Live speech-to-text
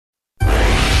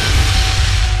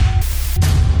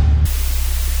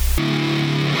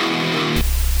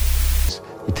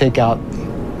take out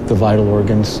the vital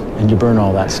organs and you burn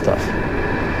all that stuff.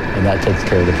 And that takes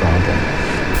care of the problem.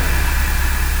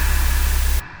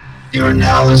 You are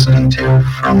now listening to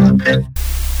From the Pit.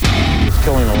 It's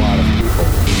killing a lot of people.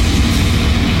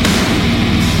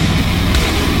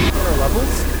 What are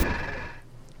levels?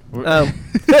 Oh.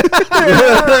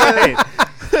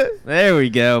 There we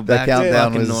go. That Back to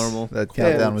countdown fucking was normal. That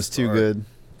countdown was too good.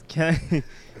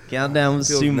 Countdown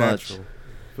was too much.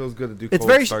 Feels good to do It's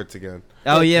cold very starts again.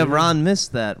 Oh yeah, Ron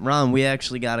missed that. Ron, we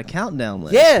actually got a countdown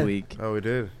last week. Oh, we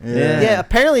did. Yeah.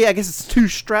 Apparently, I guess it's too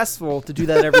stressful to do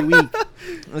that every week.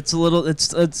 It's a little.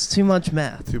 It's too much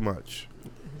math. Too much.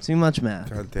 Too much math.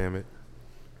 God damn it.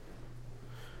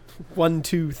 1,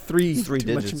 2, 3. Three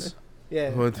Too much digits.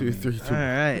 Yeah. 1, 2, 3, 2. All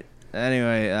right.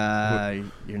 Anyway,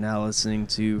 you're now listening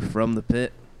to From the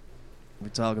Pit. We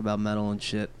talk about metal and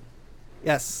shit.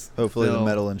 Yes. Hopefully the Phil.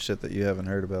 metal and shit that you haven't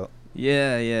heard about.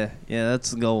 Yeah.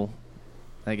 That's the goal,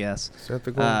 I guess. Is that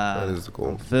the goal? That is the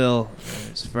goal. Phil,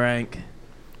 there's Frank,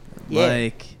 Yeah.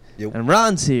 Mike, Yep. and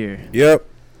Ron's here. Yep.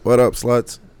 What up,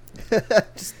 sluts?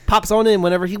 Just pops on in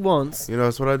whenever he wants. You know,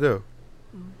 that's what I do.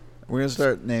 We're gonna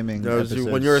start naming. You know, episodes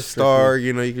when you're a strictly- star,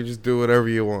 you know, you can just do whatever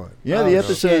you want. Yeah, Oh, the no.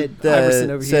 episode Shit, Iverson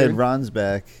that over said here. Ron's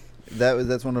back.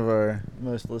 That's one of our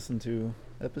most listened to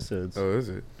episodes. Oh, is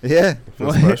it? Yeah,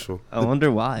 Feels What? special. I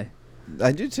wonder why.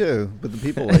 I do too, but the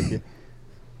people like it.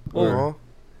 Aw.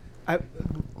 I Aw.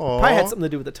 probably had something to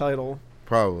do with the title.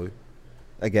 Probably.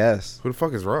 I guess. Who the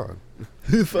fuck is Ron?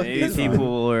 Who the fuck Maybe is Ron?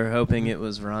 people were hoping it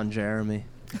was Ron Jeremy.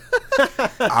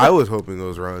 I was hoping it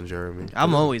was Ron Jeremy.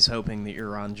 I'm always hoping that you're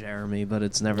Ron Jeremy, but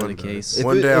it's never the One day. case. If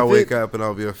One it- day I'll if wake it- up and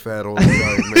I'll be a fat old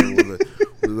giant man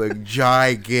with a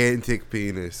gigantic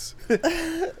penis.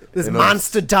 This And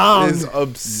monster dong. This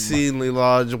obscenely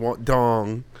large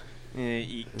dong. Yeah,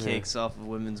 eat cakes off of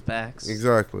women's backs.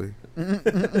 Exactly.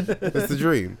 That's the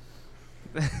dream.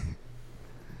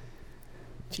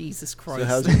 Jesus Christ. So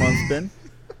how's your month been?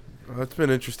 It's been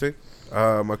interesting.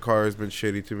 My car has been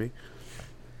shitty to me.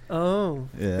 Oh.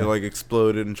 It like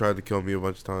exploded and tried to kill me a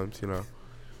bunch of times, you know.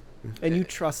 And you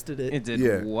trusted it. It did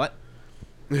Yeah. what?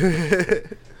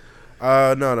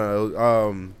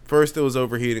 No. First it was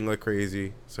overheating like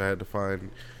crazy, so I had to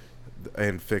find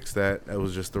and fix that. It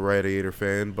was just the radiator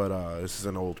fan, but this is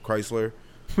an old Chrysler.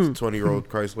 It's a 20-year-old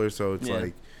Chrysler, so it's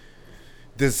like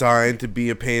designed to be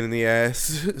a pain in the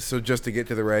ass. So just to get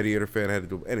to the radiator fan, I had to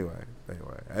do anyway.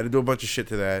 I had to do a bunch of shit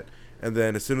to that, and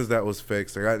then as soon as that was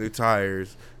fixed, I got new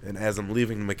tires. And as I'm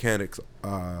leaving the mechanics,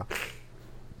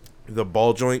 the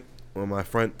ball joint on my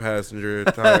front passenger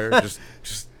tire just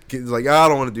gets like, I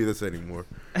don't want to do this anymore.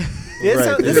 Yeah,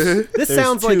 Right. this There's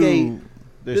sounds like a.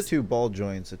 There's this- two ball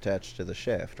joints attached to the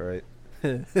shaft, right?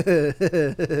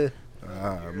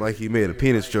 Like he made a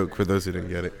penis joke for those who didn't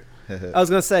get it. I was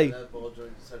gonna say. That ball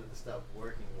joint decided to stop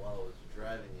working while I was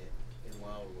driving it in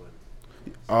Wildwood.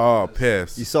 Oh,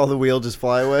 piss. You saw the wheel just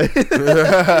fly away.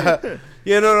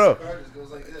 Yeah, no. The car just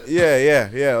goes like this.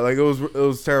 Yeah. Like it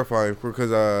was terrifying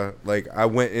because like I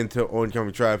went into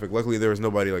oncoming traffic. Luckily there was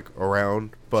nobody like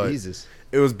around, but Jesus.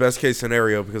 it was best case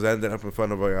scenario because I ended up in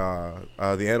front of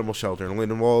the animal shelter in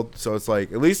Lindenwold. So it's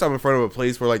like at least I'm in front of a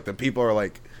place where like the people are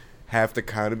like have to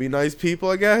kind of be nice people,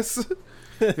 I guess.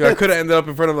 You know, I could have ended up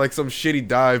in front of like some shitty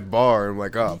dive bar. And I'm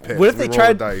like, oh, piss. What if they Roll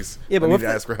tried- the dice? Yeah, but I what need if to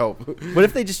they- ask for help. What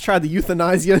if they just tried to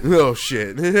euthanize you? Oh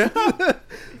shit.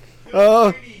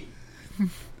 Oh.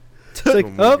 It's like, Oh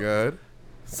my oh, god.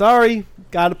 sorry,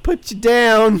 gotta put you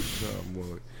down.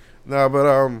 No,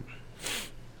 but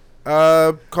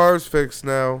car's fixed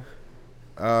now.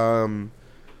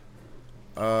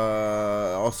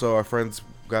 Also our friends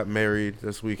got married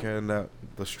this weekend.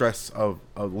 The stress of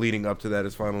leading up to that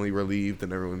is finally relieved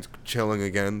and everyone's chilling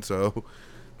again, so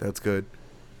that's good.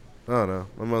 I don't know.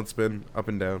 My month's been up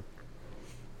and down.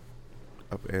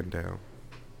 Up and down.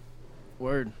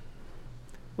 Word.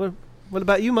 What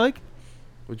about you, Mike?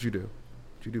 What'd you do?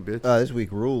 What'd you do, bitch? This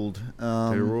week ruled.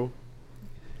 Payroll?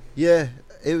 Yeah,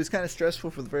 it was kind of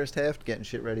stressful for the first half, getting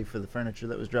shit ready for the furniture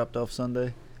that was dropped off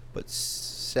Sunday. But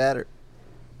Saturday.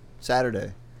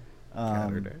 Saturday.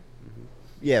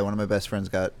 Yeah, one of my best friends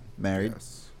got married.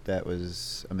 Yes. That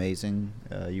was amazing.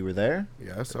 You were there.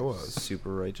 Yes, I was.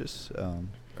 Super righteous.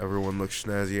 Everyone looks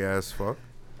snazzy as fuck.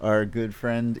 Our good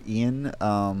friend Ian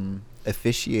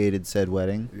officiated said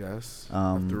wedding. Yes.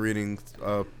 Um, After reading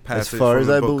a passage far from as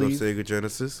the I book believe- of Sega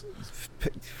Genesis.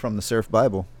 From the Surf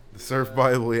Bible. The Surf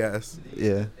Bible, yes.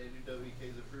 Yeah.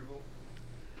 AWK's approval.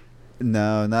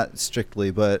 No, not strictly,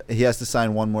 but he has to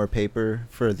sign one more paper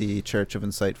for the Church of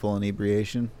Insightful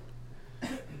Inebriation.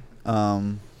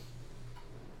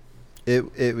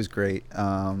 It was great.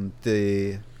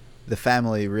 The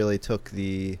family really took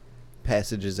the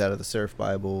passages out of the Surf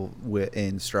Bible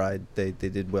in stride. They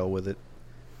did well with it.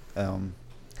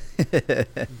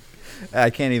 I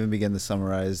can't even begin to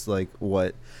summarize like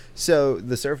what. So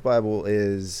the Surf Bible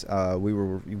is we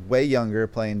were way younger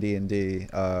playing D&D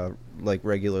like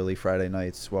regularly Friday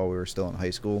nights while we were still in high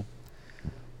school.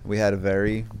 We had a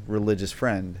very religious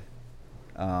friend,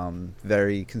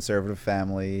 very conservative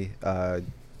family,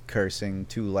 cursing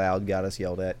too loud got us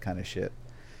yelled at kind of shit.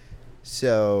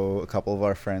 So a couple of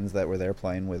our friends that were there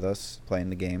playing with us, playing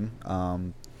the game,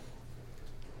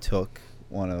 took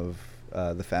one of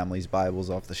the family's Bibles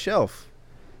off the shelf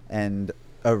and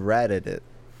errated it.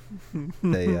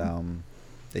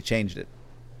 They changed it.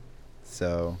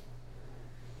 So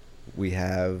we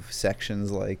have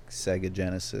sections like Sega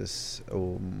Genesis.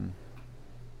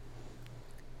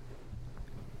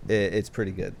 It's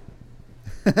pretty good.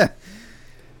 It's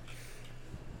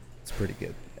pretty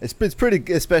good. It's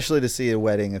pretty, especially to see a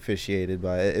wedding officiated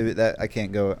by it. That I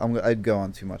can't go. I'd go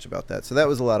on too much about that. So that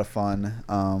was a lot of fun.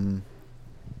 Other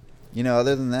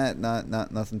than that,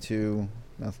 nothing too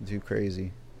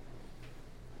crazy.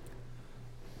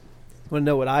 Want to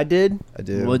know what I did? I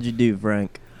do. What'd you do,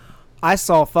 Frank? I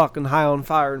saw fucking High on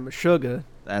Fire in Meshuggah.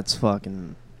 That's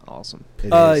fucking awesome.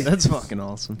 It Uh, is. That's fucking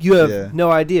awesome. You have Yeah.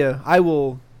 no idea. I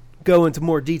will go into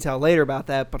more detail later about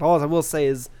that, but all I will say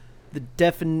is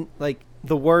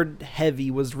the word heavy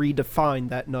was redefined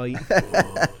that night.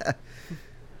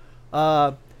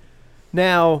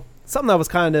 Now, something that was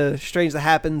kind of strange that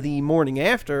happened the morning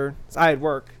after, is I had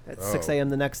work at 6 a.m.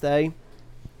 the next day.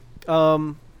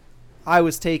 I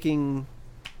was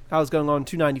going on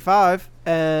 295,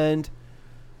 and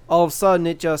all of a sudden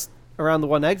it just, around the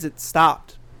one exit,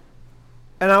 stopped.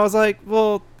 And I was like,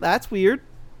 well, that's weird.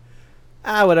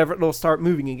 Whatever, it'll start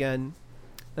moving again.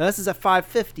 Now this is at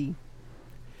 5:50.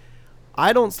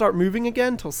 I don't start moving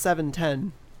again till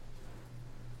 7:10.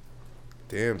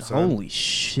 Damn, son. Holy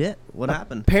shit! What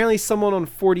happened? Apparently someone on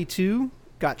 42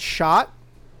 got shot.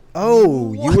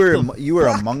 Oh, What you were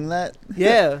among that?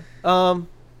 Yeah.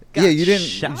 Yeah, you didn't.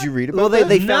 shot? Did you read about Well, that?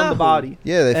 they found the No. body.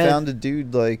 Yeah, they and found a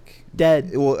dude like.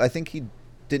 dead. Well, I think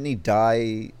he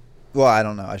die. Well, I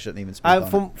don't know. I shouldn't even speak on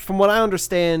it. From what I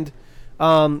understand,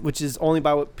 which is only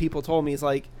by what people told me, is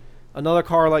like another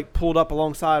car like pulled up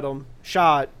alongside him,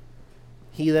 shot.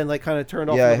 He then like kind of turned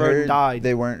off Yeah, I the road heard and died.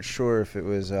 they weren't sure if it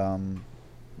was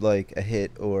like a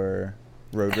hit or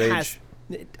road rage.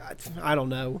 I don't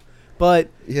know, but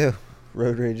Yeah,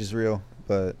 road rage is real,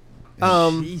 but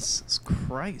Jesus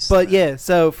Christ! but man. yeah.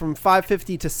 So from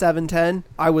 5:50 to 7:10,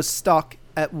 I was stuck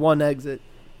at one exit,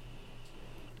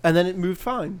 and then it moved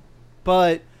fine.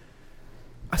 But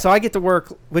so I get to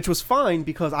work, which was fine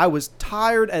because I was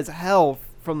tired as hell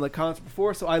from the concert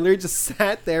before. So I literally just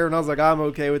sat there and I was like, I'm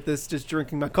okay with this, just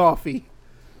drinking my coffee.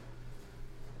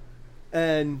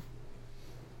 And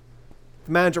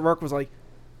the manager at work was like,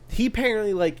 he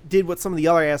apparently like did what some of the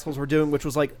other assholes were doing, which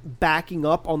was like backing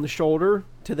up on the shoulder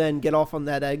to then get off on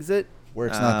that exit.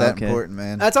 work's not that okay. important,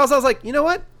 man. That's also I was like, you know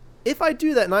what? If I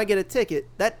do that and I get a ticket,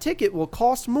 that ticket will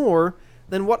cost more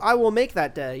than what I will make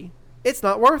that day. It's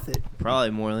not worth it. Probably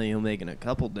more than you'll make in a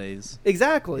couple days.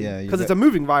 Exactly. Yeah, you Because it's got- a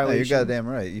moving No, violation. you're goddamn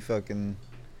right. You fucking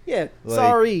Yeah. Like-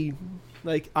 Sorry.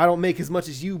 Like, I don't make as much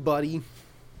as you, buddy.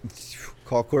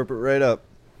 call corporate right up.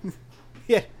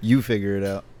 Yeah. You figure it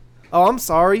out. Oh, I'm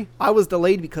sorry. I was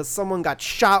delayed because someone got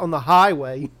shot on the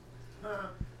highway.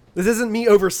 This isn't me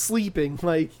oversleeping.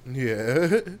 Like,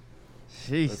 Yeah.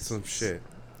 Jeez. That's some shit.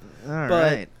 All But-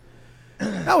 right.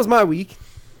 that was my week.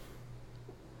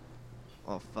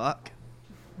 Oh fuck.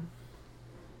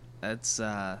 That's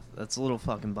a little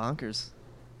fucking bonkers.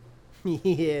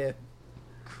 Yeah.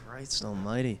 Christ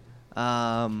almighty.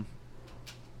 What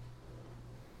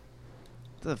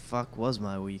the fuck was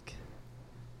my week?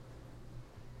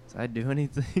 Did I do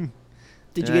anything?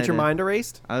 Did you Yeah, get your I did. mind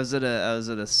erased? I was at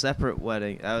a separate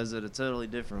wedding. I was at a totally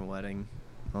different wedding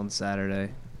on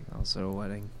Saturday. Also a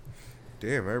wedding.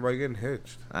 Damn, everybody getting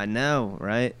hitched. I know,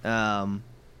 right? That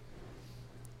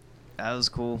was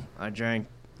cool. I drank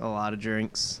a lot of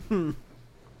drinks. A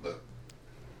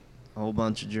whole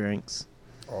bunch of drinks.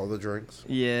 All the drinks.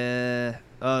 Yeah.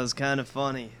 Oh, it was kind of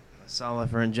funny. I saw my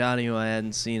friend Johnny, who I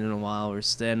hadn't seen in a while. We were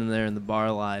standing there in the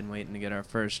bar line waiting to get our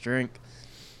first drink.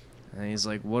 And he's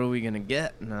like, what are we going to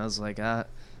get? And I was like,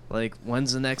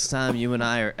 when's the next time you and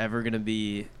I are ever going to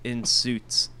be in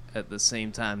suits at the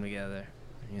same time together?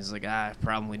 And he's like,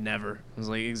 probably never. I was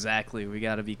like, exactly. We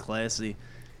got to be classy.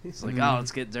 He's like,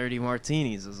 let's get dirty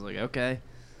martinis. I was like, okay.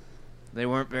 They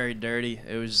weren't very dirty.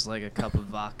 It was just like a cup of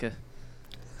vodka.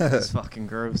 It's fucking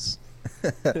gross.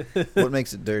 What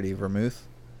makes it dirty? Vermouth?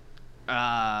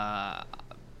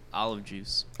 Olive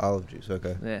juice. Olive juice.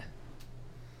 Okay. Yeah.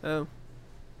 Oh.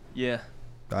 Yeah,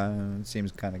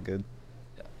 Seems kind of good.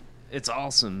 it's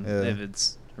awesome Yeah. if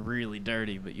it's really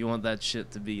dirty, but you want that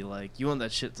shit to be like, you want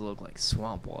that shit to look like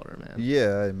swamp water, man.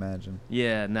 Yeah, I imagine.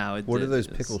 Yeah, no, it. What are those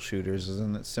it's- pickle shooters?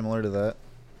 Isn't it similar to that?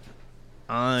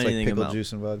 I It's don't like think pickle about.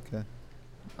 juice and vodka.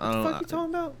 I What don't the know. fuck are you talking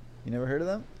about? You never heard of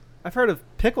them? I've heard of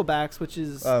picklebacks, which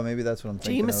is Oh, maybe that's what I'm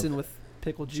thinking Jameson of. with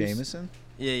pickle juice. Jameson?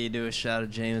 Yeah, you do a shot of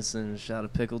Jameson and a shot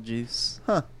of pickle juice.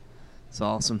 Huh. It's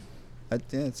awesome.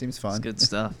 Yeah, it seems fun. It's good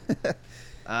stuff.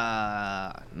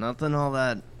 Nothing all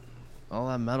that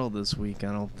metal this week,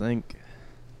 I don't think.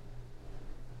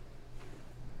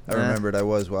 I remembered I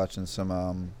was watching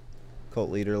some Cult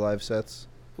Leader live sets.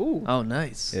 Ooh. Oh,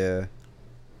 nice. Yeah.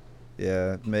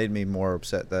 Yeah, it made me more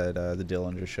upset that the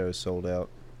Dillinger show sold out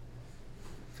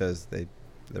because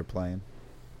they're playing.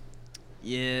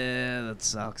 Yeah, that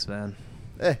sucks, man.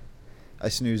 I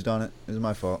snoozed on it. It was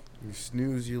my fault. You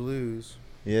snooze, you lose.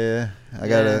 Yeah, I Yeah,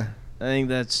 gotta. I think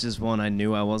that's just one I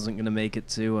knew I wasn't gonna make it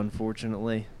to,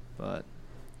 unfortunately. But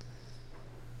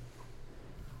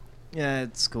yeah,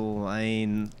 it's cool. I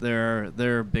mean, there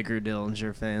are bigger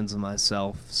Dillinger fans than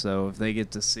myself, so if they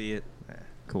get to see it,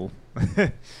 cool.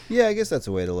 Yeah, I guess that's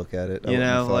a way to look at it. I You wouldn't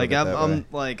have know, thought like of it that way. I'm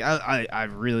like I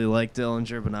really like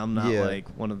Dillinger, but I'm not Yeah. like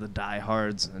one of the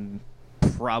diehards, and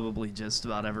probably just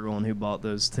about everyone who bought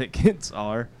those tickets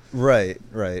are. Right.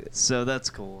 So that's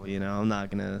cool. You know, I'm not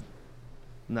gonna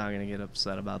get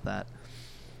upset about that.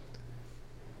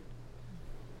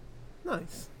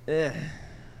 Nice. Eh.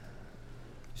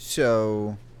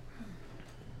 So,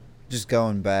 just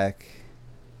going back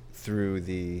through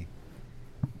the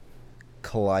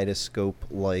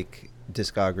kaleidoscope-like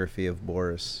discography of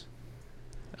Boris,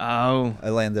 Oh, I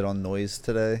landed on Noise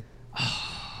today.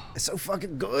 It's so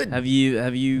fucking good. have you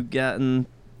done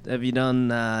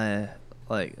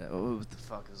like what the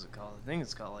fuck is it called? I think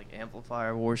it's called like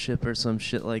Amplifier Worship or some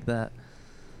shit like that.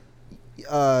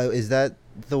 Is that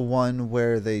the one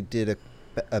where they did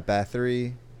a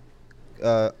Bathory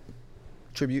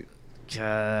tribute?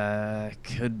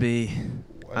 Could be.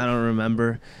 I don't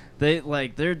remember. They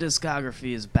like their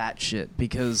discography is batshit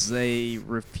because they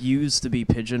refuse to be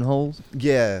pigeonholed.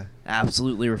 Yeah.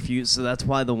 Absolutely refuse. So that's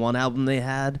why the one album they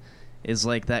had is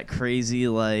like that crazy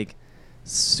like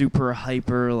super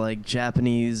hyper like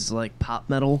Japanese like pop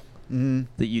metal Mm-hmm.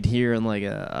 that you'd hear in like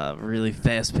a really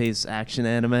fast paced action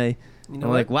anime. You know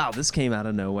I'm like, what? wow, this came out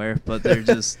of nowhere, but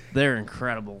they're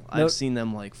incredible. Nope. I've seen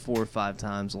them like 4 or 5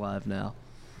 times live now.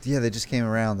 Yeah, they just came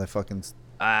around. They fucking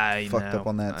I fucked know, up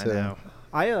on that, I too.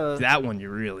 know. That one you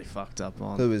really fucked up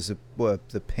on. it was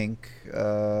the Pink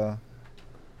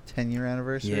 10-year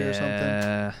anniversary or something.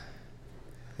 Yeah,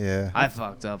 Yeah. I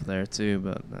fucked up there too,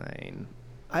 but I mean,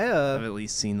 I've I've at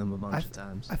least seen them a bunch of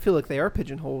times. I feel like they are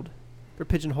pigeonholed. They're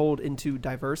pigeonholed into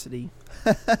diversity.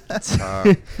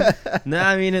 No,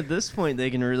 I mean at this point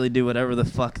they can really do whatever the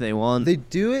fuck they want. They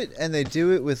do it, and they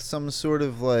do it with some sort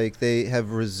of like they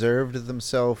have reserved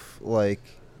themselves like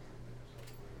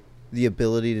the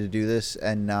ability to do this,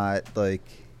 and not like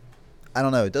I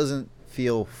don't know. It doesn't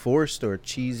feel forced or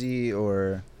cheesy,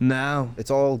 or No,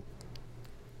 it's all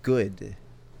good.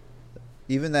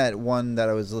 Even that one that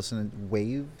I was listening,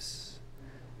 Waves,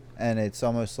 and it's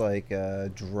almost like a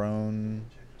drone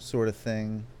sort of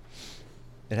thing.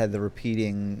 It had the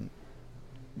repeating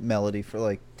melody for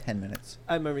like 10 minutes.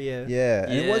 I remember, yeah. Yeah,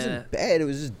 and it Yeah. wasn't bad. It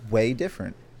was just way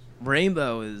different.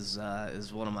 Rainbow is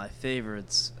one of my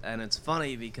favorites, and it's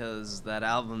funny because that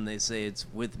album they say it's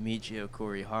with Michio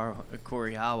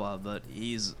Korihawa, but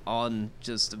he's on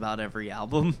just about every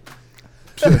album.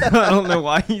 I don't know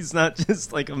why he's not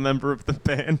just like a member of the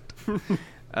band.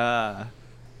 But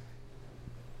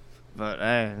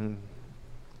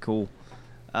cool.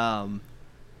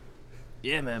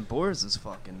 Yeah, man, Boris is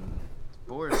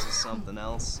something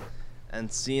else,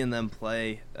 and seeing them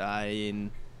play, I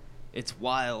mean, it's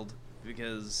wild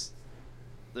because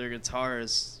their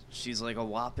guitarist, she's like a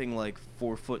whopping like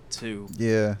 4'2".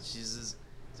 Yeah.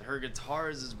 Her guitar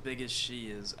is as big as she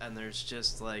is, and there's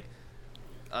just like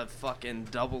a fucking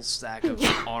double stack of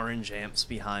orange amps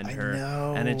behind I her,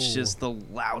 know. and it's just the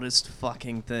loudest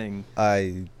fucking thing.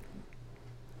 I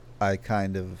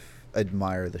kind of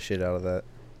admire the shit out of that.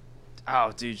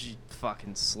 Oh, dude, she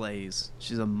fucking slays.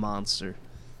 She's a monster.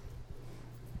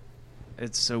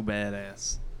 It's so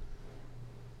badass.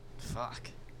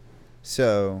 Fuck.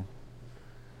 So,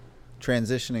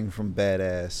 transitioning from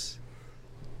badass,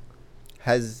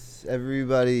 has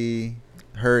everybody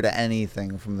heard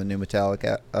anything from the new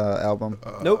Metallica album?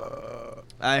 Nope.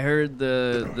 I heard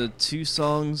the 2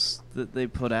 songs that they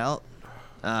put out.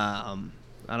 I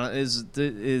don't. Is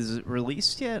it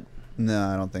released yet? No,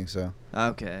 I don't think so.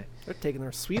 Okay. They're taking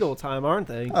their sweet old time, aren't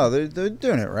they? Oh, they're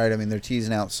doing it right. I mean, they're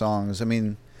teasing out songs. I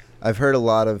mean, I've heard a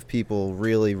lot of people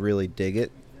really, really dig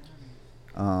it.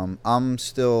 I'm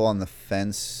still on the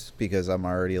fence because I'm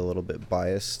already a little bit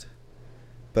biased.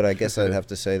 But I guess I'd have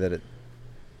to say that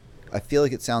I feel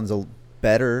like it sounds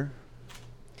better.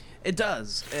 It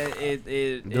does.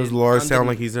 Does Lars sound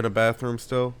like he's in a bathroom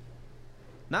still?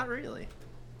 Not really.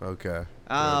 Okay.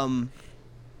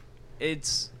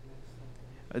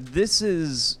 This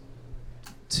is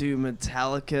to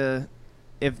Metallica.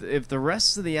 If the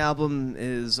rest of the album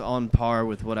is on par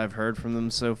with what I've heard from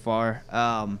them so far,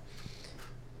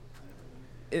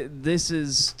 this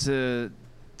is to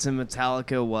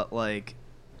Metallica what like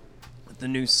the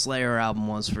new Slayer album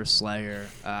was for Slayer.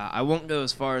 I won't go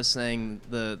as far as saying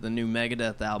the new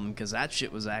Megadeth album because that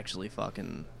shit was actually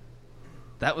fucking.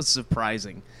 That was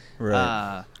surprising.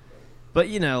 Right. But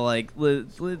you know, like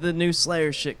the new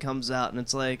Slayer shit comes out and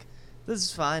it's like, this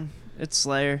is fine. It's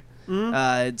Slayer.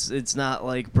 Mm-hmm. It's not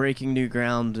like breaking new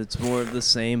ground. It's more of the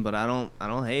same. But I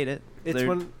don't hate it. It's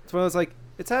when I was like,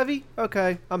 it's heavy.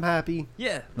 Okay, I'm happy.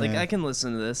 Yeah, like Yeah. I can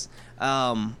listen to this.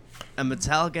 And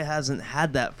Metallica hasn't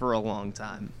had that for a long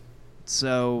time,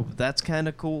 so that's kind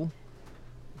of cool.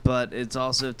 But it's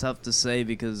also tough to say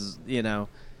because you know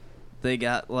they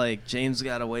got like James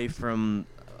got away from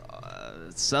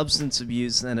substance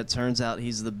abuse, and it turns out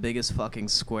he's the biggest fucking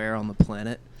square on the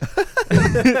planet.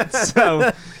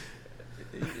 So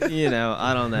you know,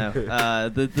 I don't know.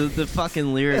 The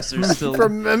fucking lyrics are still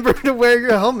Remember to wear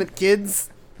your helmet, kids.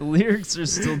 the lyrics are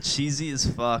still cheesy as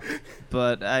fuck,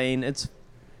 but I mean it's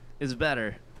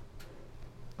better.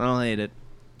 I don't hate it.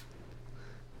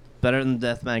 Better than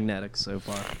Death Magnetic so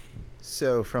far.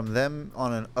 So from them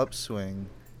on an upswing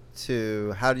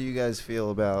to how do you guys feel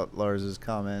about Lars's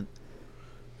comment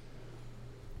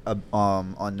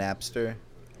on Napster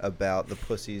about the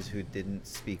pussies who didn't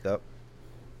speak up?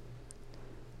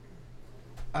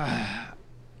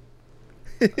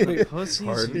 Pussies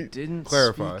Hard. who didn't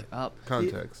Clarify. speak up.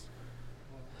 Context.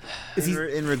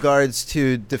 In regards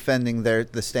to defending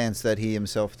the stance that he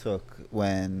himself took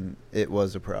when it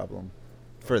was a problem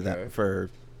for Okay. for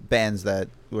bands that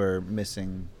were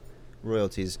missing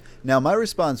royalties. Now, my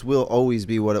response will always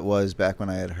be what it was back when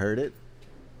I had heard it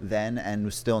then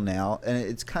and still now, and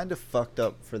it's kind of fucked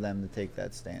up for them to take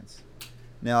that stance.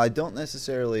 Now, I don't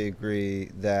necessarily agree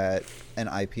that an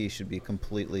IP should be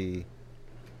completely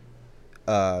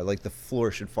like the floor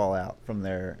should fall out from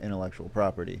their intellectual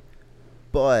property.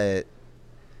 But,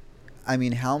 I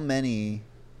mean, how many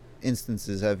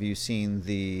instances have you seen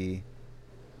the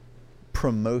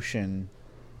promotion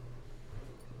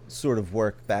sort of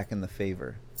work back in the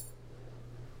favor?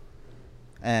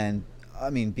 And, I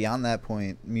mean, beyond that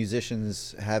point,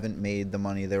 musicians haven't made the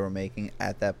money they were making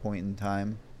at that point in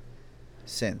time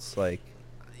since, like...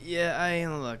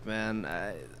 Yeah, look, man.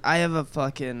 I have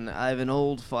an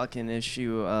old fucking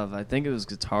issue of I think it was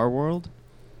Guitar World.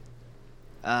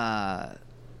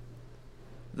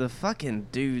 The fucking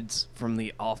dudes from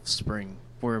The Offspring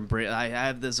were I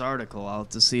have this article. I'll have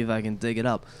to see if I can dig it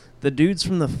up. The dudes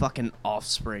from the fucking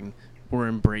Offspring were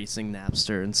embracing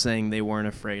Napster and saying they weren't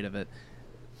afraid of it.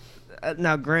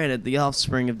 Now, granted, The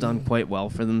Offspring have done quite well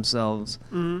for themselves,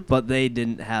 but they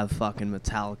didn't have fucking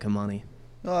Metallica money.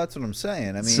 No, that's what I'm saying.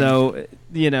 I mean, so,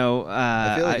 you know...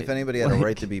 I feel like if anybody had a right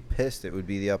like- to be pissed, it would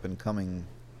be the up-and-coming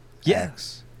Yeah.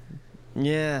 acts.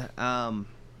 Yeah, I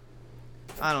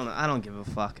don't know. I don't give a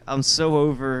fuck. I'm so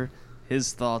over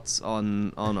his thoughts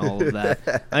on all of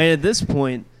that. I mean, at this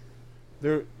point,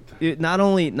 There, not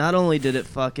only did it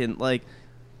fucking like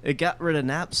it got rid of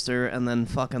Napster and then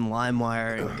fucking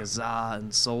LimeWire and Kazaa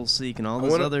and SoulSeek and all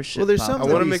this other shit. well, there's popped I something-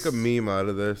 up. want to make a meme out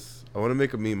of this.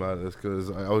 Because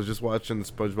I was just watching the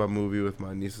SpongeBob movie with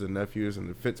my nieces and nephews, and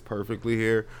it fits perfectly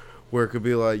here. Where it could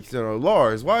be like, you know,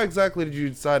 Lars, why exactly did you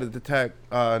decide to attack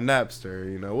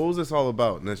Napster? You know, what was this all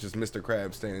about? And it's just Mr.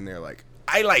 Krabs standing there like,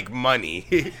 I like money.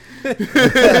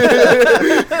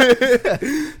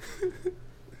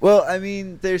 Well, I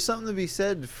mean, there's something to be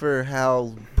said for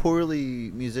how poorly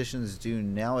musicians do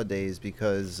nowadays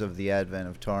because of the advent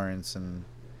of torrents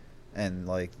and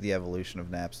like the evolution of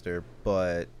Napster.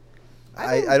 But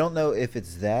I don't know if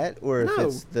it's that or if No.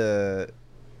 it's the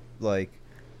like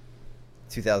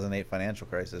 2008 financial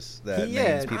crisis that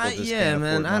Yeah, means people just yeah, can't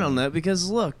man. afford I don't money. know because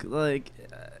look, like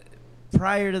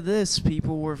prior to this,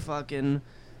 people were fucking.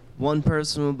 One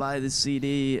person would buy the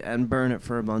CD and burn it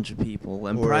for a bunch of people,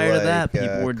 and Or prior to like, that,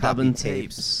 people were copy dubbing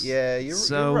tapes. Yeah, you're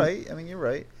So- right. I mean, you're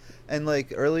right. And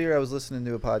like earlier, I was listening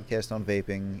to a podcast on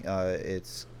vaping.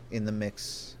 It's In the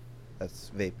Mix.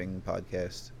 That's vaping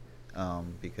podcast.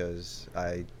 Because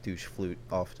I douche flute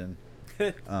often.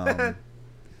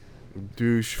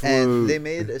 Douche food. And they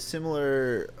made a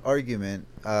similar argument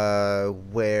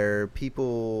where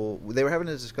they were having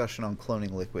a discussion on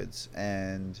cloning liquids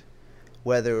and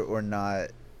whether or not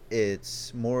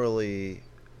it's morally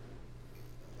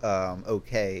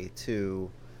okay to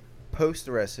post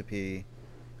a recipe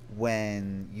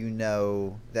when you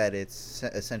know that it's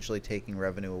essentially taking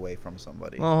revenue away from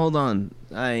somebody. Well, hold on.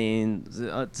 I mean,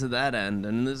 to that end,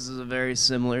 and this is a very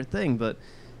similar thing, but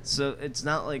so it's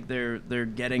not like they're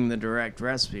getting the direct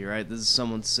recipe, right? This is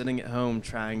someone sitting at home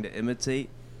trying to imitate,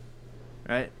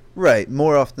 right? Right.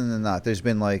 More often than not, there's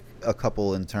been like a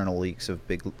couple internal leaks of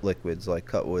big liquids like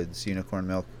Cutwood's unicorn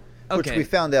milk, which Okay. we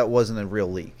found out wasn't a real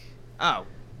leak. Oh,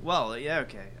 well, yeah,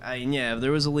 okay. I mean, yeah, if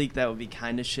there was a leak, that would be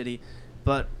kind of shitty,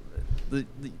 but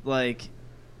like,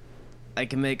 I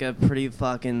can make a pretty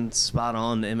fucking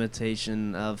spot-on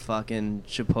imitation of fucking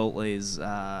Chipotle's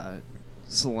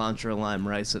cilantro lime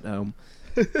rice at home.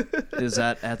 Is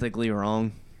that ethically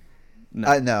wrong?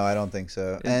 No. No, I don't think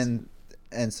so. It's-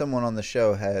 And someone on the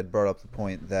show had brought up the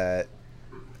point that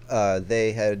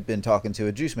they had been talking to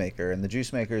a juice maker, and the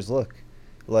juice makers look,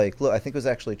 I think it was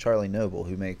actually Charlie Noble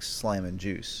who makes Slam and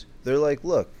Juice. They're like,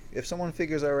 look, if someone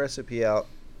figures our recipe out,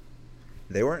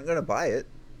 they weren't going to buy it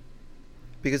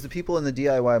because the people in the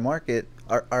DIY market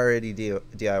are already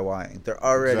DIYing. They're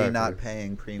already not Exactly.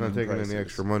 paying premium Not taking prices. any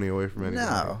extra money away from anyone.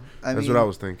 No, That's what I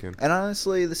was thinking. And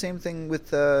honestly, the same thing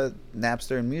with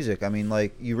Napster and music. I mean,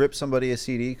 like, you rip somebody a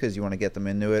CD because you want to get them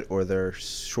into it, or they're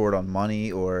short on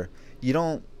money, or you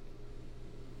don't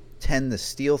tend to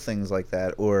steal things like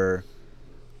that or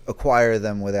acquire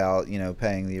them without,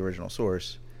 paying the original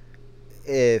source.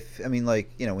 When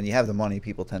you have the money,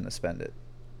 people tend to spend it.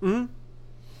 Mm-hmm.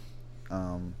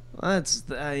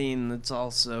 It's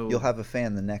also... You'll have a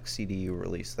fan the next CD you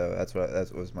release, though.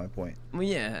 That was my point. Well,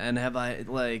 yeah, and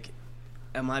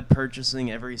am I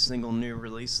purchasing every single new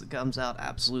release that comes out?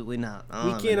 Absolutely not.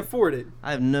 We can't afford it.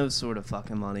 I have no sort of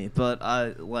fucking money, but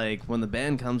when the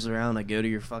band comes around, I go to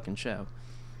your fucking show.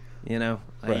 I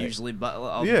Right. usually buy.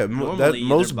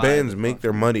 Most bands make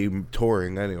their money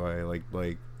touring anyway.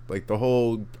 Like the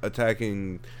whole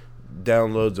attacking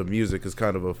downloads of music is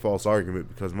kind of a false argument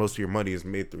because most of your money is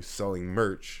made through selling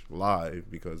merch live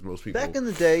because most people Back in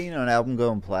the day, an album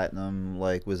going platinum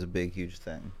was a big, huge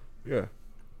thing. yeah,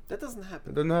 That doesn't it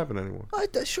happen. doesn't happen anymore.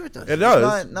 Sure it does. It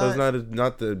does. Not- That's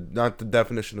not the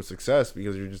definition of success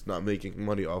because you're just not making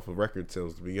money off of record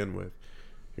sales to begin with.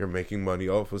 You're making money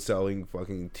off of selling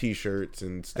fucking T-shirts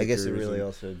and stickers. I guess it really and-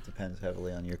 also depends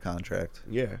heavily on your contract,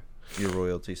 Yeah. your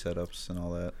royalty setups, and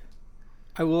all that.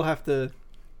 I will have to...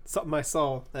 Something I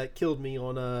saw that killed me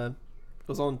on it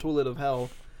was on Toilet of Hell.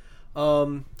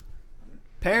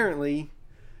 Apparently,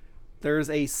 there's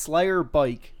a Slayer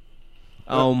bike.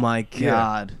 Oh my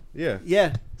god! Yeah.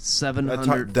 Yeah,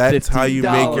 $750. That's how you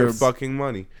make your fucking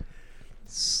money.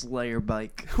 Slayer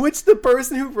bike. which the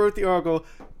person who wrote the article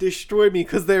destroyed me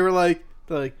because they were like,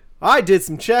 I did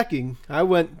some checking. I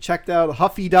went and checked out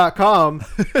Huffy.com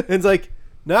and it's like,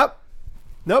 nope,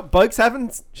 bikes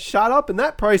haven't shot up in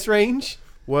that price range.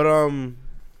 What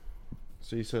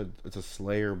So you said it's a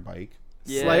Slayer bike?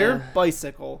 Yeah. Slayer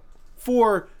bicycle.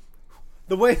 For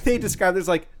the way they described it, it's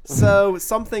like, so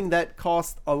something that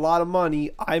costs a lot of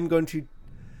money,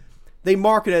 they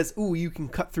market it as, ooh, you can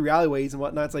cut through alleyways and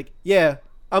whatnot. It's like, yeah,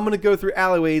 I'm going to go through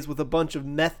alleyways with a bunch of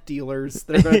meth dealers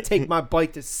that are going to take my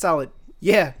bike to sell it.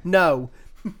 Yeah, no.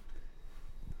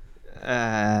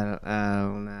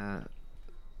 Nah.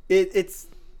 It's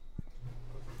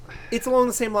along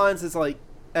the same lines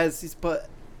as he's put,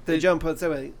 the jump puts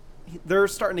it. They're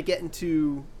starting to get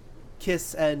into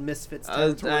Kiss and Misfits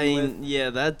territory.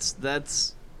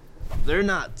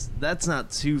 That's not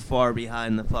too far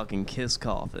behind the fucking Kiss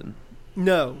coffin.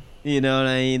 No. You know what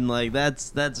I mean? Like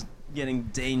that's getting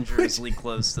dangerously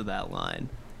close to that line.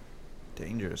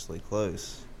 Dangerously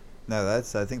close. No, I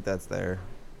think that's there.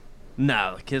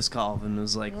 No, the Kiss coffin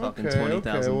was like fucking Okay,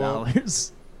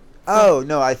 $20,000. Oh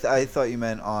no, I thought you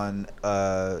meant on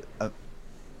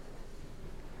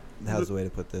how's the way to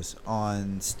put this?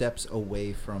 On steps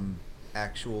away from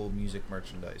actual music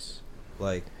merchandise.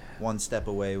 Like one step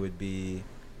away would be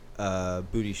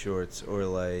booty shorts or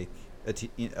like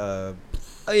Oh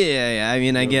yeah. I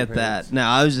mean, I get pants. that. No,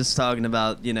 I was just talking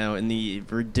about in the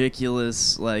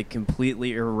ridiculous, like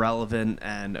completely irrelevant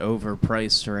and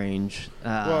overpriced range.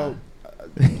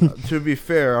 To be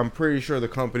fair, I'm pretty sure the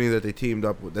company that they teamed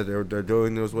up with, that they're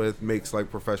doing those with, makes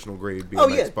like professional grade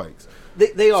BMX bikes.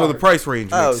 They are. So the price range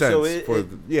makes sense. so it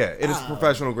is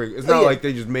professional grade. It's not yeah. like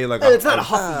they just made like It's not a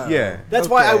Huffy. Yeah. That's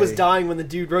why I was Okay. dying when the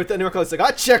dude wrote that article. It's like,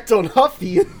 I checked on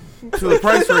Huffy. So the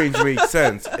price range makes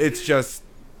sense. It's just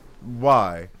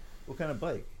Why? What kind of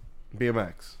bike?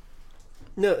 BMX.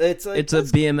 No, it's like It's a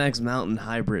BMX mountain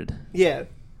hybrid. yeah.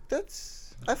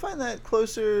 I find that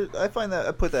closer. I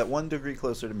put that 1 degree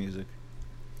closer to music.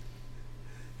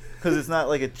 Because it's not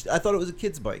like I thought it was a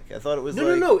kid's bike. I thought it was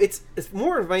No. It's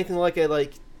more of anything like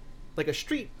a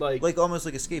street like almost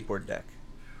like a skateboard deck.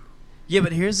 Yeah,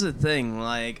 but here's the thing: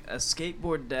 like a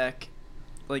skateboard deck,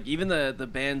 like even the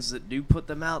bands that do put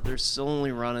them out, they're still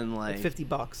only running like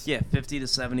 $50. Yeah, $50 to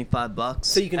 $75.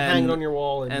 So you can hang it on your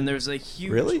wall and there's a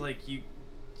huge Really?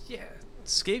 yeah,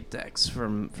 skate decks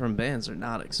from bands are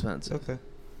not expensive. Okay.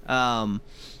 But And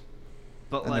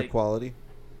their like quality.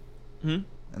 Hmm?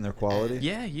 And their quality.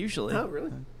 Yeah, usually. Oh,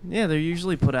 really? Yeah, they're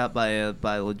usually put out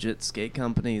by legit skate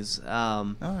companies.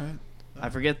 All right. I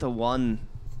forget the one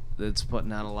that's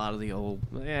putting out a lot of the old.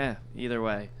 Yeah, either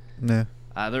way. No.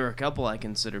 There are a couple I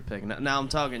consider picking up. Now I'm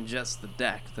talking just the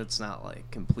deck. That's not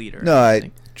like complete or No,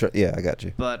 anything. yeah, I got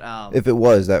you. But If it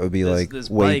was, that would be this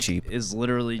way bike cheap. is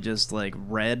literally just like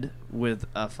red with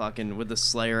the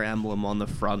Slayer emblem on the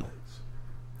front.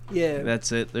 Yeah.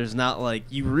 That's it. There's not like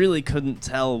you really couldn't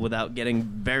tell without getting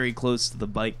very close to the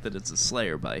bike that it's a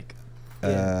Slayer bike.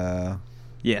 Yeah.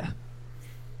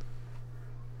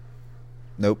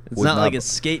 Nope. It's would not like bu- a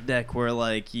skate deck where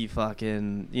like you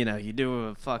fucking, you do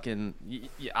a fucking you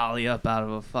ollie up out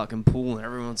of a fucking pool and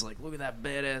everyone's like, look at that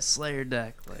badass Slayer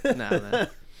deck. Like, no, man.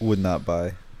 Would not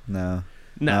buy. No.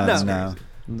 No, No. it's No. crazy.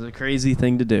 It's a crazy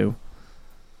thing to do.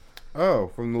 Oh,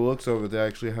 from the looks of it, they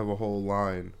actually have a whole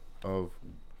line of.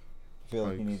 I feel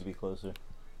like you Bikes. need to be closer.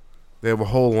 They have a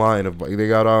whole line of bikes. They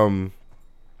got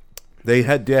They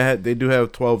do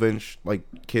have 12-inch like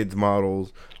kids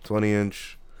models,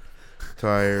 20-inch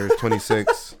tires,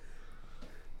 26.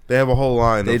 They have a whole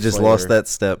line. They of just Slayer. lost that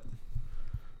step.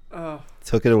 Oh,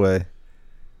 Took it away.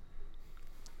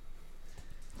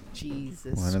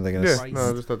 Jesus. When are they gonna? Yeah, Christ. no,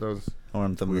 I just thought that was. I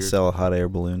want them to Weird. sell a hot air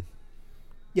balloon.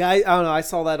 Yeah, I don't know. I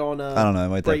saw that on. I don't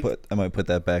know. break. I might put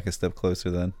that back a step closer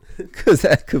then, because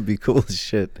that could be cool as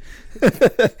shit. I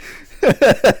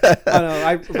don't know.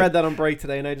 I read that on break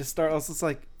today, and I was just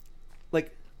like,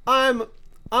 I'm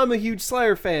a huge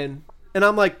Slayer fan, and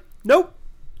I'm like, nope,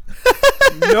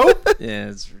 nope. Yeah,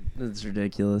 it's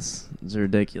ridiculous. It's a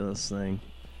ridiculous thing.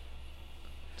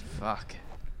 Fuck.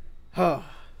 Oh,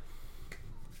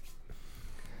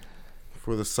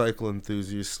 For the cycle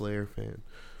enthusiast Slayer fan.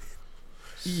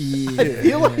 I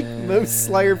feel like most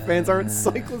Slayer fans aren't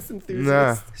cyclist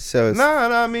enthusiasts. So it's, Nah.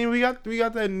 I mean, we got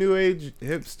that new age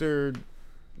hipster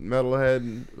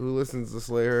metalhead who listens to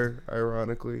Slayer.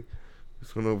 Ironically,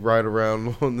 he's gonna ride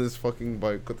around on this fucking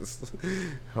bike with this.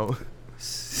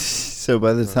 so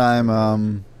by the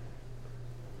time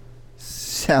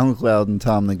SoundCloud and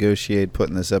Tom negotiate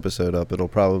putting this episode up, it'll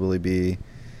probably be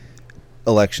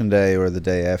election day or the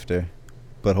day after.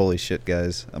 But holy shit,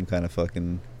 guys, I'm kind of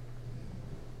fucking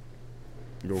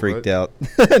freaked out,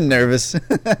 nervous.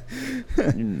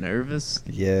 You nervous?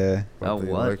 Yeah, About the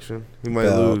what? election. He might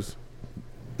About- lose.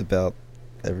 about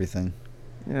everything.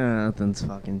 Yeah, nothing's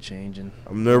fucking changing.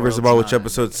 I'm nervous World's about which not-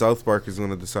 episode South Park is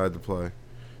gonna decide to play.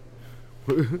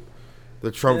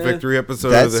 The Trump Eh. victory episode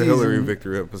That or the Hillary season-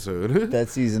 victory episode? That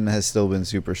season has still been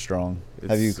super strong.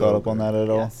 Have It's you so caught up on good. that at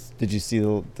all? Yes. Did you see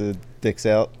the dicks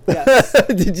out? Yes.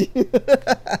 Did you? Did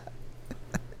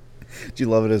you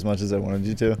love it as much as I wanted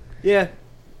you to? Yeah.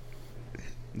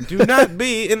 Do not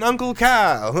be an Uncle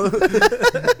Kyle.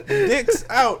 Dicks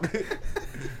out.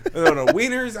 No,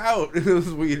 wieners out. It was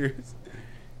wieners.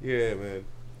 Yeah, man.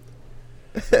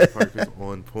 South Park is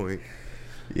on point.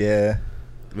 Yeah.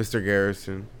 Mr.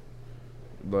 Garrison.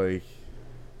 Like,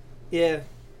 Yeah.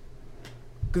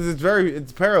 because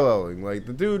it's paralleling. Like,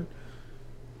 the dude,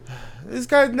 this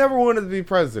guy never wanted to be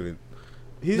president.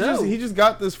 He just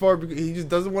got this far because he just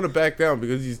doesn't want to back down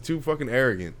because he's too fucking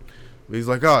arrogant. He's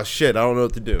like, oh shit, I don't know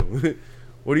what to do.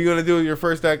 What are you gonna do with your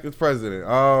first act as president?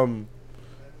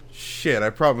 Shit,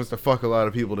 I promised to fuck a lot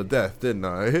of people to death, didn't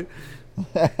I?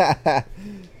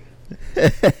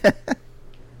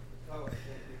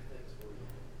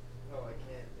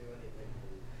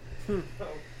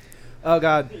 Oh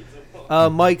God.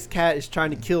 Mike's cat is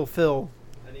trying to kill Phil.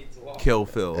 Kill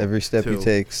Phil. Every step he Two.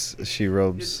 takes, she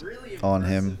robes on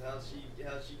him. How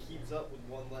she keeps up with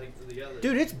one leg to the other.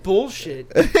 Dude, it's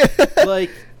bullshit.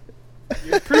 Like,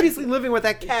 you're previously living with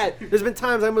that cat. There's been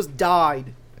times I almost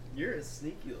died. You're a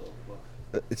sneaky little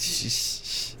fuck.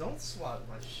 Don't swat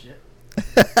my shit.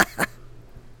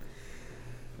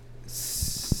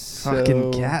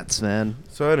 Fucking cats, man.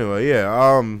 So anyway,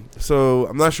 yeah. So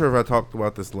I'm not sure if I talked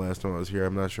about this last time I was here.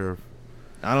 I'm not sure.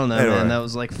 I don't know, Anyway. man. That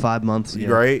was like 5 months ago.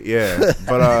 Right? Yeah.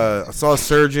 But I saw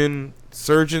Surgeon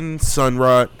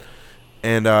Sunrot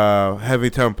And Heavy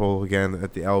Temple again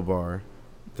at the L Bar.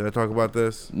 Did I talk about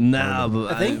this? Nah,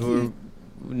 but I think we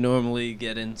normally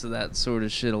get into that sort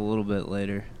of shit a little bit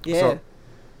later. Yeah. So-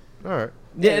 All right.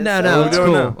 Yeah, Yeah, no, so- no, What it's we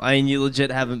doing cool. now? I mean, you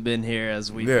legit haven't been here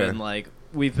as we've Yeah. been like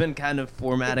we've been kind of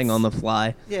formatting on the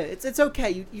fly. Yeah, it's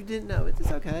okay. You didn't know it.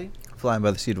 It's okay. Flying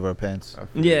by the seat of our pants.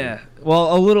 Yeah,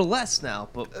 well, a little less now,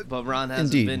 but Ron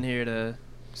hasn't Indeed. been here to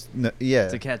No, yeah.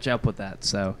 catch up with that.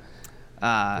 So,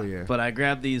 yeah. but I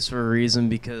grabbed these for a reason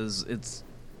because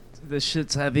this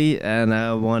shit's heavy and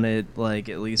I want it like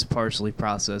at least partially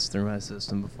processed through my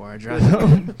system before I drive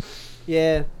home.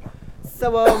 Yeah.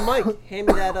 So, Mike, hand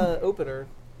me that opener.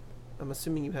 I'm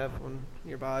assuming you have one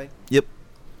nearby. Yep.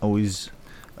 Always.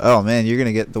 Oh man, you're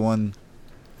gonna get the one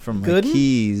from my Good?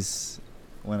 keys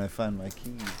when I find my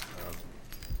keys.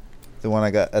 The one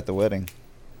I got at the wedding.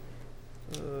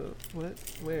 What?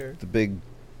 Where? The big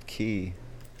key.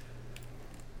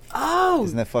 Oh,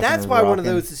 Isn't that fucking that's why one of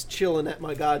rockin'? those is chilling at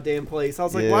my goddamn place. I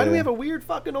was like, why do we Yeah. have a weird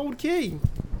fucking old key?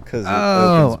 Cause it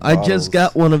Oh, opens I just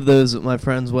got bottles. one of those at my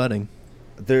friend's wedding.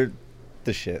 They're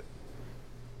the shit.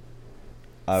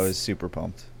 I was super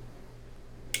pumped.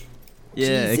 Yeah,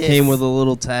 it Jesus. came with a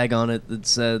little tag on it that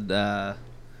said the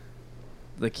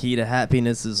key to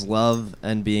happiness is love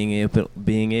and being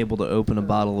able to open a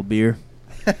bottle of beer.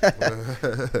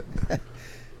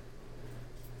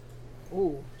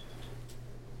 Ooh.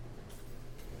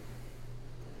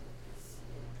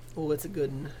 Oh, that's a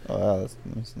good one. Oh wow,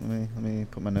 let me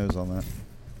put my nose on that.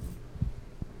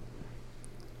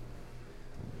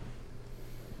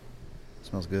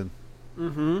 Smells good.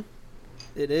 Mm-hmm.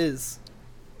 It is.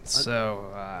 So,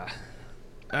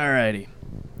 alrighty.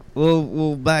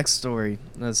 Little backstory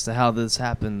as to how this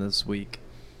happened this week.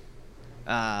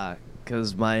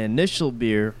 Because my initial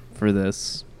beer for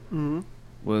this Mm-hmm.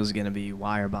 was going to be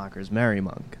Weyerbacher's Merry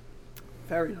Monk.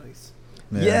 Very nice.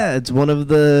 Yeah, it's one of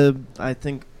the, I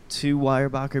think, 2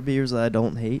 Weyerbacher beers that I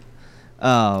don't hate.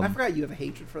 I forgot you have a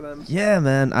hatred for them. Yeah,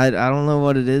 man. I don't know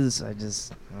what it is. I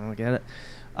don't get it.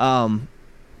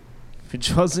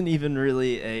 Which wasn't even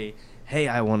really a, hey,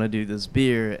 I want to do this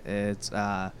beer. It's,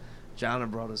 John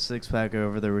had brought a 6-pack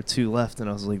over. There were 2 left, and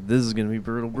I was like, this is going to be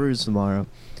Brutal Brews tomorrow.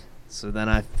 So then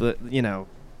I,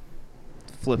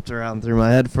 flipped around through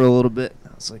my head for a little bit.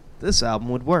 I was like, this album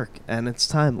would work, and it's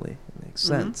timely. It makes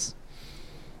sense.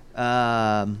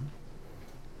 I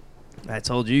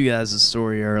told you guys a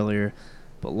story earlier,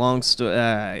 but long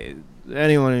story.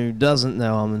 Anyone who doesn't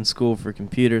know, I'm in school for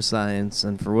computer science,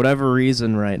 and for whatever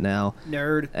reason right now,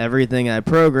 Nerd. everything I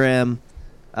program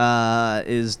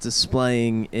is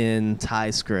displaying in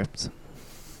TypeScript,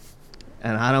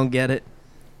 and I don't get it.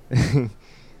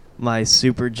 My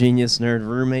super genius nerd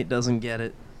roommate doesn't get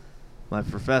it. My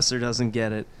professor doesn't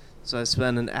get it. So I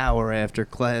spent an hour after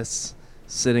class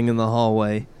sitting in the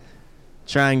hallway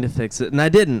trying to fix it, and I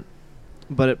didn't.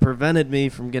 But it prevented me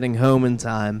from getting home in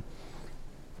time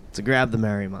to grab the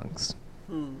Merry Monks.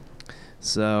 Hmm.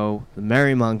 So the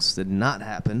Merry Monks did not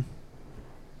happen,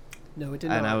 No, it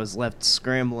did and not. I was left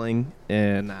scrambling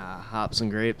in Hops and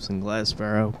Grapes in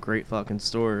Glassboro. Great fucking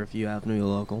store if you happen to be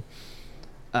local.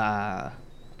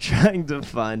 Trying to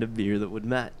find a beer that would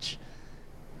match.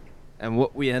 And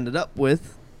what we ended up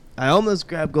with, I almost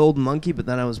grabbed Golden Monkey, but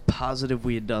then I was positive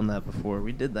we had done that before.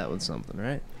 We did that with something,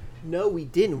 right? No, we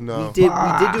didn't. No.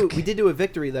 We did do a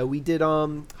victory though. We did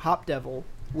Hop Devil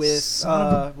with Son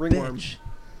of a Ringworm. bitch.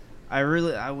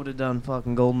 I would have done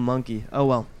fucking Golden Monkey. Oh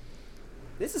well.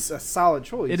 This is a solid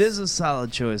choice. It is a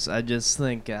solid choice. I just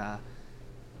think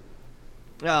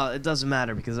well, it doesn't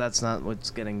matter because that's not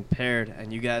what's getting paired,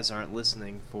 and you guys aren't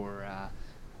listening for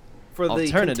for the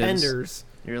alternatives. contenders.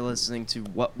 You're listening to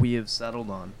what we have settled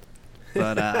on.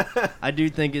 But I do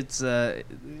think it's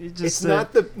It's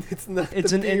not the. it's the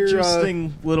an beer,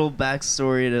 interesting little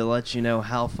backstory to let you know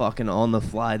how fucking on the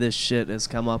fly this shit has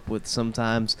come up with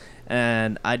sometimes,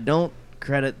 and I don't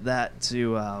credit that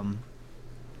to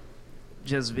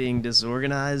just being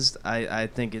disorganized. I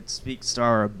think it speaks to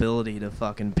our ability to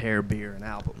fucking pair beer and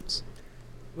albums.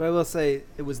 Well, I will say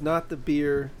it was not the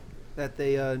beer that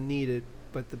they needed,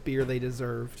 but the beer they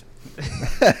deserved.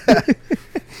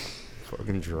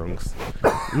 Fucking drunks.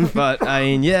 But I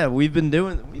mean, yeah, we've been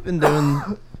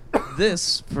doing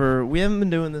this for. We haven't been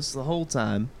doing this the whole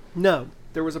time. No,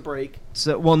 there was a break.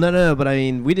 So, well, no, but I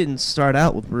mean, we didn't start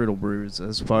out with Brutal Brews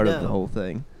as part of No. the whole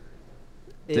thing.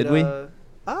 It, Did we?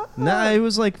 Nah, it it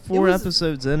was like 4 was-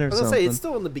 episodes in or I was gonna something. say it's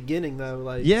still in the beginning though.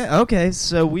 Like Yeah, okay,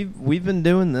 so we've been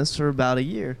doing this for about a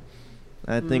year.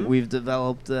 I think Mhm. we've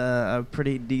developed a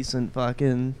pretty decent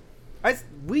fucking.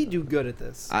 we do good at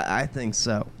this. I think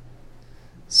so.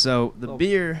 So the Well-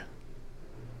 beer,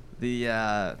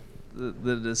 the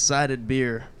the decided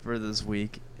beer for this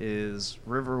week is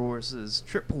River Horse's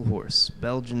Triple Horse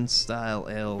Belgian style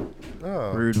ale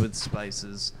Oh. brewed with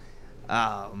spices.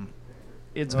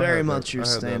 It's I very had much that- your I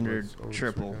had that standard once over this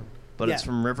triple, weekend. but it's Yeah.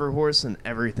 from River Horse, and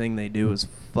everything they do is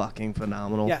fucking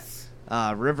phenomenal. Yes.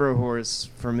 River Horse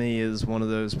for me is one of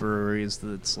those breweries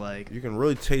that's like, You can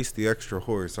really taste the extra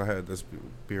horse. I had this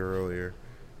beer earlier.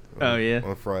 Oh, yeah?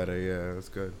 On Friday, yeah, it's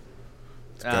good.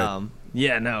 It's good.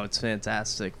 yeah, no, it's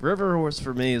fantastic. River Horse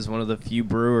for me is one of the few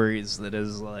breweries that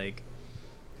is like,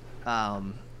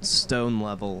 stone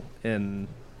level and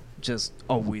just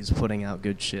always putting out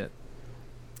good shit.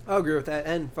 I agree with that.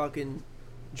 And fucking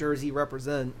Jersey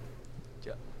represent.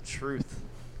 Truth.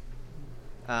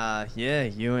 Yeah,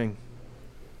 Ewing.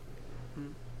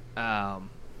 Hold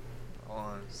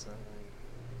on a second.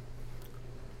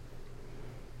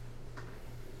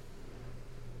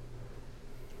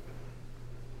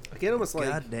 I get almost like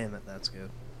God damn it, that's good.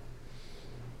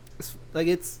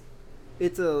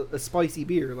 it's a spicy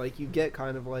beer. Like you get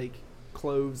kind of like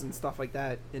cloves and stuff like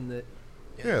that in the.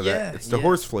 Yeah, it's the yeah.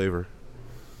 horse flavor.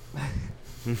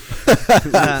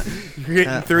 Uh, You're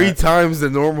getting 3 times the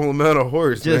normal amount of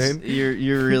horse, just man.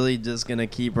 you're really just gonna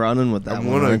keep running with that I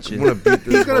one, aren't you? wanna beat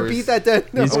this He's gonna horse. beat that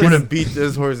dead. No, I He's want to gonna- beat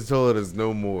this horse until it is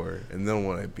no more, and then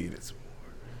when I beat it some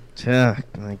more.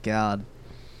 My God.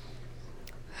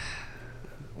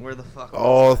 Where the fuck?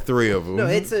 All 3 of them. no,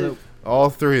 it's a.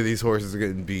 All 3 of these horses are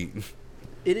getting beat.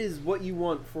 It is what you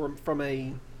want from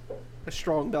a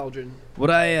strong Belgian.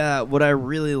 What I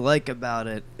really like about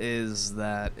it is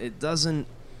that it doesn't,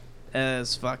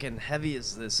 as fucking heavy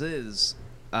as this is,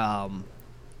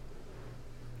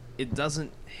 it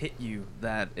doesn't hit you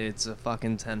that it's a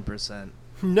fucking 10%.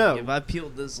 No. If I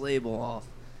peeled this label off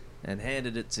and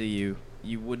handed it to you,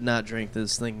 you would not drink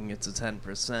this thinking it's a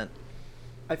 10%.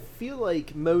 I feel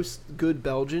like most good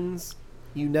Belgians,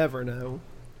 you never know.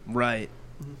 Right.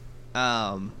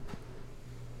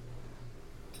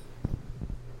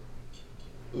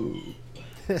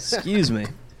 Excuse me.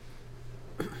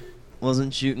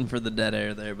 Wasn't shooting for the dead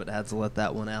air there, but had to let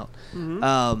that one out.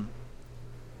 Mhm.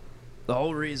 The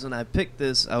whole reason I picked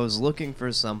this, I was looking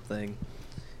for something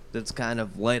that's kind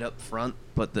of light up front,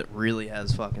 but that really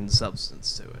has fucking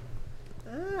substance to it.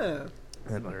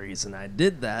 Ah. And the reason I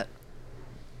did that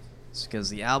is because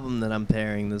the album that I'm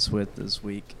pairing this with this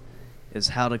week is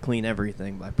How to Clean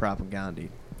Everything by Propagandhi.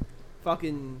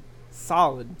 Fucking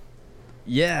solid.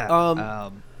 Yeah.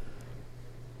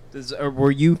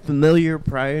 Were you familiar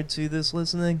prior to this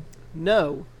listening?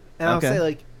 No. And Okay. I'll say,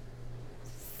 like,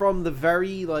 from the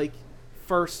very, like,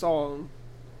 first song,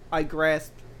 I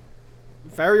grasped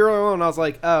very early on, I was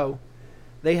like, oh,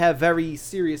 they have very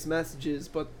serious messages,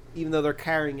 but even though they're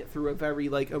carrying it through a very,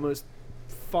 like, almost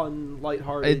fun,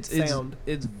 lighthearted sound.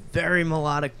 It's very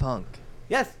melodic punk.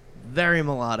 Yes. Very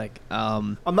melodic.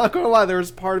 I'm not going to lie, there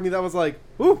was part of me that was like,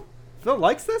 ooh, Phil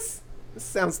likes this? This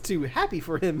sounds too happy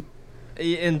for him.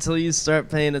 Until you start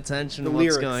paying attention The to what's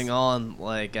lyrics. going on,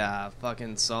 like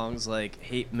fucking songs like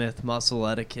Hate Myth, Muscle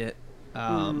Etiquette,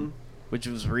 which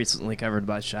was recently covered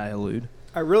by Shai Hulud.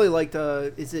 I really liked,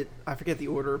 I forget the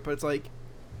order, but it's like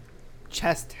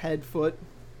chest, head, foot.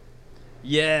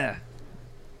 Yeah.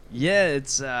 Yeah,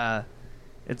 it's a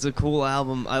cool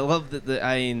album. I love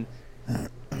that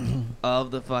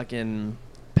of the fucking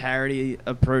parody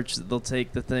approach that they'll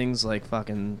take to things like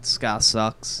fucking Ska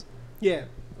Sucks. Yeah.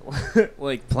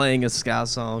 Like playing a ska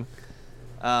song.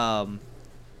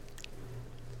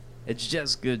 It's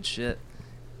just good shit.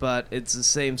 But it's the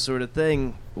same sort of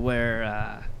thing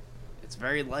where it's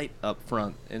very light up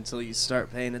front until you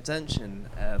start paying attention,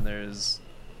 and there's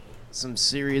some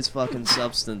serious fucking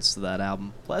substance to that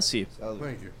album. Bless you.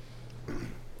 Thank you.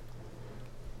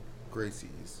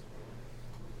 Gracie's.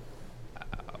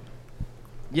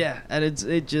 Yeah, and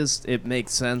it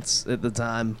makes sense at the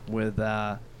time with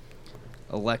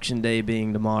election day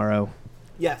being tomorrow.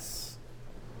 Yes.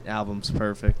 Album's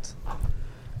perfect.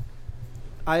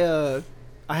 I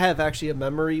have actually a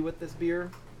memory with this beer.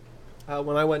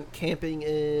 When I went camping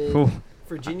in Whew.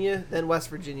 Virginia and West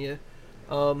Virginia,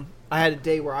 I had a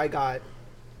day where I got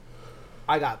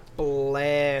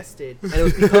blasted, and it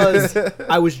was because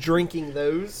I was drinking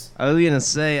those. I was gonna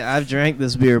say I've drank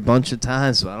this beer a bunch of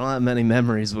times, but I don't have many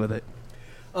memories with it.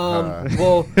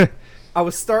 Well, I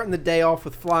was starting the day off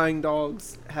with Flying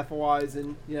Dogs,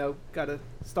 Hefeweizen, gotta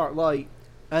start light,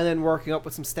 and then working up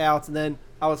with some stouts, and then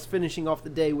I was finishing off the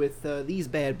day with these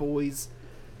bad boys.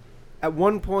 At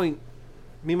one point,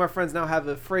 me and my friends now have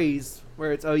a phrase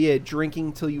where it's, oh yeah,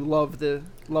 drinking till you love the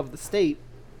state,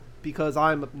 because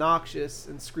I'm obnoxious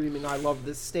and screaming, I love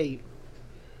this state.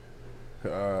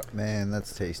 Man,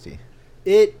 that's tasty.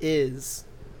 It is.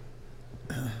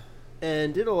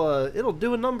 and it'll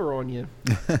do a number on you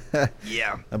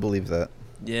Yeah. I believe that.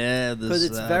 Yeah, because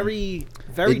this it's very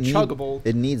chuggable.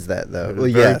 It needs that though. It's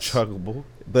Well, very yes, chuggable.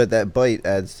 but that bite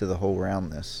adds to the whole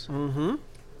roundness. Mm-hmm.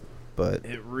 But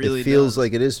It really feels does.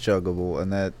 like it is chuggable,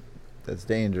 and that's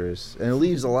dangerous. And it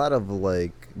leaves a lot of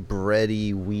like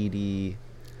bready, weedy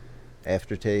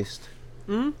aftertaste.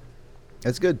 Mm-hmm.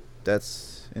 That's good.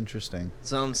 That's interesting.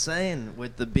 So I'm saying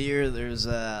with the beer, there's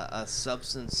a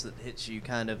substance that hits you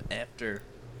kind of after.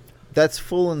 That's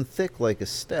full and thick like a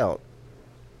stout.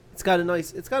 It's got a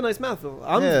nice mouthfeel.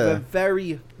 I'm Yeah.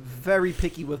 very, very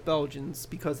picky with Belgians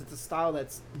because it's a style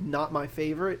that's not my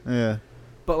favorite. Yeah.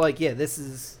 But like, yeah, this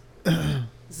is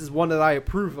one that I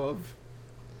approve of.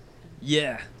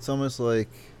 Yeah. It's almost like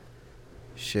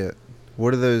shit.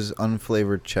 What are those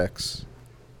unflavored Chex?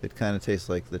 It kind of tastes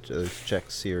like those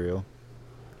Chex cereal.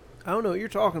 I don't know what you're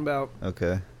talking about.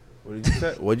 Okay. What did you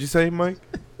say? What'd you say, Mike?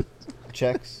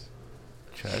 Chex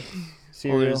Check. Well,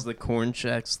 cereal. there's the corn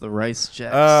checks, the rice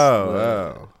checks.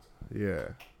 Oh, yeah.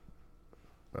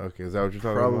 Okay, is that what you're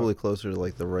talking Probably about? closer to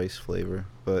like the rice flavor,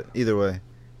 but either way,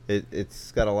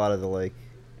 it's got a lot of the like.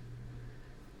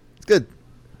 It's good.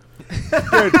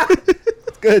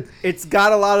 It's good. It's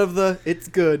got a lot of the. It's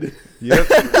good. Yep.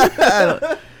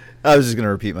 I was just gonna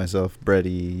repeat myself.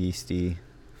 Bready, yeasty.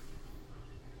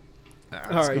 That's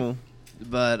All right. cool.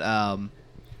 But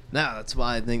no, that's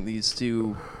why I think these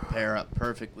two pair up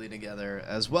perfectly together,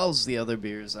 as well as the other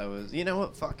beers. You know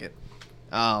what? Fuck it.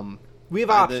 We have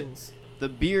the- options. The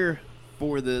beer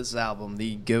for this album,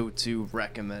 the go-to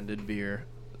recommended beer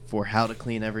for How to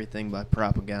Clean Everything by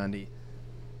Propaganda,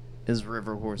 is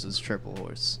River Horse's Triple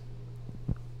Horse.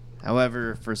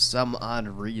 However, for some odd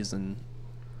reason,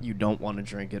 you don't want to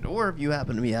drink it, or if you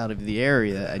happen to be out of the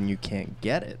area and you can't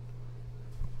get it.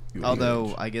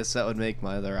 Although, I guess that would make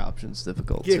my other options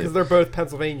difficult, Yeah, too. because they're both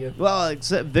Pennsylvania. Well,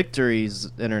 except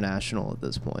Victory's international at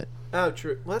this point. Oh,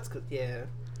 true. Well, that's good. Yeah.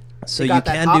 So They you got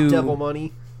that can Hop do Devil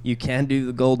money. you can do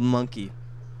the Golden Monkey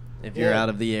if you're Yeah. out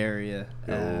of the area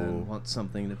Yo. and want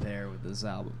something to pair with this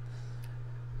album.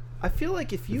 I feel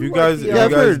like if you If you like guys, the, if Yeah, you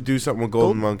I've guys heard do something with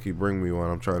Golden Monkey, bring me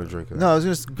one. I'm trying to drink it. No, I was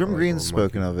just Grim I like Green's Golden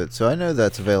spoken Monkey. of it, so I know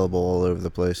that's available all over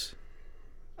the place.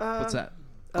 What's that?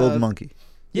 Golden Monkey.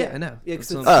 Yeah, I know. Yeah, That's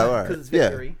because what I'm Oh, all saying. right. it's Yeah.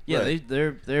 Victory. Yeah, Right.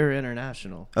 they're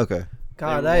international. Okay.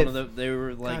 God, they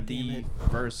were like God damn the it.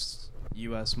 first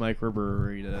U.S.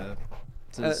 microbrewery to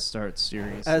Uh, start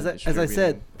series. as I said,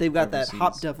 distributing they've got that Hop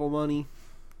overseas. Devil money.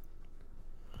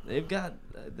 They've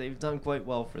done quite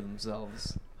well for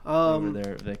themselves over Um,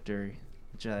 there at Victory,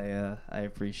 which I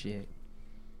appreciate.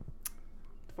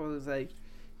 what was I?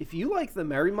 If you like the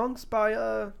Merry Monks by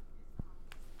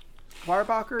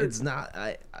Firebacher, It's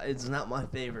not my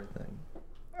favorite thing.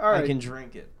 all right. I can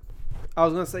drink it. I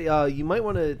was gonna say you might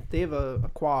want to. They have a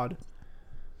quad.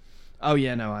 Oh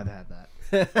yeah, no, I've had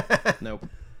that. Nope.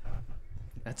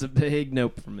 That's a big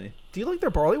nope for me. Do you like their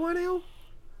barley wine ale?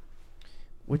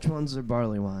 Which one's their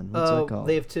barley wine? What's that called?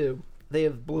 They have two. They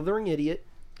have Blithering Idiot,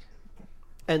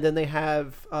 and then they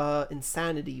have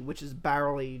Insanity, which is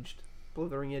barrel aged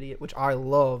Blithering Idiot, which I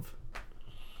love.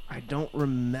 I don't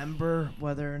remember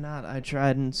whether or not I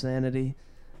tried Insanity.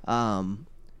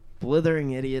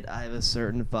 Blithering Idiot, I have a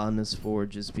certain fondness for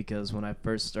just because when I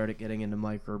first started getting into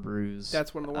microbrews,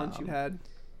 That's one of the ones you had.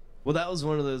 Well, that was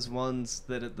one of those ones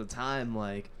that at the time,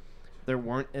 like, there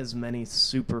weren't as many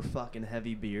super fucking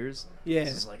heavy beers. Yeah.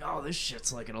 It's like, oh, this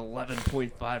shit's like an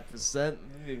 11.5%.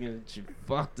 You're gonna get you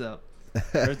fucked up.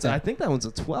 Or I think that one's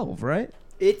a 12, right?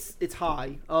 It's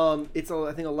high. It's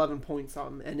I think 11 point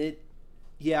something, and it.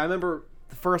 Yeah, I remember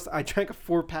the first I drank a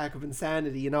 4-pack of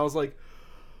Insanity, and I was like,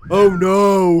 "Oh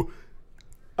no,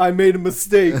 I made a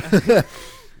mistake."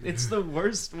 It's the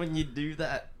worst when you do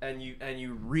that and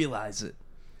you realize it.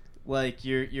 Like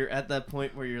you're at that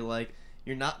point where you're like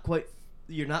you're not quite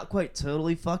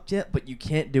totally fucked yet, but you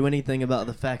can't do anything about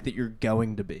the fact that you're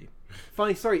going to be.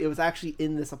 Funny story. It was actually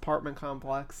in this apartment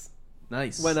complex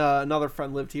Nice. when another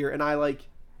friend lived here, and I like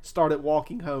started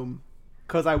walking home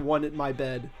because I wanted my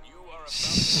bed.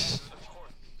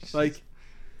 Like,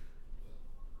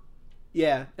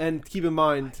 yeah, and keep in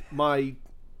mind my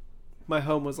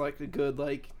home was like a good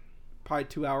like probably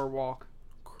 2-hour walk.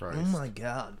 Christ. Oh my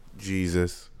god.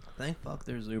 Jesus. Thank fuck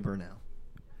there's Uber now.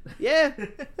 Yeah,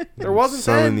 there wasn't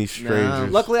Selling then. these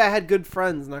strangers. Luckily, I had good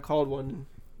friends, and I called one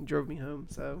and drove me home.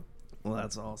 So Well,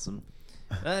 that's awesome.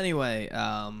 Anyway,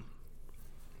 I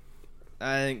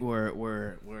think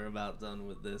we're about done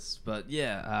with this. But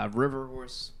yeah, River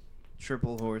Horse,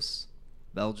 Triple Horse,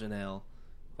 Belgian Ale.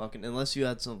 Fucking unless you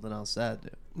had something else to add to.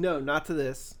 no, not to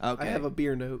this. Okay. I have a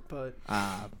beer note, but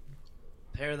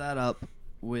Pair that up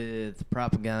with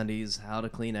Propagandi's How to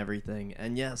Clean Everything.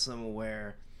 And yes, I'm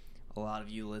aware a lot of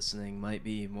you listening might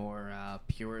be more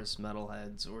purist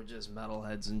metalheads or just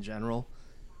metalheads in general.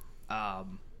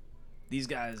 These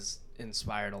guys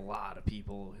inspired a lot of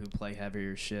people who play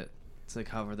heavier shit to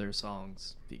cover their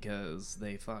songs because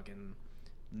they fucking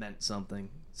meant something.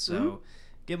 So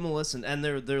give them a listen. And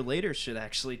their later shit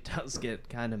actually does get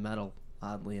kind of metal,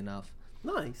 oddly enough.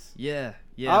 Nice. Yeah.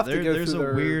 I'll have to go There's a through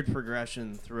their- weird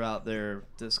progression throughout their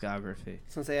discography. I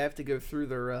was gonna say I have to go through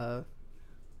their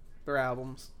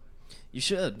albums. You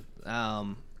should.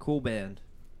 Cool band.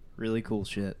 Really cool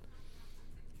shit.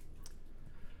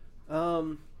 I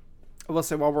will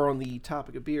say while we're on the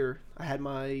topic of beer, I had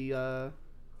my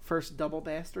first double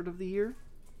bastard of the year.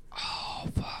 Oh,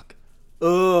 fuck.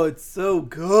 Oh, it's so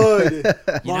good.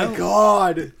 My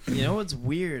God. You know what's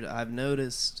weird? I've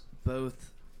noticed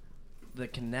both the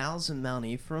canals in Mount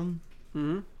Ephraim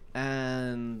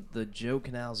and the Joe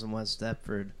Canals in West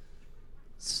Deptford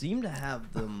seem to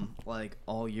have them like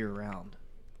all year round.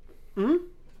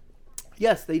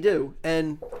 Yes, they do.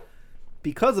 And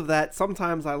because of that,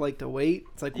 sometimes I like to wait.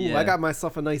 It's like, ooh, Yeah. I got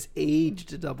myself a nice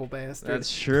aged double bastard.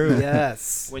 That's true.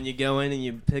 Yes. When you go in and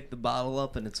you pick the bottle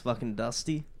up and it's fucking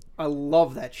dusty. I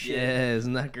love that shit. Yeah,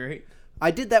 isn't that great? I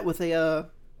did that with a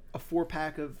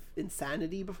 4-pack of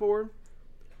Insanity before.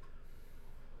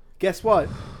 Guess what?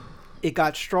 It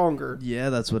got stronger. Yeah,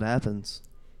 that's what happens.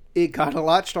 It got a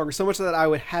lot stronger. So much that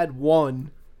I had one.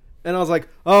 And I was like,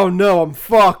 oh no, I'm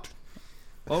fucked.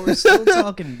 Well, we're still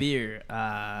talking beer,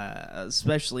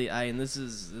 especially. And this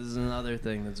is another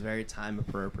thing that's very time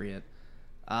appropriate.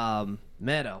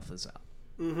 Mad Elf is out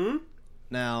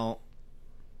now,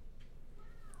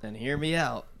 and hear me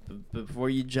out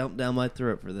before you jump down my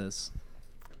throat for this.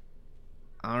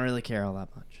 I don't really care all that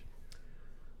much.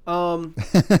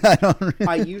 I don't.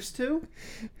 I used to,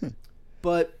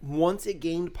 but once it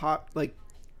gained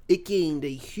it gained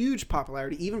a huge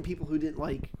popularity. Even people who didn't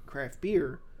like craft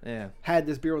beer Yeah, had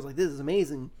this beer, was like, this is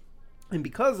amazing. And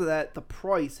because of that, the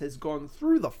price has gone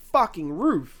through the fucking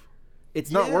roof.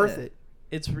 It's not Yeah. worth it.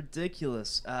 it's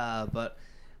ridiculous. But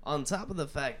on top of the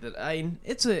fact that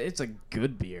it's a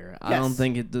good beer. I don't Yes.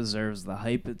 think it deserves the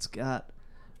hype it's got.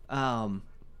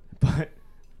 But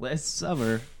last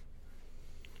summer,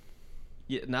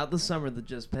 yeah, not the summer that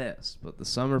just passed, but the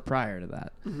summer prior to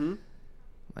that,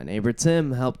 my neighbor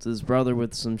Tim helped his brother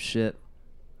with some shit,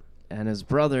 and his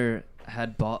brother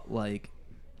had bought like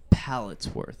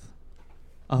pallets worth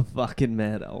of fucking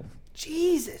Mad Elf.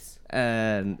 Jesus.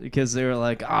 And because they were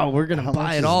like, oh, we're going How to buy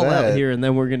much it is all out that? here and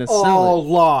then we're going to A sell it.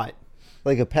 lot.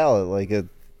 Like a pallet, like a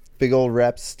big old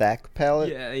wrapped stack pallet.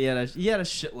 Yeah, he had a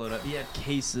shitload of. He had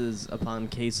cases upon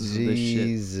cases of this shit.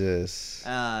 Jesus.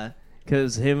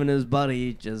 Because him and his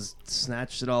buddy just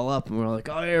snatched it all up, and we're like,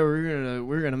 oh yeah,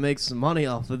 we're gonna make some money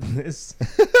off of this.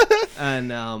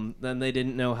 And then they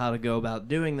didn't know how to go about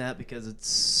doing that because it's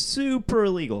super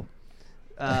illegal.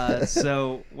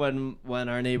 So when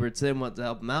our neighbor Tim went to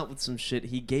help him out with some shit,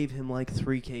 he gave him like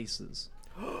 3 cases.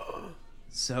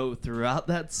 So throughout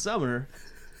that summer,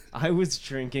 I was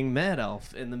drinking Mad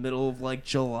Elf in the middle of like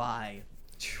July.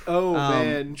 Oh,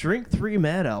 man. Drink 3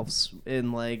 Mad Elves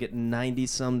in like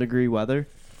 90-some degree weather.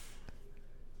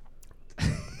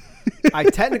 I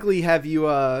technically have you,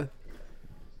 I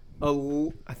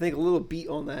think a little beat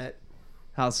on that.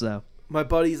 How so? My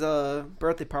buddy's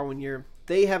birthday party one year,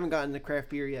 they haven't gotten to craft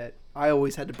beer yet. I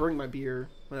always had to bring my beer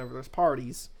whenever there's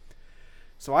parties.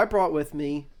 So I brought with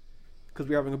me, because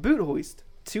we were having a boot hoist,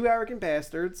 2 Arrogant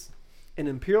Bastards, an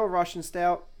Imperial Russian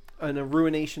Stout, and a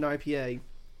Ruination IPA.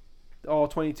 All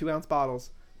 22-ounce bottles.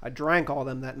 I drank all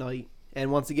them that night.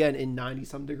 And once again, in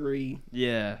 90-some degree.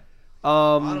 Yeah.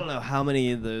 I don't know how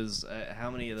many of those,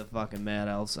 how many of the fucking Mad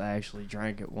Elves I actually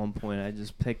drank at one point. I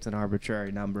just picked an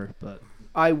arbitrary number, but...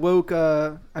 I woke,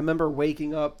 I remember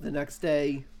waking up the next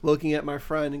day, looking at my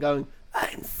friend and going,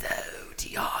 I'm so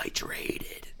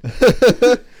dehydrated.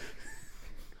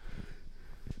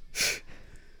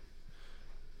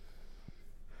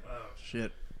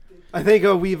 Shit. I think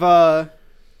we've I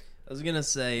was gonna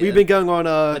say... been going on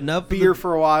enough of beer the-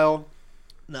 for a while.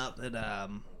 Not that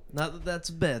that's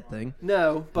a bad thing.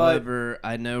 No, but... However,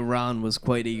 I know Ron was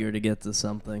quite eager to get to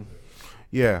something.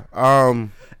 Yeah.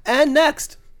 And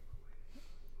next!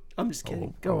 I'm just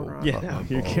kidding. Go on, Ron. Yeah, no,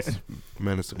 you're good.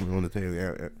 Menacingly on the table.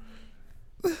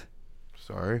 Yeah.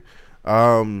 Sorry.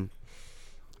 I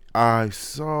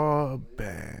saw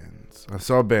bands. I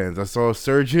saw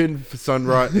Surgeon,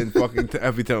 Sunrot, and fucking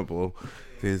Effie Temple.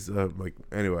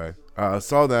 Anyway. I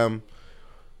saw them.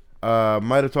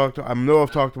 Might have talked. I know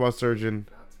I've talked about Surgeon.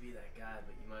 Not to be that guy,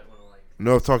 but you might want to like...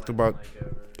 No, I've talked about.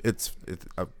 I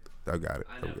got it.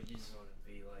 I know, you just want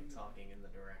to be like talking in the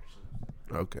direction.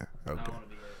 Okay. I Okay. don't want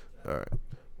to be. All right.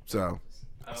 So,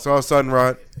 I saw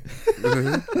Sunrot.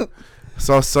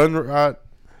 Saw Sunrot.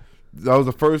 That was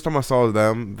the first time I saw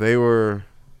them. They were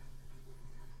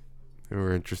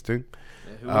interesting.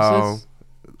 Who was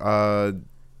this?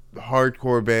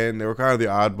 Hardcore band. They were kind of the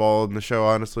oddball in the show,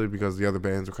 honestly, because the other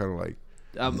bands were kind of like,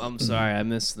 I'm sorry, I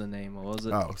missed the name. What was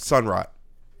it? Sunrot.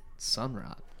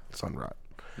 Sunrot. Sunrot.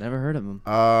 Never heard of him.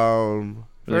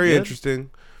 Very good? interesting.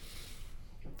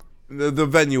 The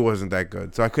venue wasn't that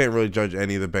good, so I couldn't really judge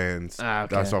any of the bands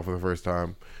that I Okay. saw for the first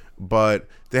time. But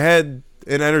they had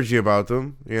an energy about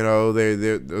them. You know,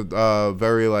 they're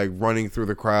very like running through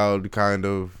the crowd kind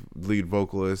of lead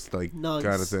vocalist like Nice.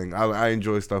 kind of thing. I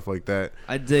enjoy stuff like that.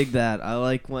 I dig that. I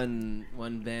like when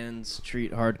bands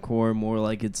treat hardcore more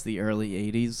like it's the early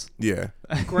 '80s. Yeah.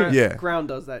 Ground, Yeah. Ground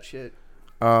does that shit.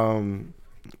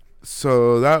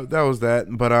 So that was that.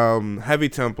 But Heavy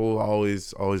Temple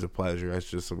always a pleasure. That's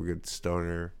just some good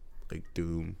stoner like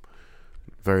doom,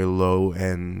 very low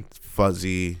and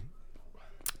fuzzy.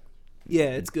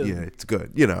 Yeah, it's good. Yeah, it's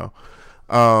good. You know,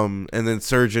 and then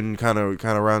Surgeon kind of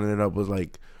rounding it up was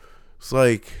like, it's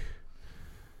like.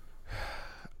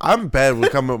 I'm bad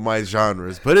with coming up with my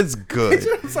genres, but it's good.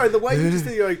 Sorry, the way you just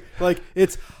think like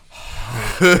it's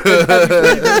and have you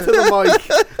breathe into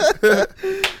the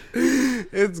mic.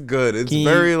 It's good. It's Can you-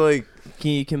 very like.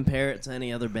 Can you compare it to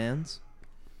any other bands?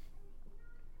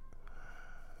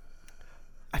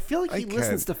 I feel like he I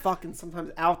listens can. to fucking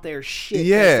sometimes out there shit.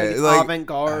 Yeah, that's, like- avant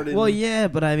garde. Well, yeah,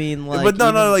 but I mean, like, but no,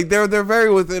 even- like they're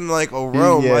very within like a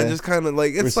realm. Yeah. I just kind of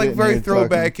like it's We're like sitting very here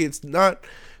throwback. It's not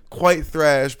quite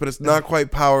thrash, but it's not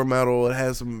quite power metal. It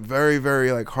has some very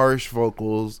very like harsh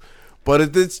vocals, but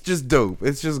it's just dope.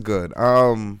 It's just good.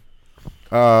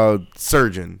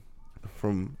 Surgeon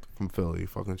from Philly,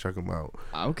 fucking check him out.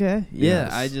 Okay,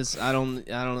 yeah. Yes.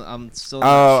 I'm still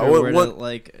not sure where to,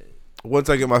 like. Once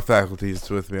I get my faculties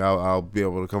with me, I'll be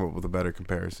able to come up with a better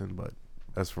comparison. But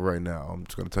as for right now, I'm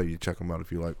just gonna tell you to check them out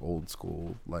if you like old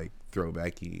school, like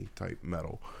throwbacky type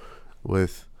metal,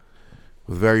 with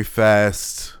very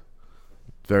fast,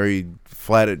 very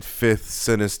flatted fifth,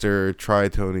 sinister,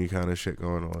 tritone kind of shit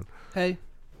going on. Hey,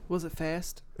 was it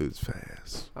fast? It was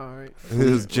fast. All right. It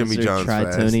was Jimmy Was there John's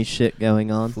tritone fast. shit going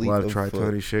on. A lot of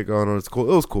tritone shit going on. It's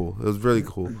cool. It was cool. It was really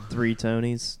cool. 3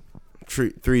 Tonys.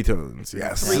 Three tones,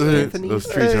 yes. Three Anthonys. Those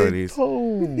three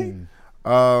Tonys.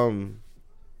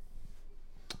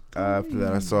 After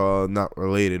that, I saw, not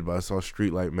related, but I saw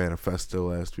Streetlight Manifesto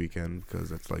last weekend because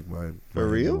that's like my For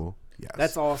real? annual- Yes.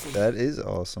 That's awesome. That is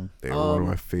awesome. They were one of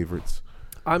my favorites.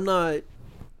 I'm not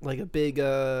like a big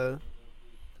I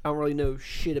don't really know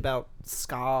shit about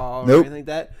ska or Nope. anything like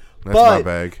that. That's but my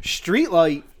bag.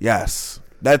 Streetlight, Yes.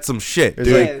 That's some shit, There's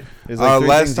dude. yeah. There's like three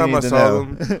Last things time you I need to saw know.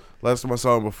 them, last time I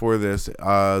saw them before this, it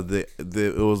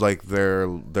was like their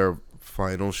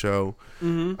final show.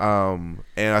 Mm-hmm.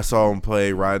 And I saw them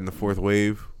play Riding the Fourth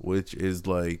Wave, which is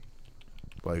like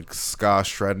ska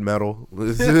shred metal.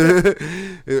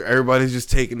 Everybody's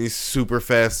just taking these super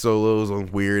fast solos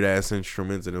on weird ass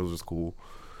instruments, and it was just cool.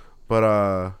 But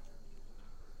I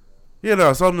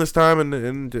saw them this time,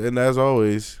 and as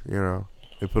always,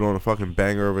 they put on a fucking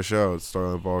banger of a show at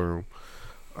Starlight Ballroom.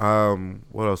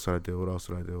 What else did I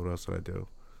do?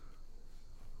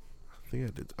 I think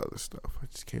I did other stuff. I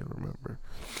just can't remember.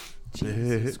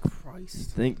 Jesus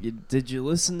Christ. Did you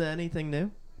listen to anything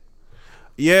new?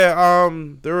 Yeah,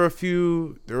 there were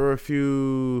a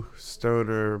few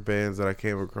stoner bands that I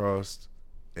came across,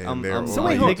 and I'm they're so on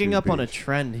wait, my picking YouTube up on a page.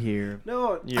 trend here.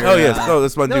 No. You're, Oh yes, no,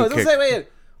 that's my No, new don't kick. say wait.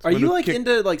 Are my you new like kick.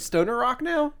 into like stoner rock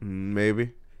now?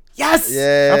 Maybe. Yes.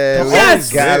 Yeah, we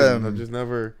Yes! got I've him. just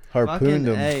never. Harpooned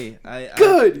him. Hey,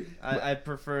 Good. I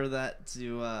prefer that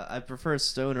to I prefer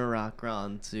stoner rock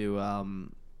Ron to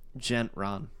gent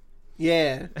Ron.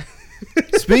 Yeah.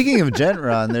 Speaking of Gent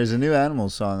Ron, there's a new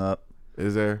Animals song up.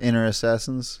 Is there? Inner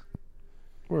Assassins.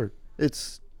 Word.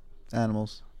 It's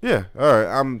Animals. Yeah. All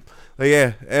right.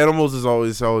 Yeah. Animals is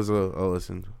always a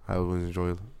listen. I always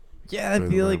enjoy it. Yeah, I Enjoy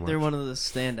them feel very like they're much. one of the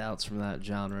standouts from that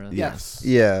genre. Yes.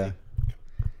 Yeah.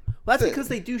 Well, that's because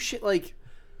they do shit like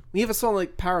we have a song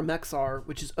like Paramexar,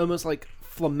 which is almost like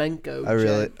flamenco. I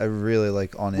really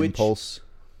like On Which- Impulse.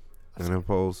 And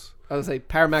Impulse. I would say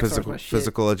Paramexar is my shit.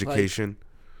 Physical education.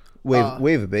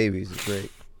 Wave of Babies is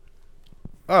great.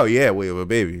 Oh yeah, wave of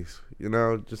babies.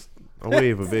 Just a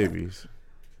wave of babies.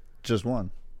 Just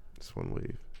one. Just one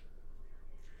wave.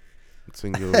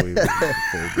 Singular wave.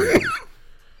 of babies.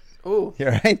 Oh,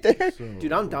 You're right there.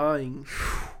 dude, I'm dying.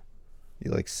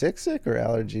 You like sick or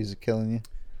allergies are killing you?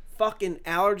 fucking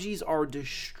allergies are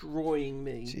destroying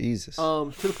me. Jesus.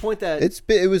 To the point that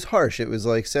It was harsh. It was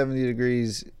like 70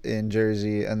 degrees in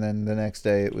Jersey, and then the next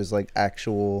day it was like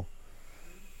actual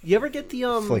you ever get the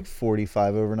like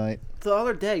 45 overnight. the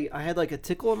other day I had like a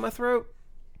tickle in my throat.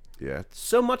 Yeah.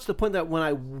 So much to the point that when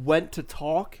I went to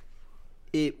talk,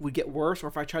 it would get worse, or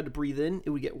if I tried to breathe in,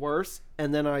 it would get worse,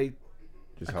 and then I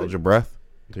Just held your breath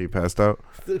until you passed out.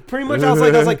 pretty much I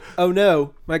was like, oh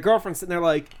no. My girlfriend's sitting there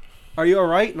like, are you all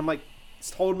right? And I'm like,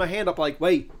 just holding my hand up like,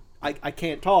 wait, I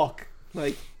can't talk.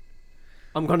 Like,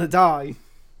 I'm gonna die.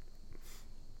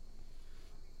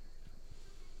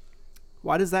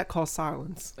 Why does that cause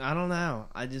silence? I don't know.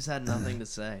 I just had nothing to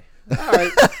say. All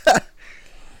right.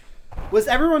 Was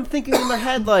everyone thinking in their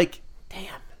head like, damn,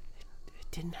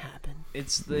 it didn't happen?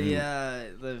 It's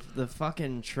the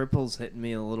fucking triples hitting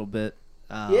me a little bit.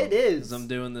 It is. 'Cause I'm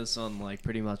doing this on like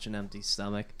pretty much an empty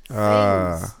stomach.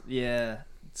 Yeah.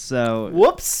 So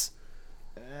Whoops.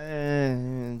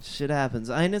 shit happens.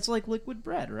 I mean, it's like liquid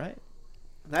bread, right?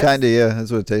 That's- Kinda, yeah.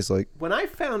 That's what it tastes like. When I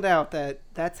found out that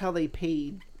that's how they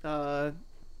paid,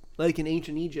 like in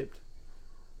ancient Egypt,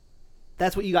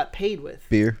 that's what you got paid with.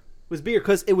 Beer. Was beer,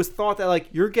 because it was thought that like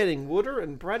you're getting water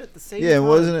and bread at the same Yeah, time.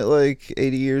 wasn't it like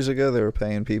 80 years ago they were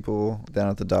paying people down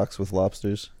at the docks with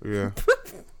lobsters? Yeah.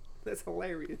 That's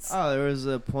hilarious. Oh, there was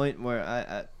a point where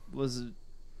I was.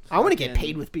 I want to get fucking-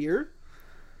 paid with beer.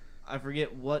 I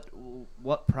forget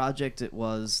what project it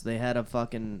was. They had a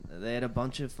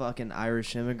bunch of fucking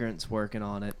Irish immigrants working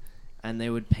on it, and they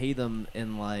would pay them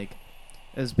in like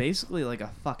it was basically like a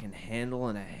fucking handle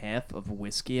and a half of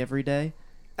whiskey every day.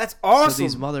 That's awesome. So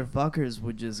these motherfuckers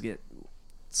would just get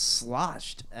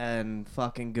sloshed and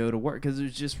fucking go to work because it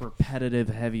was just repetitive,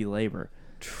 heavy labor.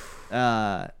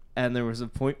 And there was a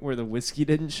point where the whiskey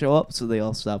didn't show up, so they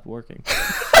all stopped working.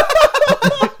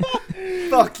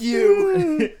 Fuck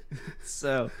you.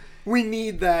 So, We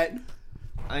need that.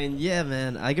 I mean, yeah,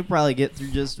 man, I could probably get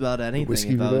through just about anything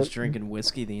Whiskey if I was roulette? drinking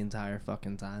whiskey the entire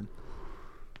fucking time.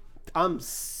 I'm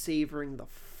savoring the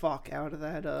fuck out of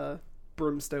that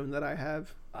brimstone that I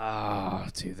have. Oh,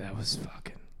 dude, that was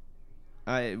fucking...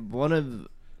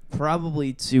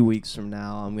 Probably 2 weeks from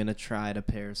now, I'm going to try to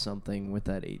pair something with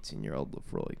that 18-year-old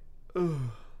Lefroy.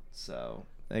 So,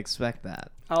 expect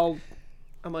that. I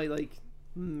might like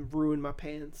ruin my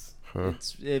pants. Huh.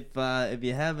 It's, if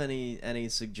you have any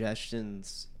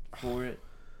suggestions for it,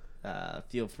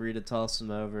 feel free to toss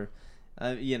them over.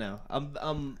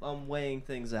 I'm weighing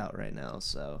things out right now,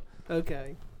 so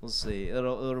Okay. we'll see.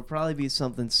 It'll probably be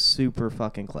something super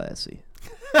fucking classy.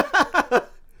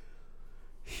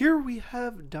 Here we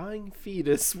have dying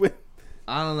fetus with.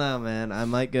 I don't know, man. I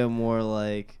might go more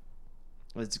like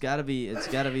it's gotta be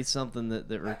something that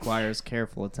requires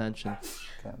careful attention.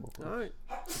 All right.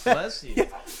 Bless you.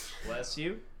 Bless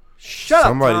you. Shut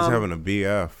Somebody's up, Tom. having a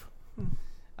BF.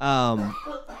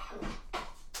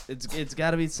 It's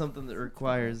got to be something that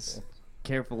requires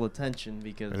careful attention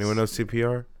because Anyone know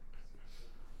CPR?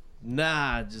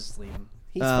 Nah, just leave him.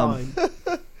 He's fine.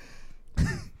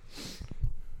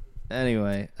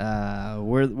 Anyway,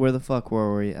 where the fuck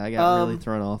were we? I got really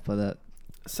thrown off by that.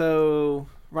 So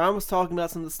Ryan was talking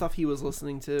about some of the stuff he was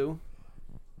listening to.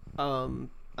 Oh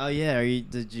yeah,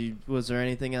 was there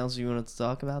anything else you wanted to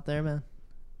talk about there, man?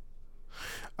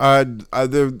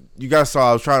 You guys saw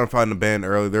I was trying to find the band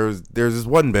earlier. There's this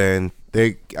one band.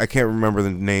 I can't remember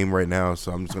the name right now,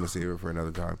 so I'm just gonna save it for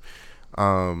another time.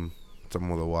 Something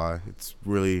with a Y. It's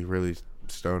really, really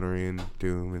stonery and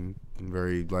doom and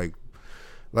very like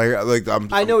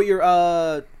I know what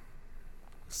you're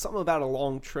something about a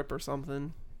long trip or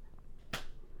something.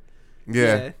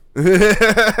 Yeah.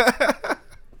 Yeah.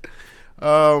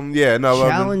 No.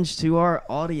 Challenge to our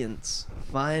audience: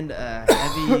 find a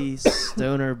heavy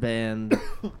stoner band.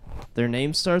 Their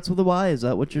name starts with a Y. Is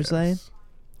that what you're saying?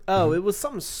 Oh, it was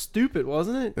something stupid,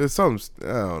 wasn't it? It's some. I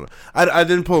don't know. I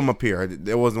didn't pull them up here.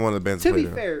 It wasn't one of the bands. To I be played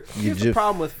in. fair, here's the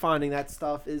problem with finding that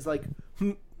stuff is like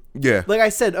Yeah. I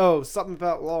said, something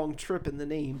about long trip in the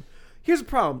name. Here's the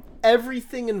problem.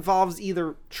 Everything involves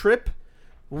either trip,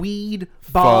 weed,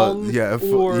 bong,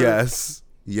 or... yes.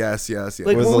 Yes. Like, Or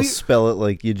when they'll we- spell it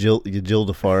like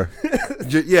Yajildafar.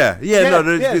 Yeah. No,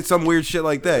 there's some weird shit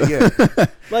like that. Yeah.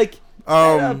 Like,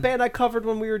 that band I covered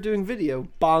when we were doing video,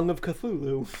 Bong of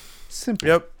Cthulhu. Simple.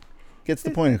 Yep. Gets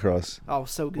the point across. Oh,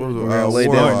 so good. What was it? Lay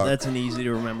Warlock. down. That's an easy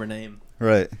to remember name.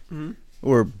 Right. Mm-hmm.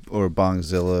 Or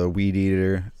Bongzilla, Weed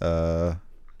Eater.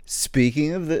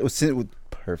 Speaking of the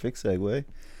perfect segue.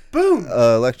 Boom!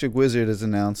 Electric Wizard has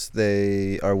announced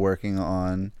they are working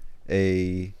on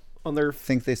On their... I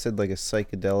think they said like a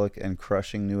psychedelic and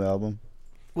crushing new album.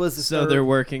 Was this So their, they're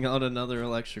working on another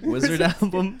Electric Wizard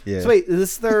album. Yeah. So wait, is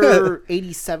this their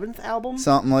 87th album?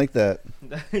 Something like that.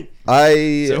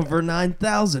 It's over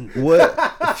 9,000. What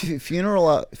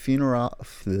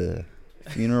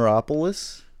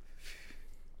Funeropolis?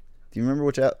 Do you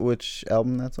remember which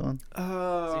album that's on? Dude,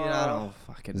 I don't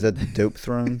fucking. Is that Dope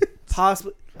Throne?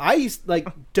 Possibly. I used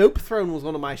Dope Throne was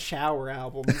one of my shower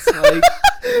albums. Like,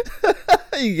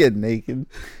 You get naked,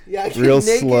 yeah, I get real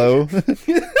naked. slow.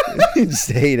 You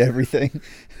just hate everything.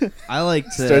 I like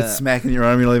to. Start smacking your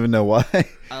arm. You don't even know why.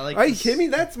 I like. Are you to kidding me?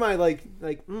 That's my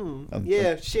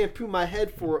I'm- shampoo my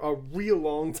head for a real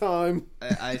long time.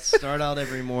 I start out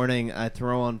every morning. I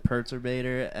throw on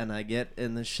Perturbator and I get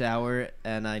in the shower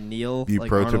and I kneel You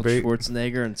like Arnold perturbate?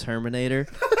 Schwarzenegger in Terminator.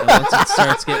 And once it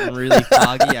starts getting really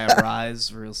foggy, I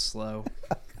rise real slow.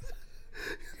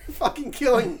 You're fucking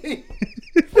killing me.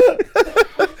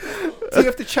 So you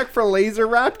have to check for laser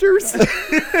raptors?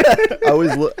 I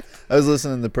was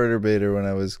listening to Perturbator when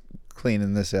I was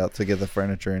cleaning this out to get the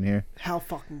furniture in here. How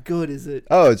fucking good is it?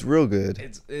 Oh, it's real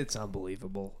good. It's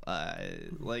unbelievable.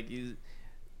 Like you.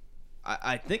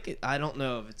 I think it. I don't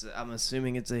know if it's. I'm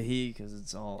assuming it's a he because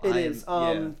it's all. It is.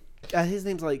 His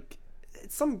name's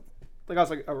it's some. Like I was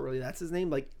like, oh really? That's his name?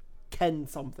 Like Ken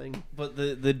something. But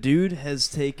the dude has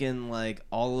taken like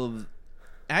all of.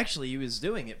 Actually, he was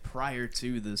doing it prior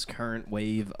to this current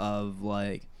wave of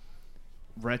like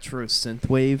retro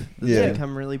synthwave that's Yeah.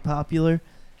 become really popular.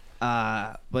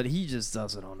 But he just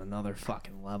does it on another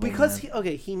fucking level. Because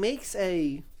man. he makes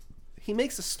a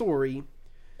story,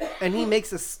 and he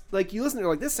makes like you listen to it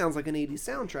like this sounds like an 80s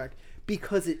soundtrack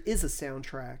because it is a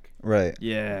soundtrack. Right.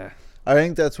 Yeah. I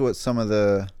think that's what some of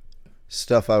the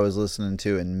stuff I was listening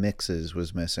to in mixes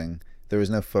was missing. There was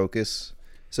no focus.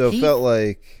 So it He- felt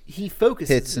like He focuses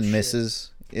hits his and shit.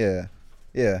 misses. Yeah.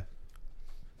 Yeah.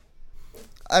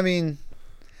 I mean,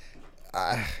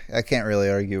 I can't really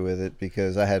argue with it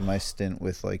because I had my stint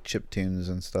with like chip tunes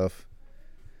and stuff.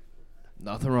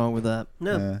 Nothing wrong with that.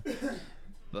 No. Yeah.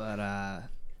 But all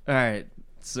right.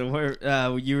 So where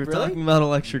you were Really? talking about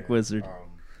Electric Wizard.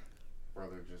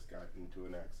 Brother just got into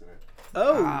an accident.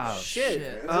 Oh, Oh, shit.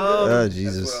 shit. Oh,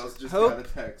 Jesus. That's what I was just Hope- got a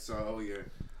text. So yeah,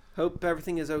 Hope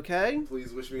everything is okay.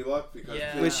 please wish me luck because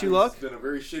Yeah. Wish you luck. It's been a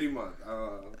very shitty month.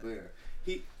 But yeah.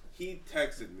 He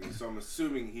texted me, so I'm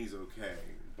assuming he's okay.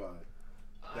 But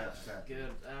that's that. Good.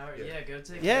 Yeah. Yeah, go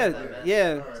take Yeah, care of that, man.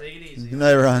 yeah. Take it easy. Good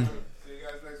night, Ron. See you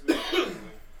guys next week.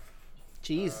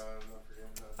 Jeez. Not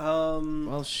forgetting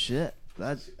that. Well, shit.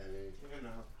 That. You know,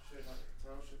 shit,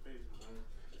 how shit baby, man.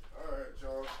 All right,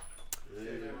 y'all.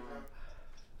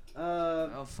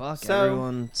 Oh fuck! So-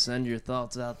 Everyone, send your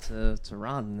thoughts out to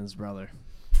Ron and his brother.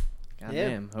 God Yeah.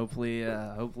 damn. Hopefully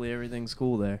everything's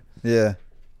cool there. Yeah.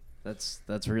 That's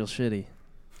real shitty.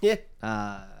 Yeah.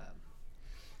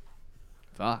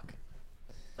 Fuck.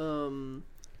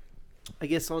 I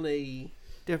guess on a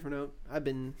different note, I've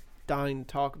been dying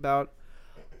to talk about.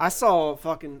 I saw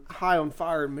fucking High on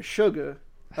Fire in Meshuggah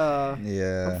on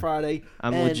Yeah. Friday.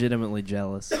 I'm and legitimately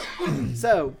jealous.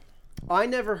 So, I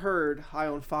never heard High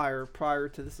on Fire prior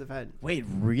to this event. Wait,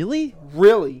 really?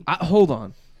 Really? Hold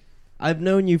on. I've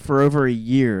known you for over a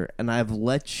year, and I've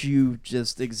let you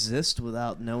just exist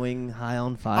without knowing High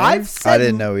on Fire. I've said I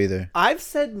didn't know either. I've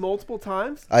said multiple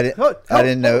times. I didn't. Hold- I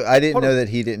didn't know. I didn't hold know on. that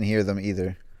he didn't hear them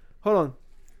either. Hold on.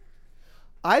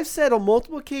 I've said on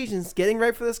multiple occasions, getting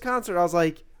ready for this concert, I was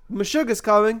like, Meshuggah's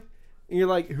coming. And you're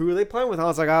like, who are they playing with? I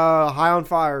was like, High on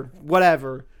Fire,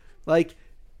 whatever. Like,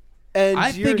 and I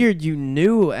you're- figured you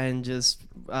knew and just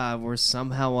were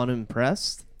somehow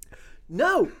unimpressed.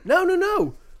 No.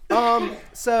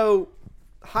 So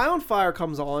High on Fire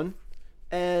comes on,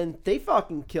 and they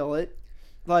fucking kill it.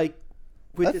 Like,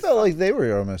 with I this felt like they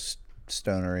were almost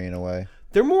stonery in a way.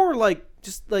 they're more like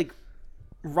just like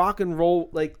rock and roll,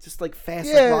 like just like fast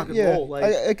like Yeah, rock and yeah. roll. Like,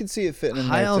 I could see it fitting in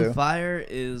High there on too. Fire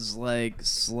is like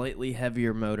slightly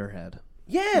heavier Motorhead.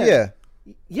 yeah.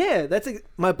 That's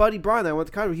my buddy Brian. That I went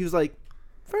to college. He was like,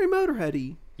 very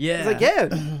Motorheady. Yeah. He's like,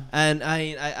 yeah. And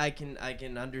I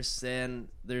can understand.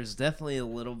 There's definitely a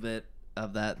little bit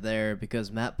of that there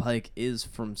because Matt Pike is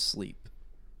from Sleep,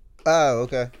 Oh,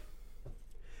 okay.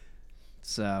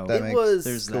 so That It makes was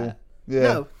there's cool. that. Yeah.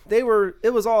 No, they were. It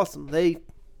was awesome. They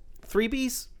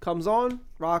 3-piece comes on,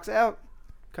 rocks out,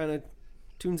 kind of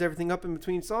tunes everything up in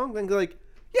between songs, then go like,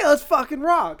 yeah, let's fucking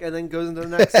rock, and then goes into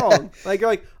the next song. Like you're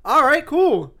like, all right,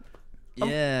 cool.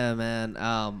 Yeah, man.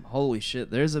 Holy shit.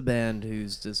 There's a band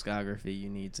whose discography you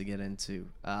need to get into.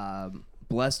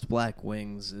 Blessed Black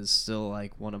Wings is still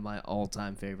like one of my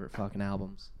all-time favorite fucking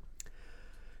albums.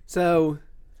 So,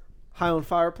 High on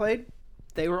Fire played.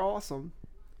 They were awesome.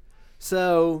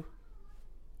 So,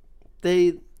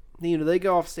 they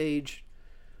go off stage.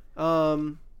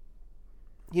 The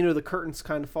curtains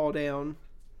kind of fall down,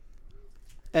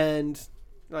 and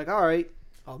you're like, all right,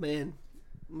 oh man,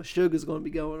 Meshuggah's going to be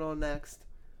going on next.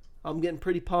 I'm getting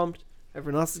pretty pumped.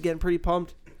 Everyone else is getting pretty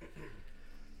pumped.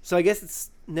 So I guess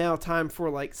it's now time for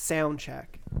like sound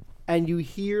check, and you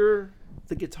hear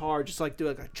the guitar just like do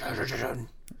like a,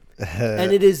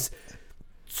 and it is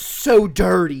so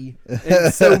dirty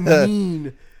and so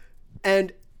mean,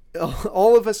 and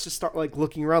all of us just start like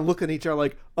looking around, looking at each other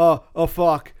like, oh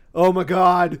fuck, oh my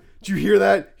god, did you hear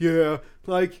that? Yeah,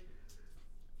 like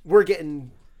we're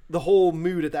getting the whole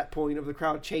mood at that point of the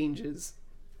crowd changes.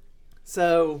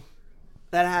 So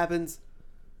that happens.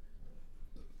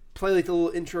 Play like the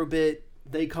little intro bit.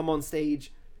 They come on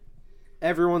stage.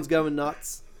 Everyone's going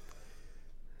nuts.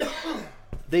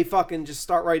 They fucking just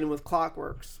start writing with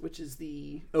Clockworks, which is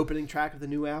the opening track of the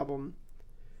new album.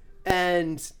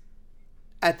 And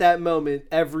at that moment,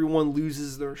 everyone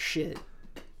loses their shit.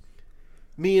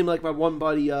 Me and like my one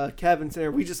buddy, Kevin,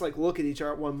 there, we just like look at each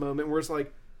other at one moment. And we're just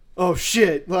like, oh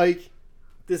shit, like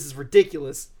this is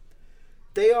ridiculous.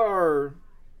 They're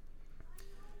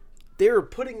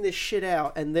putting this shit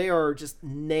out, and they are just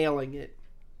nailing it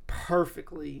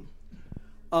perfectly.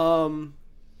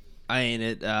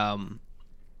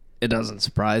 It doesn't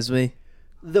surprise me.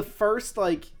 The first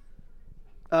we'll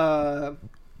call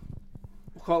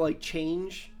it like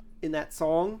change in that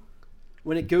song,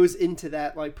 when it goes into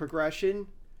that like progression,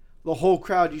 the whole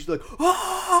crowd usually like,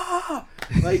 ah!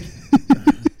 Like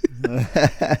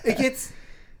it gets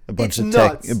a bunch of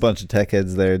tech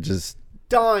heads there just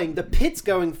dying. The pit's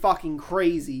going fucking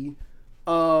crazy.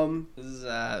 This is,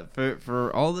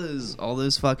 for all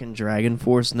those fucking Dragon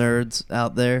Force nerds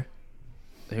out there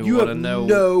who want to know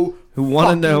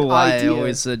why idea. I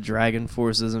always said Dragon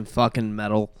Force isn't fucking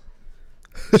metal.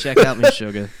 Check out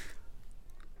Meshuggah.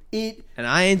 And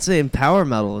I ain't saying power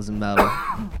metal isn't metal,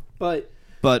 but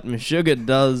Meshuggah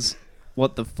does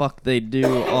what the fuck they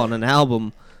do on an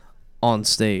album on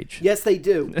stage. Yes, they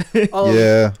do.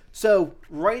 Yeah. So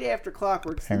right after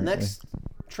Clockworks, Apparently. the next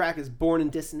track is Born in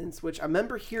Dissonance, which I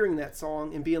remember hearing that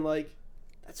song and being like,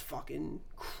 that's fucking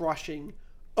crushing.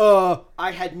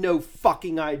 I had no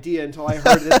fucking idea until I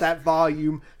heard it at that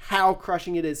volume how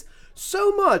crushing it is.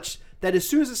 So much that as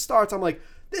soon as it starts, I'm like,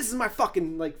 this is my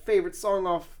fucking like favorite song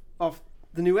off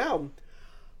the new album.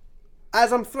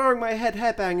 As I'm throwing my head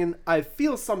headbanging, I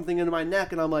feel something in my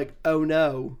neck and I'm like, oh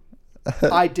no,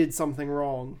 I did something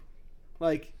wrong.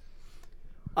 Like,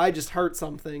 I just hurt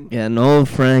something. Yeah, no,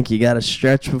 Frank, you gotta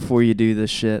stretch before you do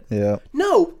this shit. Yeah.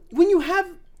 No, when you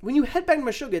headbang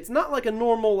Meshuggah, it's not like a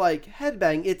normal like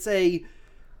headbang. It's a,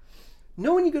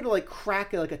 when you go to like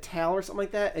crack like a towel or something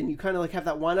like that, and you kind of like have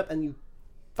that wind up and you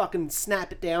fucking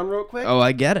snap it down real quick. Oh,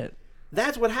 I get it.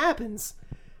 That's what happens.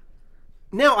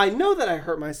 Now I know that I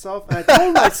hurt myself, and I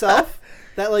told myself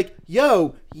that like,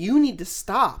 yo, you need to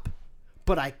stop,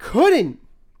 but I couldn't.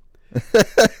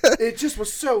 It just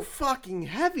was so fucking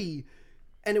heavy,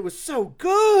 and it was so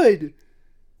good.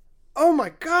 Oh my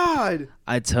god.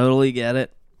 I totally get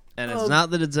it. And it's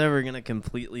not that it's ever going to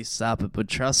completely stop it, but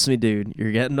trust me, dude,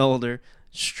 you're getting older.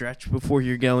 Stretch before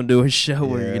you're going to a show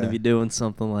where you're going to be doing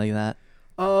something like that.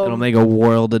 It'll make a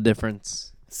world of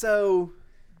difference. So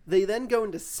they then go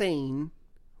into Sane,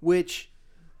 which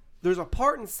there's a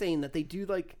part in Sane that they do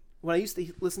like, when I used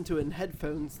to listen to it in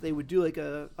headphones, they would do like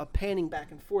a panning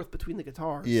back and forth between the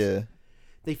guitars. Yeah.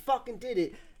 They fucking did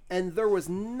it, and there was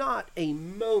not a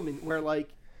moment where like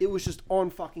it was just on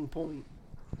fucking point.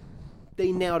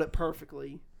 They nailed it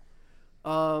perfectly.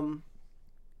 Oh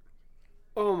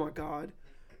my god.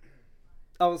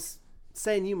 I was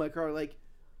saying to you, my car, like,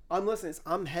 I'm listening,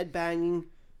 I'm headbanging.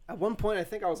 At one point, I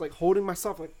think I was like holding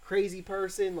myself like a crazy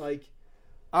person. Like,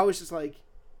 I was just like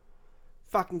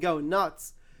fucking going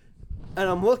nuts. And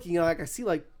I'm looking, and like I see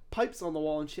like pipes on the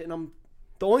wall and shit, and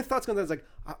the only thoughts going through is like,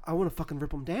 I want to fucking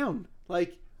rip them down.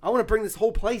 Like, I want to bring this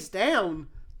whole place down.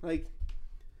 Like,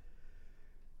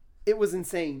 it was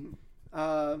insane.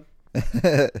 My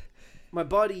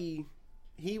buddy,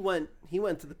 he went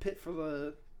to the pit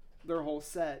for their whole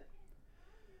set.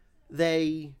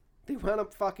 They wound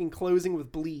up fucking closing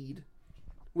with Bleed,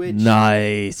 which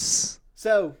Nice.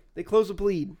 So they close with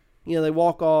Bleed. You know, they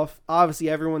walk off. Obviously,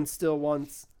 everyone still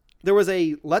wants. There was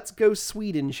a "Let's Go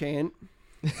Sweden" chant.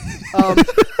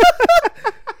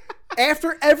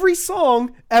 After every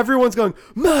song, everyone's going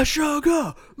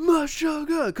Meshuggah,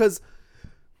 Meshuggah, because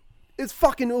it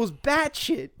was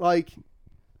batshit. Like,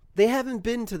 they haven't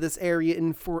been to this area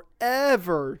in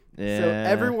forever. Yeah. So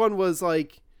everyone was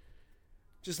like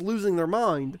just losing their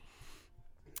mind.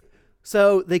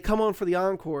 So they come on for the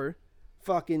encore,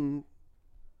 fucking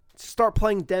start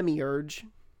playing Demiurge,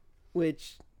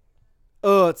 which,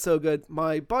 oh, it's so good.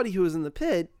 My buddy who was in the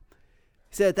pit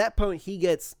said at that point he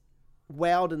gets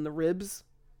wowed in the ribs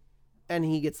and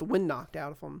he gets the wind knocked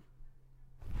out of him.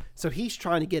 So he's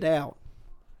trying to get out.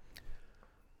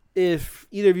 If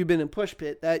either of you been in push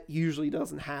pit, that usually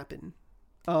doesn't happen.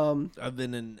 I've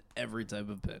been in every type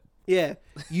of pit. Yeah,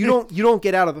 you don't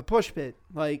get out of a push pit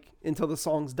like until the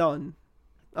song's done.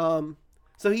 So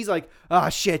he's like,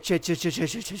 shit.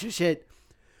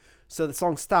 So the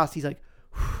song stops. He's like,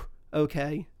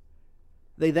 okay.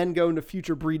 They then go into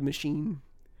Future Breed Machine,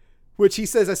 which he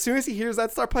says as soon as he hears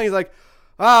that start playing, he's like,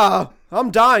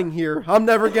 I'm dying here. I'm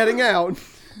never getting out.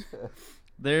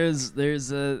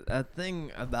 There's a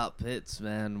thing about pits,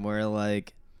 man, where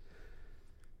like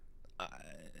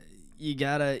you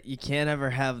can't ever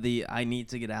have the I need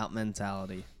to get out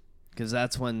mentality, because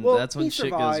that's when he shit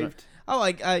goes wrong. survived. Oh,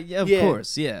 of Yeah.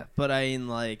 course, yeah. But I mean,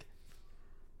 like,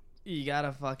 you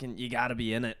gotta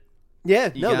be in it.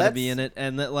 Yeah, You gotta be in it,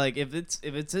 and that, like, if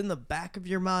it's in the back of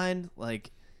your mind,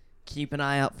 like, keep an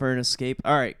eye out for an escape.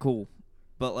 All right, cool.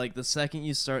 But like the second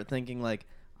you start thinking like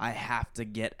I have to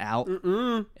get out,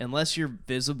 unless you're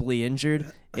visibly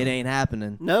injured, it ain't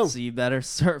happening. No. So you better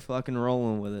start fucking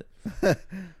rolling with it.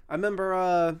 I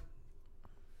remember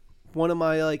one of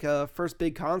my first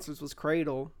big concerts was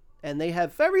Cradle, and they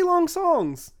have very long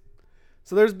songs.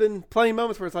 So there's been plenty of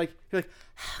moments where it's like you're like,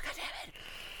 oh god damn it,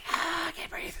 I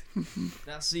can't breathe.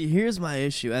 Now see, here's my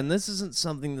issue, and this isn't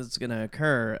something that's gonna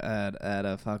occur at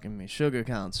a fucking Meshuggah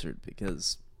concert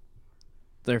because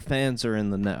their fans are in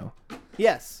the know.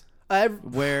 Yes,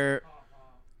 Where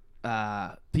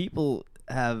people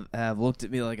have looked at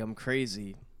me like I'm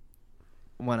crazy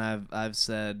when I've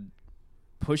said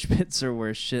push pits are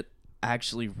where shit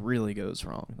actually really goes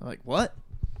wrong. They're like, what?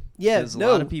 yeah, Because a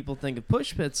lot of people think of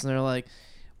push pits and they're like,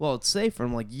 well, it's safer.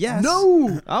 I'm like, yes.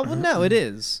 No. Oh, well, no, it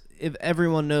is. If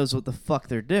everyone knows what the fuck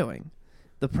they're doing.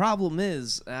 The problem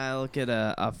is, I look at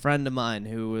a friend of mine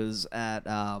who was at,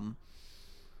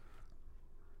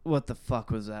 what the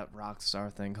fuck was that rock star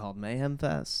thing called? Mayhem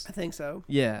Fest? I think so.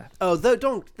 Yeah. Oh,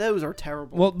 those are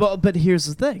terrible. Well, but here's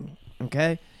the thing,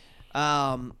 okay?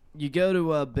 You go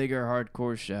to a bigger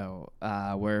hardcore show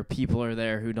where people are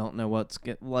there who don't know what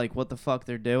the fuck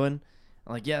they're doing.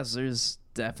 Like, yes, there's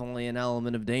definitely an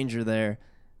element of danger there,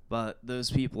 but those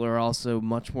people are also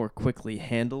much more quickly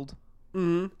handled.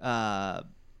 Mm-hmm.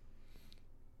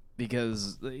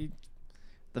 Because the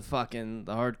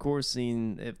hardcore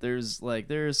scene, if there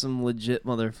are some legit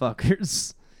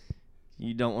motherfuckers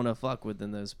you don't want to fuck with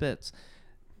in those pits.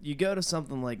 You go to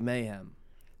something like Mayhem,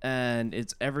 and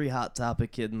it's every Hot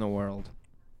Topic kid in the world,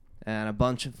 and a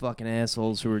bunch of fucking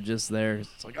assholes who are just there.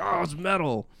 It's like, oh, it's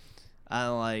metal.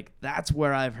 That's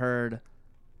where I've heard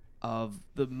of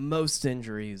the most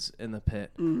injuries in the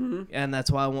pit. Mm-hmm. And that's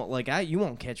why I won't, you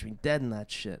won't catch me dead in that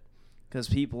shit. Because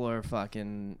people are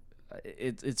fucking,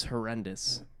 it's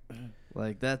horrendous.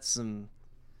 Like, that's some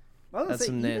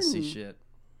nasty shit.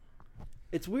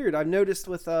 It's weird. I've noticed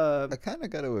with, I kind of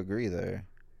got to agree there.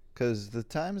 Because the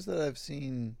times that I've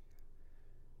seen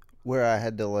where I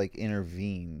had to, like,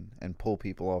 intervene and pull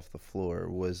people off the floor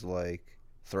was, like,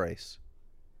 Thrice.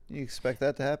 You expect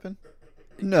that to happen?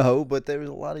 No, but there was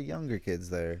a lot of younger kids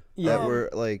there that were,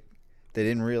 like, they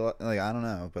didn't realize, like, I don't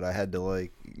know, but I had to,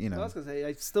 like, you know. I was going to say,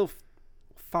 I still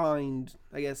find,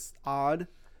 I guess, odd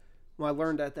when I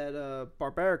learned at that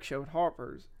Barbaric show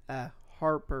at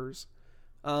Harper's.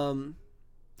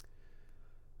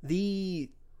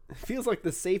 Feels like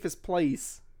the safest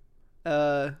place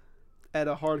at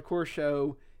a hardcore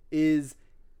show is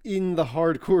in the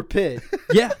hardcore pit.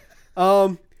 Yeah.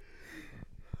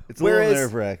 It's a little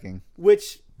nerve-wracking.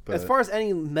 Which, as far as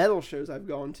any metal shows I've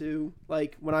gone to,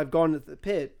 like, when I've gone to the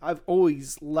pit, I've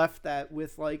always left that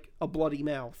with, like, a bloody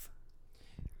mouth.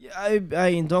 Yeah, I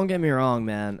mean, don't get me wrong,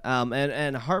 man.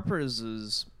 And Harper's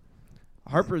was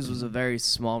a very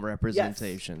small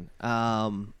representation.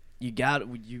 Yes.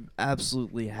 You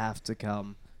absolutely have to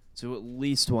come to at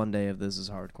least one day of This Is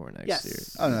Hardcore next year.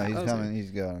 Oh no, he's coming. He's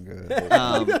going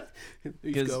good.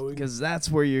 Because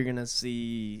that's where you're gonna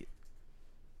see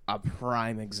a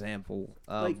prime example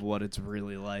of like, what it's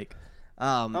really like.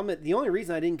 The only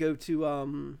reason I didn't go to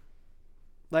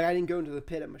I didn't go into the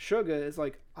pit at Meshuggah is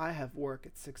like I have work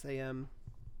at 6 a.m.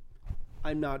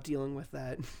 I'm not dealing with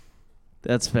that.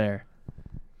 That's fair.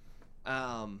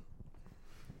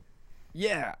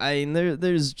 Yeah, I mean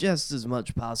there's just as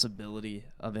much possibility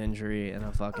of injury in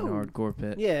a fucking hardcore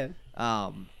pit. Yeah.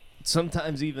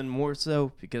 Sometimes even more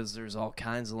so because there's all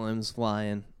kinds of limbs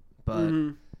flying.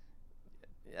 But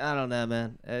I don't know,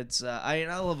 man. It's I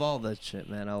love all that shit,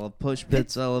 man. I love push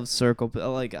pits. I love circle pit.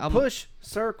 Like I'm Push,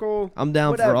 circle. I'm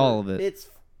down whatever. for all of it.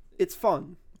 It's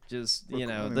fun. Just We're you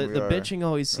know, cool. the We are- bitching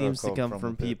always we are seems to called come from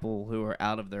from the pit. people who are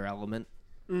out of their element.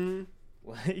 Mm.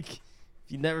 Like, if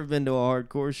you've never been to a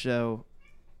hardcore show,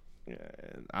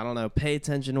 I don't know. Pay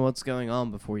attention to what's going on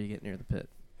before you get near the pit.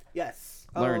 Yes.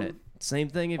 Learn it. Same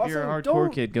thing if you're a also, hardcore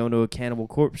don't- kid going to a Cannibal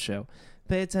Corpse show.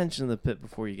 Pay attention to the pit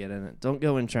before you get in it. Don't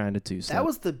go in trying to two-step. That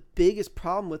was the biggest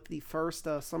problem with the first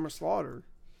Summer Slaughter.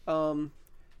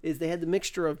 Is they had the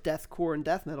mixture of deathcore and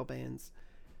death metal bands,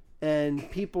 and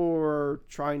people were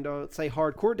trying to say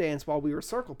hardcore dance while we were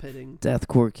circle pitting.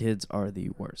 Deathcore kids are the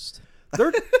worst.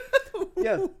 They're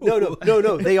yeah,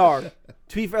 no, they are.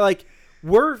 To be fair, like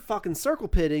we're fucking circle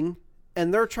pitting,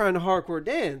 and they're trying to hardcore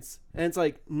dance, and it's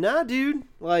like, nah, dude,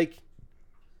 like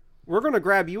we're gonna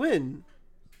grab you in,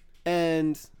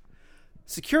 and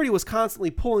security was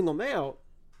constantly pulling them out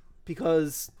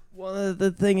because Well,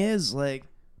 the thing is, like,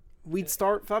 we'd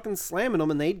start fucking slamming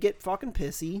them, and they'd get fucking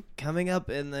pissy. coming up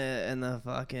in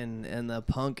the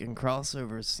punk and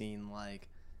crossover scene, like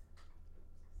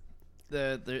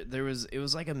it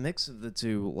was like a mix of the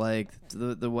two. Like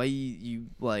the way you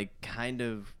like kind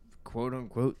of quote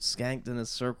unquote skanked in a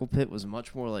circle pit was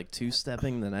much more like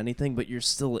two-stepping than anything, but you're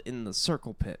still in the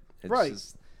circle pit. It's Right.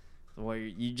 just the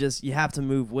way you have to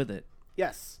move with it.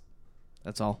 Yes.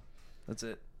 That's all. That's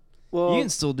it. Well, You can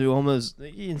still do most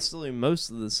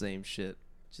of the same shit.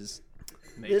 Just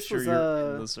make This sure was,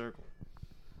 you're in the circle.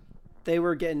 they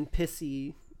were getting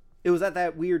pissy. It was at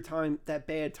that weird time, that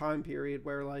bad time period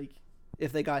where, like,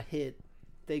 if they got hit,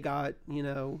 they got,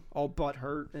 all butt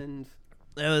hurt. And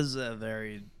It was a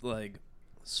very like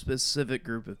specific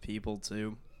group of people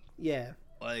too. yeah,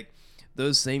 Like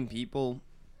those same people,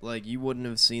 like you wouldn't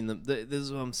have seen them. This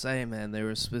is what I'm saying, man. They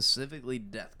were specifically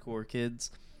deathcore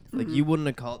kids. Like you wouldn't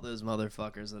have caught those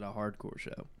motherfuckers at a hardcore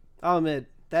show. I'll admit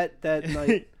that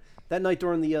night, that night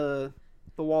during the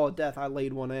Wall of Death, I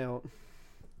laid one out.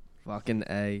 Fucking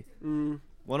A. Mm.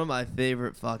 One of my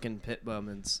favorite fucking pit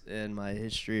moments in my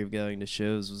history of going to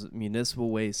shows was at Municipal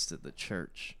Waste at the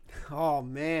church. Oh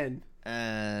man,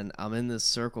 And I'm in this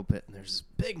circle pit, and there's this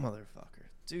big motherfucker.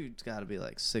 Dude's got to be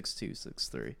like 6'2",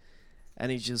 6'3".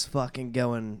 And he's just fucking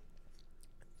going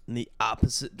in the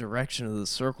opposite direction of the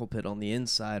circle pit on the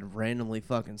inside, randomly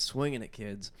fucking swinging at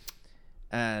kids.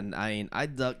 And, I mean, I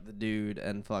ducked the dude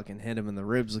and fucking hit him in the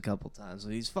ribs a couple times.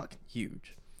 He's fucking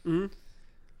huge. Mhm.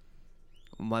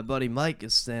 My buddy Mike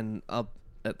is standing up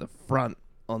at the front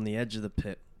on the edge of the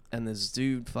pit, and this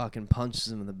dude fucking punches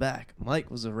him in the back. Mike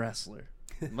was a wrestler.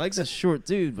 Mike's a short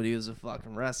dude, but he was a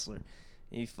fucking wrestler.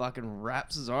 He fucking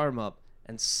wraps his arm up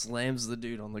and slams the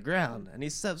dude on the ground, and he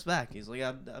steps back. He's like,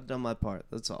 I've done my part.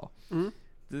 That's all. Mhm.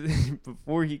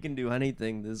 Before he can do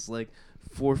anything, this like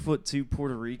 4'2"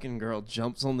 Puerto Rican girl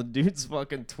jumps on the dude's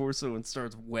fucking torso and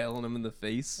starts wailing him in the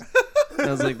face. And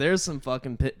I was like, there's some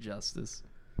fucking pit justice.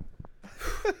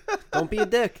 don't be a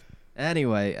dick.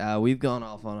 Anyway, we've gone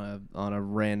off on a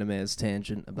random ass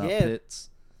tangent about Yeah. pits.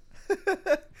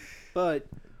 But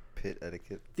Pit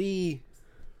etiquette.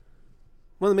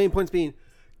 one of the main points being,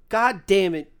 God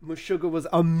damn it, Meshuggah was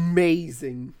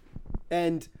amazing,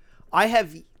 and I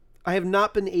have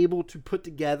not been able to put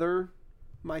together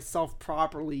myself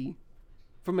properly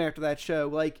from after that show.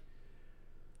 Like,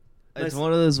 It's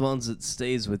one of those ones that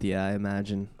stays with you, I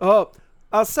imagine. oh,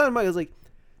 I was telling Mike, I was like,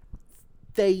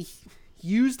 they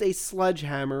used a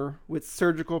sledgehammer with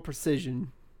surgical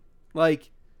precision, like,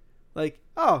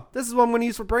 oh, this is what I'm going to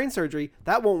use for brain surgery.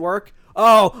 That won't work.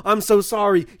 Oh, I'm so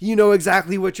sorry. You know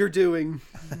exactly what you're doing.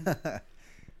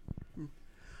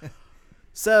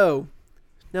 So,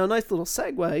 now a nice little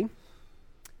segue.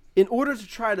 In order to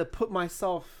try to put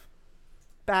myself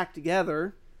back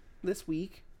together this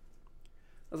week,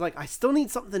 I was like, I still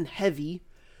need something heavy,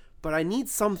 but I need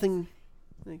something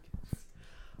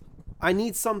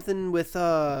with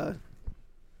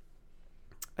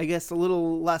I guess a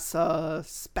little less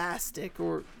spastic,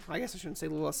 or I guess I shouldn't say a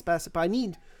little less spastic, but I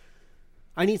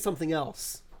need something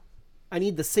else. I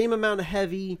need the same amount of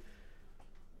heavy.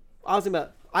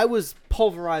 I was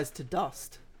pulverized to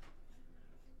dust.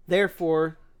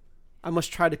 Therefore, I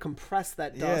must try to compress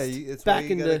that dust it's back why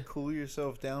you into, gotta cool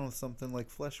yourself down with something like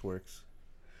Fleshworks.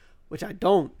 which I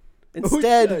don't. I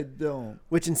Instead, don't.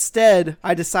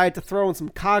 I decided to throw in some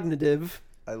cognitive.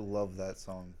 I love that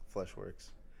song, Fleshworks.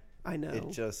 I know. It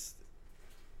just.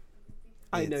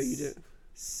 I know you it's do.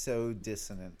 So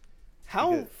dissonant.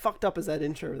 How because- fucked up is that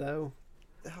intro, though?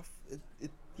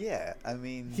 Yeah, I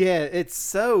mean, Yeah, it's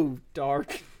so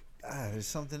dark. there's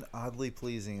something oddly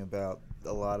pleasing about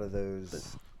a lot of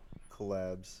those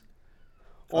collabs.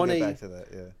 I'll on get a. back to that.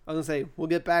 Yeah. I was gonna say we'll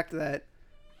get back to that.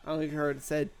 I don't know if you heard it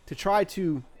said to try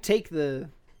to take the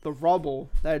rubble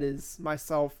that is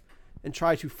myself and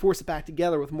try to force it back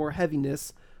together with more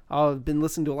heaviness. I've been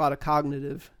listening to a lot of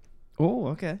Cognitive. Oh,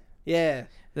 okay. Yeah,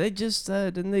 They just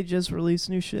didn't they just release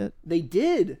new shit? they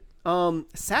did.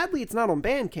 Sadly, it's not on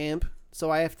Bandcamp, so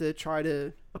I have to try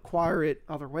to acquire it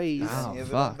other ways. Oh, You have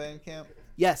fuck. it on Bandcamp?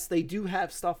 Yes, they do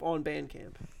have stuff on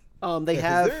Bandcamp. They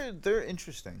Yeah, 'cause have. They're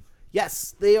interesting.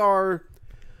 Yes, they are.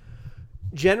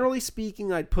 Generally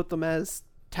speaking, I'd put them as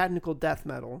technical death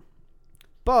metal,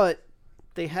 but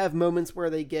they have moments where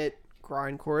they get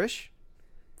grindcore-ish.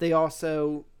 They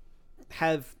also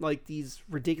have like these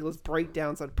ridiculous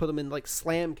breakdowns. I'd put them in like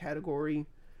slam category.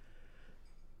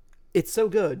 It's so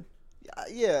good.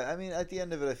 Yeah, I mean, at the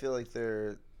end of it, I feel like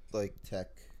they're like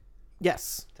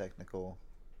Yes, technical.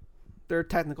 they're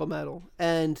technical metal,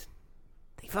 and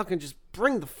they fucking just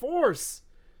bring the force.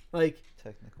 Like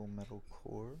Technical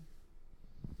metalcore.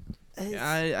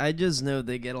 I just know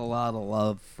they get a lot of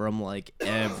love from like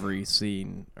every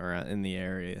scene around in the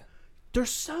area. they're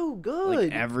so good.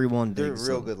 Like everyone They're digs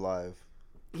real them. good live.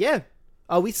 Yeah.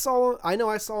 We saw. I know.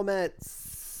 I saw them at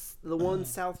the one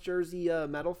South Jersey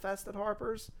Metal Fest at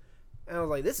Harper's, and I was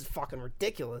like, "This is fucking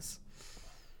ridiculous."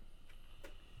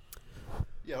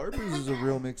 Yeah, Harper's is a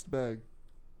real mixed bag.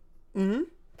 Mm-hmm.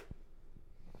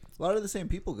 A lot of the same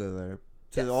people go there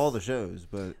to Yes. all the shows,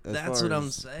 but as That's far what I'm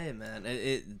as- saying, man.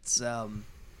 It's and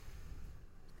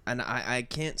I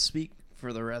can't speak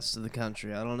for the rest of the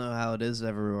country. I don't know how it is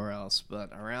everywhere else,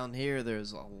 but around here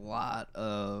there's a lot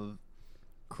of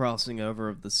crossing over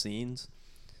of the scenes,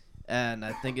 and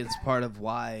I think it's part of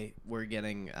why we're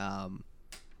getting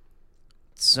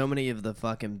so many of the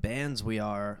fucking bands we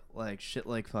are like shit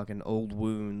like fucking Old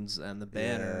Wounds and the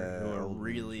Banner who are Old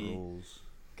really Rules.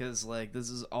 because like this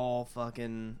is all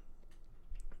fucking.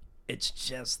 It's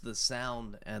just the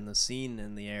sound and the scene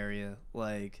in the area.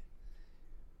 Like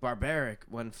Barbaric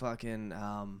when fucking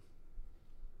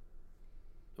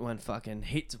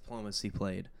Hate Diplomacy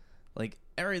played. Like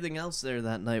everything else there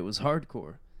that night was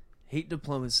hardcore. Hate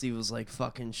Diplomacy was like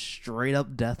fucking straight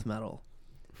up death metal.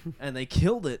 And they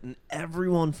killed it and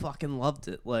everyone fucking loved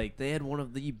it. Like they had one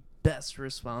of the best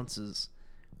responses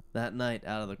that night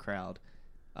out of the crowd.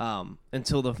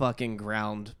 Until the fucking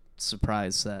Ground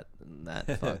surprise set and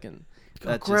that fucking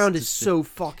Ground is so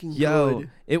fucking yo, good.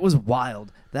 it was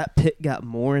wild. That pit got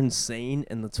more insane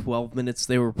in the 12 minutes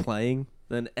they were playing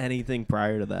than anything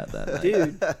prior to that night.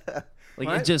 Dude. Like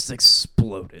Right? it just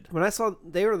exploded. When I saw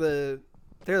they're the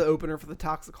opener for the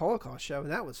Toxic Holocaust show,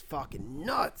 and that was fucking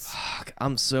nuts. Fuck,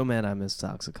 I'm so mad I missed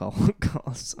Toxic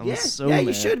Holocaust. I'm yeah, so yeah, mad.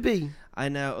 you should be. I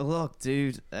know. Look,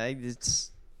 dude,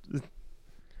 it's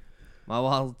my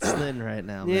wallet's thin right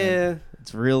now, man. Yeah,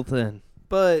 It's real thin.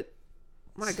 but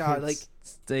my God, like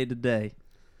It's day to day.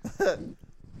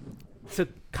 so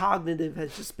Cognitive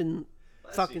has just been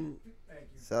fucking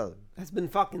So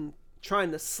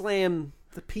trying to slam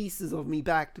the pieces of me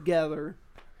back together.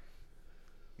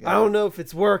 I don't know if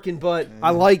it's working, but I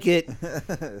like it.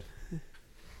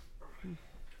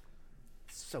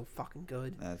 So fucking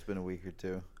good. It's been a week or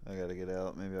two. I gotta get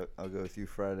out. Maybe I'll go with you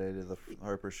Friday to the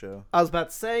Harper show. I was about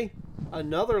to say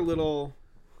another little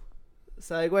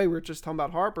segue. We were just talking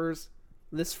about Harper's.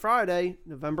 This Friday,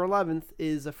 November 11th,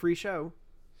 is a free show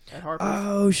at Harper's.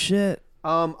 Oh shit.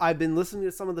 I've been listening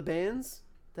to some of the bands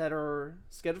that are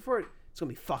scheduled for it. It's gonna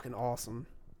be fucking awesome.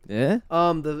 Yeah.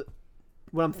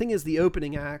 What I'm thinking is the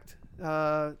opening act.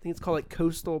 I think it's called like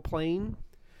Coastal Plain.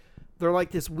 They're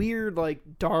like this weird,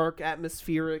 like dark,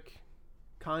 atmospheric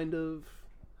kind of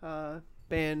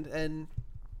band, and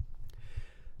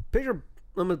picture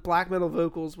them with black metal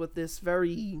vocals with this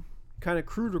very kind of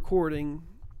crude recording.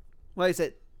 Like I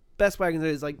said, best way I can say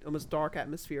is like almost dark,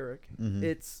 atmospheric. Mhm.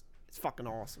 It's fucking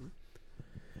awesome.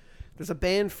 There's a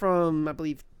band from I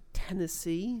believe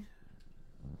Tennessee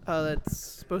that's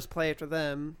supposed to play after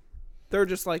them. They're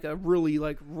just like a really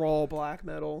like raw black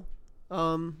metal.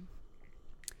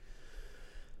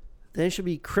 Then it should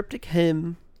be Cryptic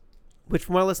Hymn, which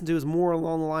from what I listen to is more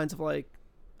along the lines of like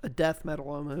a death metal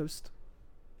almost.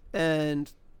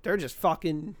 And they're just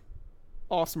fucking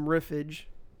awesome riffage.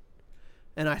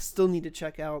 And I still need to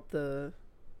check out the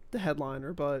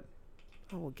headliner, but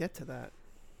I will get to that.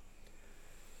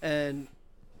 And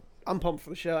I'm pumped for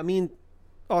the show. I mean,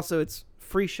 also it's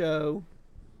free show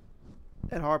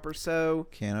at Harper, so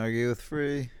Can't argue with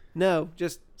free. no,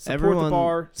 just support Everyone, the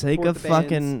bar. take support a the bands.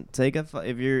 fucking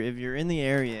if you're in the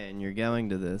area and you're going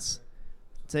to this,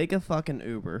 take a fucking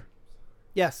Uber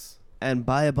Yes. and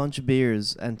buy a bunch of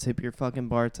beers and tip your fucking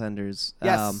bartenders.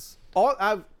 Yes. All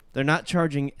They're not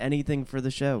charging anything for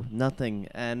the show. Nothing.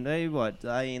 And hey, what?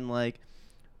 I mean, like,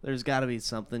 there's got to be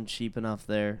something cheap enough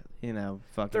there. You know,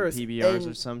 fucking There is, PBRs or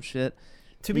and some shit.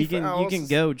 To be You fair, can you can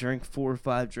go drink 4 or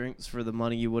 5 drinks for the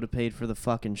money you would have paid for the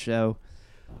fucking show.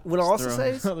 What I'll also Just say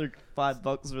throw is, another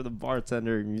 $5 for the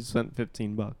bartender, and you spent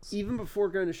 $15. even before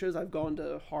going to shows, I've gone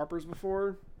to Harper's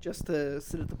before just to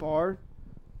sit at the bar.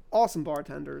 Awesome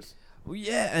bartenders. Well,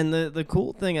 yeah, and the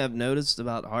cool thing I've noticed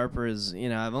about Harper is, you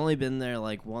know, I've only been there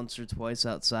like once or twice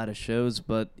outside of shows,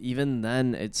 but even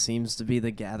then, it seems to be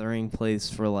the gathering place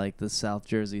for like the South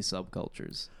Jersey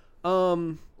subcultures.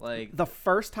 Like The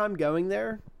first time going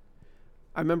there,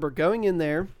 I remember going in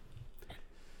there.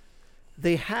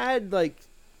 They had like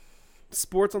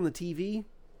sports on the TV.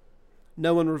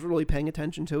 No one was really paying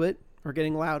attention to it or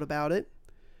getting loud about it.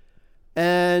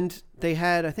 And they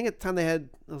had, I think at the time it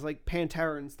was like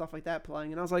Pantera and stuff like that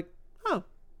playing. And I was like, oh,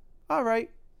 all right,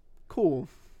 cool.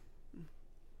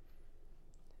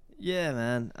 Yeah,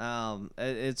 man.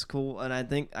 It's cool, and I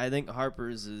think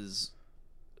Harper's is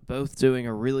both doing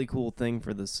a really cool thing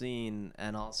for the scene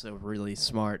and also really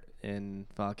smart in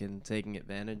fucking taking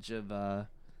advantage of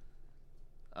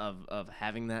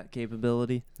having that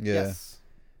capability. Yeah. Yes.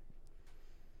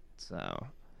 So,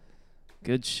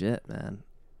 good shit, man.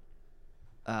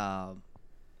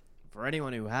 For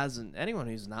anyone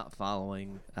who's not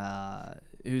following,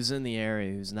 who's in the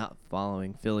area, who's not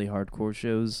following Philly hardcore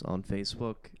shows on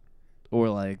Facebook, or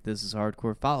like This Is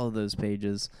Hardcore, follow those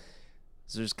pages.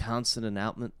 There's constant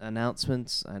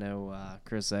announcements. I know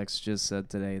Chris X just said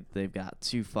today they've got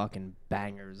 2 fucking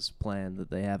bangers planned that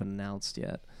they haven't announced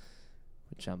yet,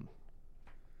 which I'm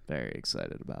very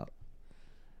excited about.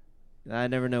 I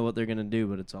never know what they're gonna do,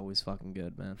 but it's always fucking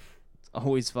good, man. It's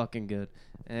always fucking good.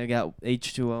 And I got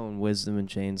H2O and Wisdom and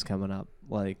Chains coming up.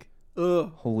 Like,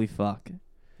 Ugh. holy fuck.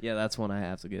 Yeah, that's one I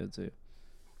have to go to.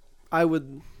 I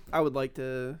would like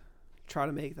to try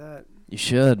to make that. You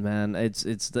should, man. It's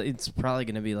probably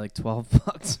gonna be like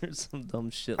 $12 or some dumb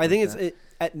shit. I think that.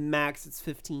 at max it's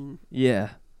 15. Yeah.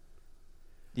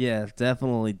 Yeah,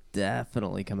 definitely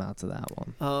come out to that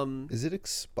one. Is it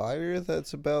Expire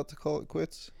that's about to call it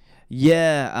quits?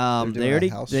 Yeah, They're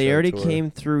doing a house they show already tour.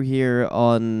 came through here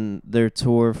on their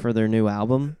tour for their new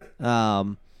album.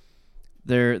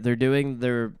 They're doing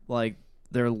their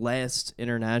last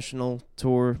international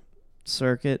tour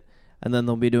circuit, and then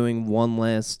they'll be doing one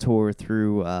last tour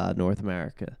through North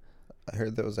America. I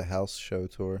heard that was a house show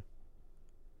tour.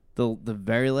 The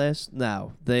very last?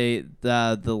 No, the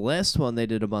last one they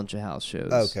did a bunch of house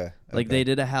shows. Okay. Like they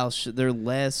did a house. Their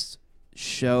last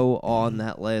show on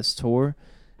that last tour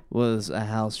was a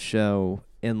house show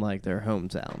in like their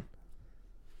hometown.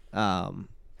 And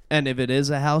if it is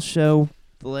a house show,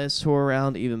 the last tour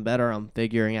around, even better. I'm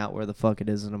figuring out where the fuck it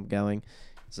is and I'm going,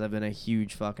 because I've been a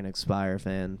huge fucking Expire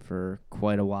fan for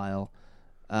quite a while.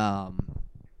 Yeah,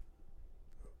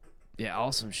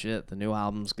 awesome shit. The new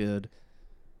album's good.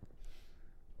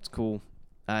 It's cool.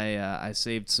 I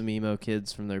saved some emo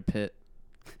kids from their pit.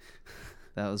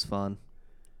 That was fun.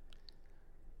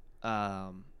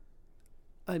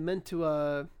 I meant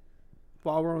to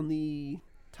while we're on the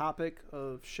topic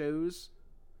of shows,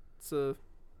 it's a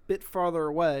bit farther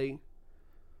away,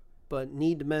 but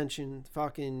need to mention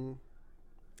fucking,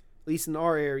 at least in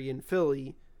our area in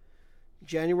Philly,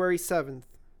 January 7th,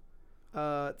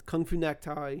 Kung Fu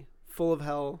Necktie, Full of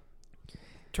Hell,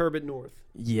 Turbot North.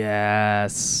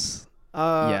 Yes.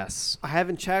 Yes. I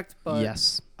haven't checked, but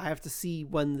Yes. I have to see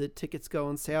when the tickets go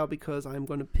on sale because I'm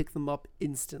going to pick them up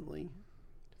instantly.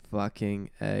 Fucking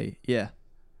A. Yeah.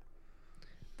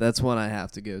 That's one I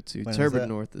have to go to. When is Turbot that?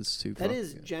 North is too That fucking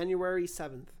is good. January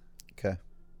 7th. Okay.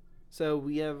 So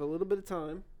we have a little bit of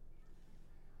time.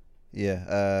 Yeah,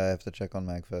 I have to check on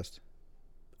MagFest.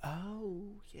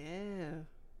 Oh, yeah.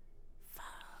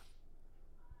 Fuck.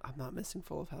 I'm not missing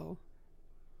Full of Hell.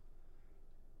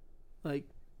 Like,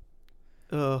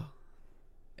 ugh.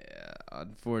 Yeah,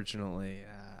 unfortunately,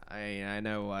 I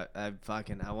know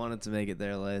I wanted to make it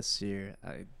there last year.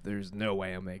 There's no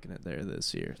way I'm making it there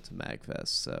this year to MagFest,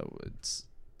 so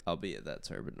I'll be at that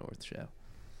Turbot North show.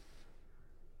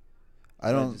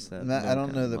 I don't just have know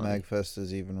kind of that money. MagFest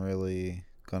is even really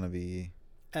gonna be.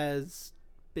 As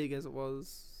big as it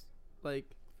was,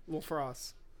 like, well, for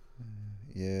us.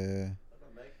 Yeah.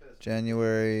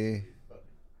 January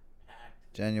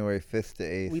 5th to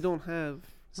 8th. We don't have.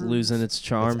 It's losing its It's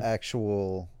charm.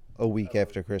 actual a week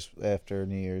after after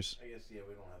New Year's. I guess, yeah,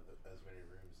 we don't have as many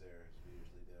rooms there as we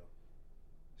usually do.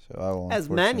 So I will As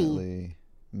many? unfortunately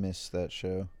miss that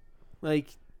show.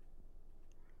 Like,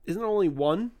 isn't there only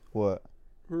one What?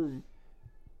 room?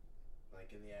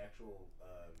 Like in the actual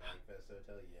MagFest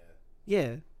hotel, yeah. Yeah.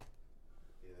 Yeah,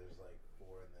 there's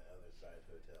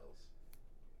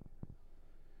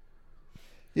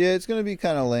Yeah, it's gonna be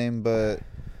kind of lame, but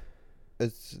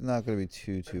it's not gonna be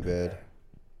too bad.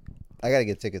 I gotta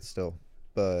get tickets still,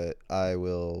 but I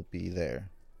will be there.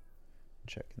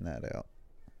 Checking that out.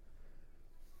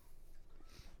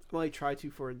 I might try to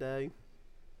for a day.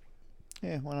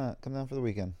 Yeah, why not? Come down for the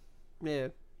weekend. Yeah.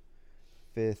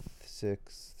 5th,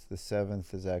 6th, the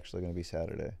 7th is actually gonna be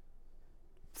Saturday.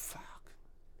 Fuck.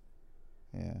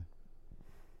 Yeah.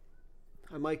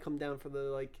 I might come down for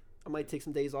I might take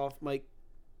some days off.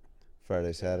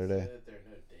 Friday, Saturday. That there are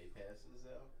no day passes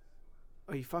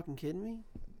though. Are you fucking kidding me?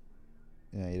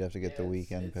 Yeah, you'd have to get the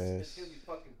weekend It's pass. gonna be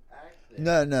fucking packed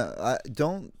there. No, I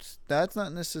don't. That's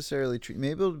not necessarily true.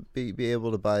 Maybe you'll be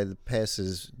able to buy the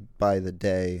passes by the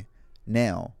day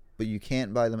now, but you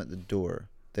can't buy them at the door.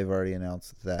 They've already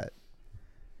announced that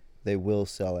they will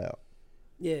sell out.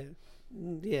 Yeah.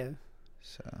 Yeah.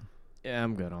 So Yeah,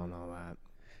 I'm good on all that.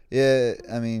 yeah,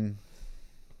 I mean,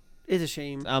 It's a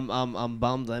shame. I'm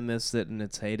bummed I missed it in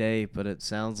its heyday, but it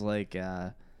sounds like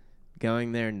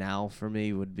going there now for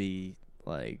me would be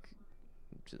like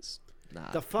just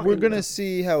not. The fucking, we're gonna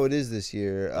see how it is this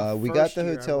year. the We got first the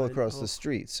year I hotel went, across oh. the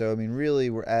street, so I mean, really,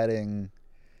 we're adding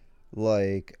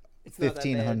like It's not that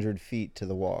bad. 1,500 feet to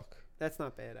the walk. That's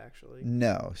not bad, actually.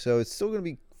 No, so it's still gonna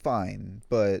be fine,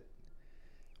 but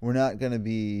we're not gonna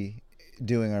be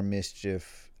doing our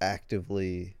mischief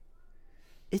actively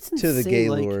It's to insane. the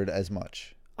Gaylord as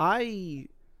much.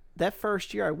 That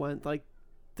first year I went,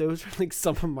 those are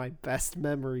some of my best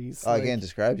memories. I can't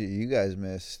describe to you. You guys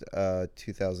missed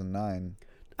 2009.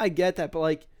 I get that,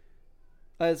 but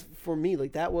as for me,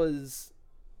 that was.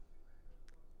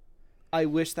 I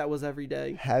wish that was every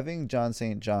day. Having John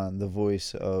St. John, the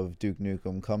voice of Duke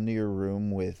Nukem, come to your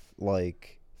room with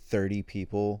 30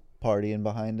 people partying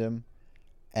behind him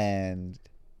and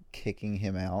kicking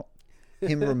him out.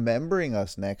 Him remembering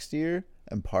us next year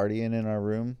and partying in our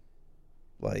room,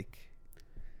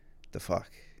 the fuck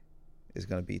is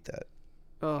gonna beat that.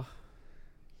 Oh,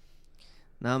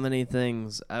 Not many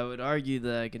things. I would argue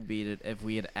that I could beat it if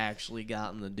we had actually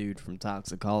gotten the dude from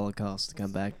Toxic Holocaust to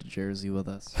come back to Jersey with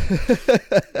us.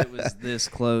 It was this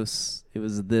close. It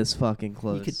was this fucking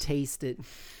close. you could taste it.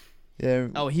 Yeah.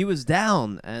 Oh, he was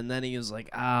down, and then he was like,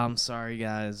 I'm sorry,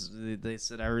 guys. They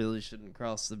said I really shouldn't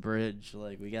cross the bridge.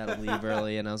 We gotta leave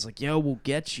early. And I was like, yo, we'll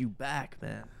get you back,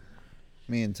 man.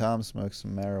 Me and Tom smoked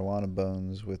some marijuana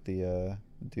bones with the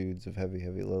dudes of Heavy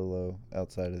Heavy Low Low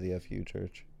outside of the FU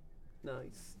church.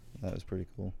 Nice. That was pretty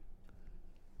cool.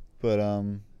 But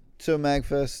so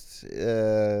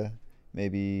MagFest,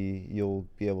 maybe you'll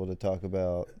be able to talk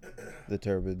about the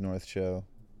Turbid North show.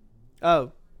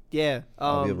 Oh, yeah.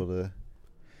 I'll be able to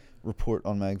report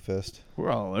on MagFest. We're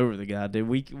all over the goddamn.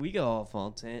 We go off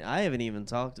on I haven't even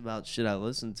talked about shit I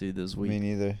listened to this week. Me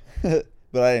neither.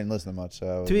 But I didn't listen to much.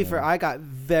 So To be fair, I got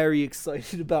very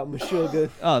excited about Meshuggah.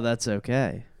 Oh, that's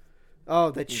okay. Oh,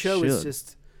 that You show is should.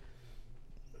 just.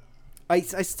 I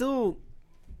still.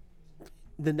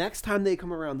 The next time they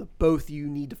come around, the both of you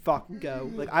need to fucking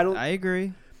go. I don't. I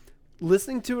agree.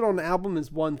 Listening to it on an album is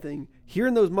one thing.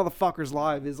 Hearing those motherfuckers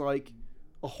live is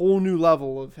a whole new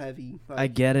level of heavy. I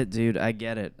get it, dude. I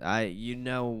get it. You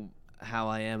know how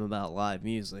I am about live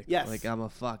music. Yes. I'm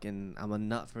a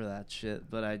nut for that shit.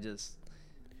 But I just,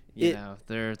 you know,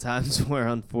 there are times where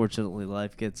unfortunately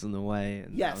life gets in the way,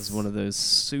 and that was Yes. one of those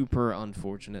super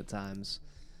unfortunate times.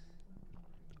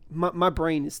 My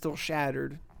brain is still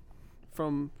shattered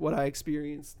from what I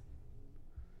experienced.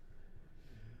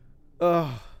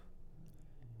 Ugh.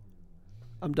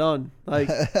 I'm done.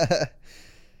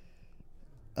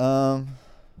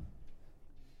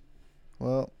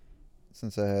 Well,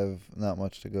 since I have not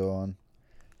much to go on,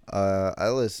 I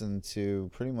listen to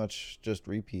pretty much just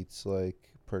repeats like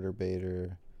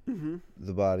Perturbator,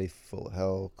 The Body Full of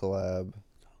Hell collab.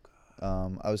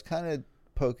 I was kind of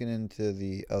poking into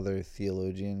the other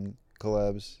Theologian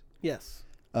collabs, Yes.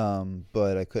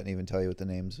 but I couldn't even tell you what the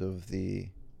names of the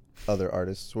other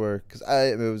artists were because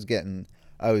I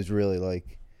was really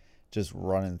just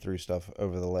running through stuff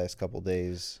over the last couple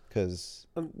days because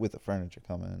with the furniture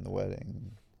coming and the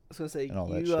wedding. I was gonna say And all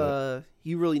that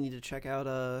you really need to check out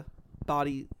the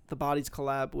Body's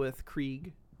collab with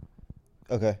Krieg.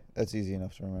 Okay, that's easy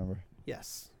enough to remember.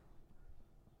 Yes.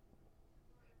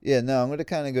 Yeah, no, I'm going to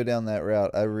kind of go down that route.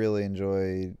 I really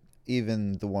enjoyed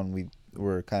even the one we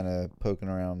were kind of poking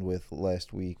around with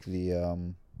last week,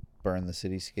 the Burn the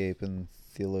Cityscape and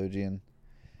Theologian.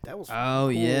 That was Oh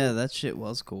cool. yeah, that shit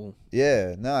was cool.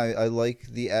 Yeah, no, I like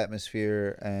the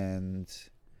atmosphere and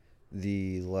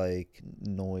the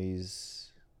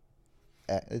noise.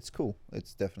 It's cool.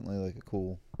 It's definitely a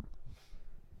cool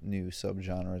new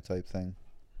subgenre type thing.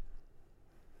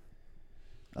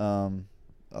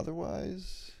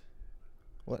 otherwise,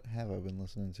 what have I been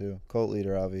listening to? Cult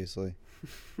Leader, obviously.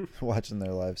 Watching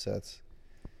their live sets.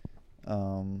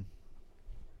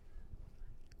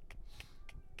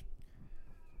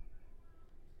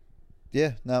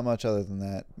 Yeah, not much other than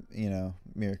that. You know,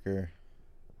 Mirker,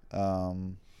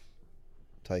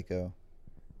 Tycho.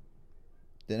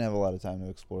 Didn't have a lot of time to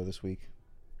explore this week.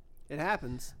 It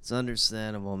happens. It's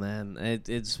understandable, man.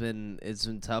 It's been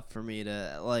tough for me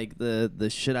to like the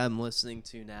shit I'm listening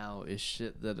to now is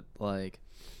shit that like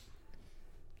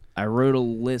I wrote a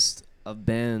list of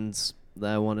bands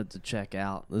that I wanted to check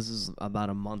out. This is about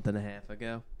a month and a half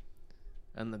ago,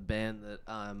 and the band that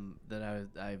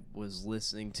I was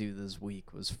listening to this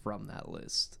week was from that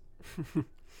list.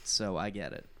 So I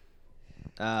get it.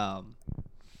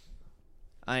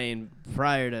 I mean,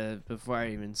 before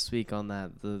I even speak on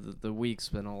that, the week's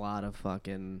been a lot of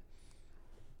fucking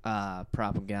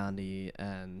Propaganda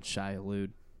and Shai Hulud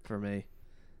for me,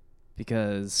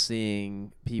 because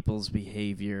seeing people's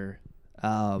behavior,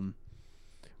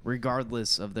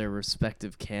 regardless of their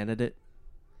respective candidate,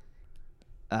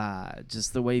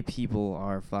 just the way people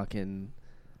are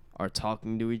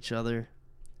talking to each other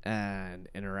and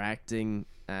interacting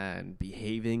and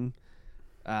behaving.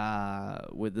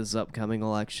 With this upcoming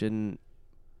election,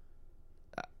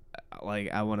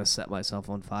 like I want to set myself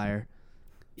on fire.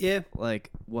 Yeah.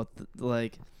 Like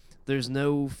there's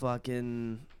no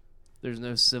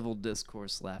civil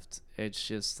discourse left. It's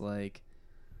just like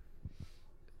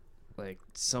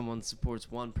someone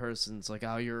supports one person, it's like,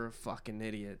 oh, you're a fucking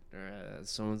idiot, or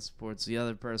someone supports the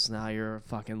other person, oh, you're a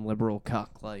fucking liberal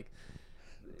cuck. Like,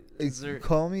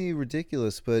 Call me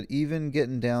ridiculous, but even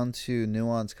getting down to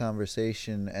nuanced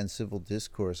conversation and civil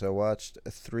discourse, I watched a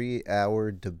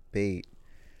 3-hour debate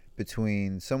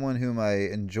between someone whom I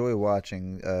enjoy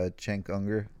watching, Cenk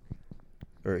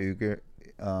Uygur,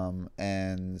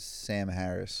 and Sam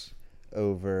Harris,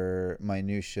 over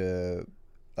minutia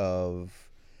of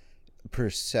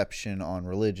perception on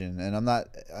religion. And I'm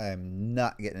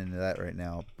not getting into that right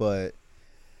now, but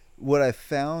what I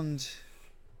found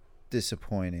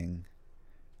disappointing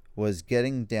was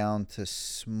getting down to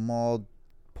small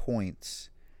points.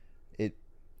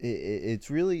 It's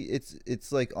really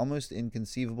like almost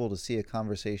inconceivable to see a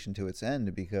conversation to its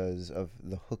end because of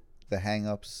the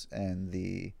hang-ups and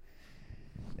I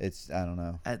don't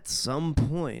know. At some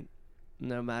point,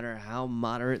 no matter how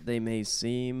moderate they may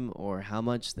seem or how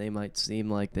much they might seem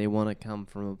like they want to come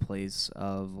from a place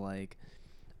of like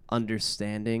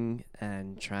understanding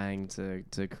and trying to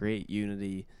create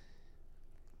unity,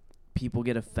 people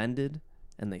get offended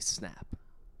and they snap.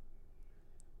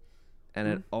 And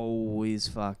it always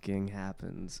fucking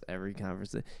happens every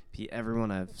conversation.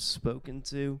 Everyone I've spoken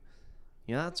to,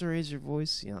 you don't have to raise your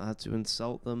voice, you don't have to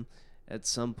insult them. At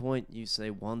some point you say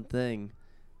one thing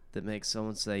that makes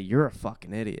someone say, you're a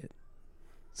fucking idiot.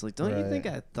 It's like, don't you think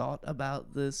I thought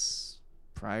about this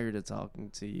prior to talking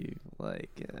to you? Like,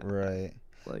 right.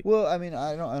 Like, well, I mean,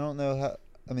 I don't know how.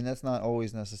 I mean, that's not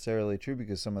always necessarily true,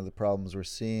 because some of the problems we're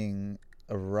seeing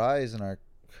arise in our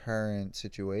current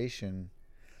situation.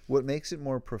 What makes it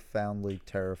more profoundly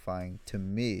terrifying to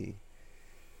me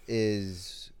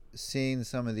is seeing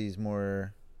some of these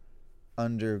more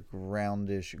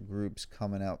undergroundish groups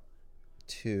coming out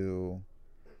to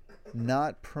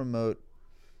not promote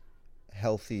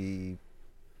healthy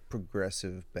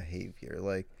progressive behavior,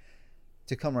 like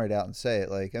to come right out and say it.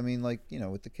 Like, I mean, like, you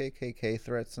know, with the KKK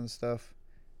threats and stuff,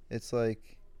 it's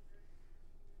like,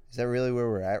 is that really where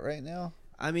we're at right now?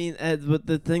 I mean, but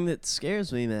the thing that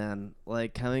scares me, man,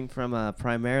 like coming from a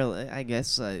primarily, I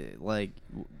guess,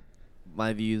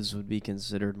 my views would be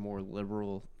considered more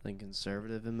liberal than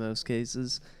conservative in most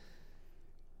cases.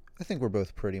 I think we're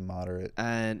both pretty moderate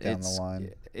and down the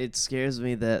line. It scares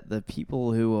me that the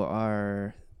people who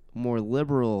are more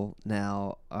liberal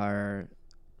now are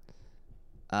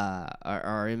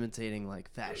imitating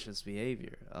like fascist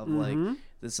behavior of like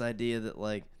this idea that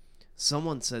like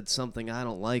someone said something I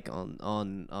don't like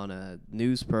on a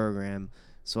news program,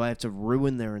 so I have to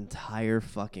ruin their entire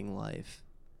fucking life.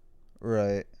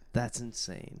 Right. That's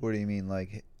insane. What do you mean,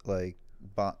 like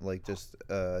just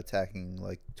attacking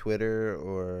like Twitter,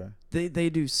 or they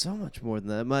do so much more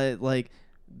than that. Like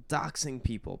doxing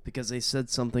people because they said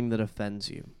something that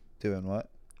offends you. Doing what?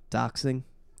 Doxing.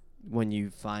 When you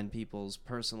find people's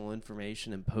personal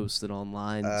information and post it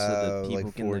online so that people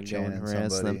like can then go and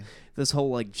harass them. This whole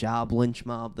like job lynch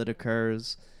mob that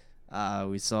occurs.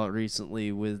 We saw it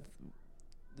recently with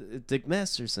Dick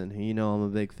Masterson, who you know I'm a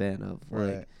big fan of.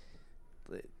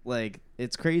 Like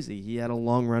it's crazy. He had a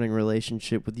long running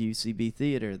relationship with UCB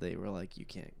Theater. They were like, you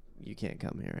can't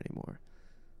come here anymore.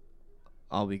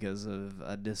 all because of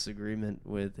a disagreement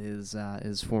with his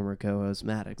former co-host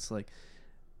Maddox. Like,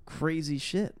 crazy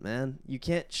shit, man. You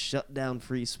can't shut down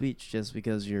free speech just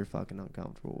because you're fucking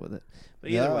uncomfortable with it.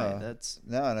 But either way, that's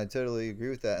no, and I totally agree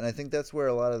with that. And I think that's where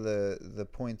a lot of the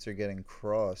points are getting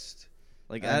crossed.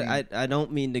 like I I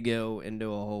don't mean to go into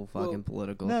a whole fucking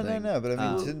political thing. No, but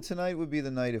I mean, tonight would be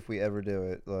the night if we ever do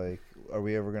it. Like, are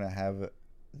we ever gonna have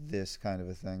this kind of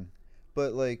a thing?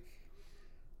 But like,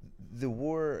 the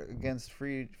war against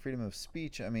freedom of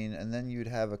speech. I mean, and then you'd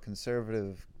have a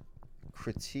conservative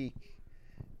critique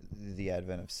the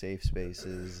advent of safe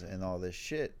spaces and all this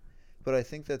shit. But I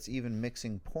think that's even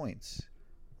mixing points.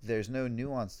 There's no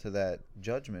nuance to that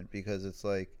judgment because it's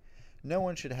like no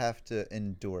one should have to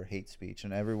endure hate speech,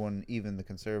 and everyone, even the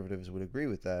conservatives, would agree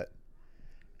with that.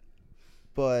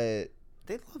 But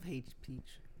They love hate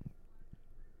speech.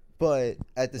 But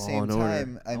at the Law same and Order.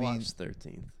 time, I mean, watched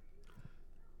 13th.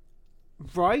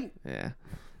 Right? Yeah.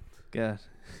 God.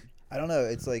 I don't know.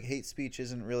 It's like hate speech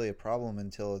isn't really a problem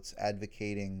until it's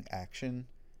advocating action.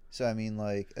 So, I mean,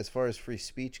 like, as far as free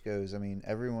speech goes, I mean,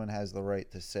 everyone has the right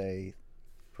to say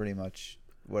pretty much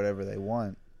whatever they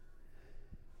want.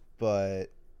 But,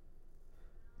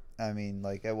 I mean,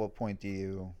 like, at what point do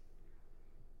you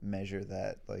measure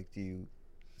that? Like, do you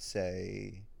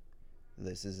say,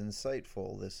 this is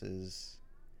insightful, this is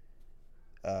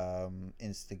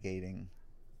instigating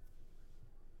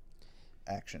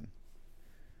action?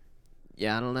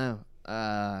 Yeah, I don't know.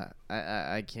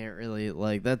 I can't really,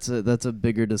 like, that's a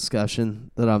bigger discussion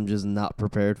that I'm just not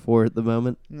prepared for at the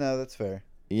moment. No, that's fair.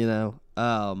 You know,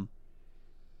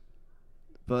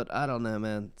 but I don't know,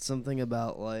 man. Something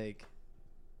about, like,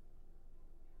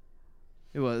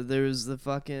 there's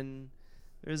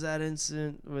that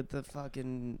incident with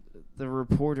the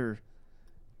reporter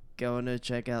going to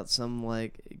check out some,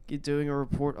 like, doing a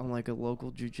report on, like, a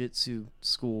local jiu-jitsu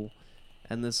school,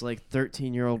 and this, like,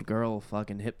 13-year-old girl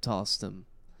fucking hip-tossed him.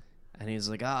 And he's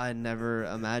like, I never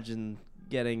imagined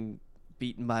getting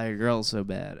beaten by a girl so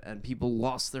bad. And people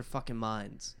lost their fucking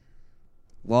minds.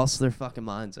 Lost their fucking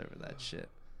minds over that shit.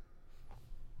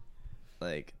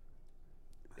 Like,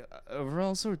 over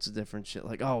all sorts of different shit.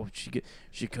 Like, oh,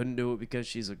 she couldn't do it because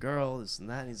she's a girl, this and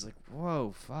that. And he's like,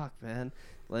 whoa, fuck, man.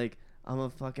 Like,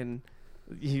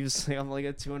 he was like, I'm like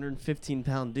a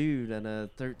 215-pound dude, and a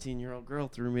 13-year-old girl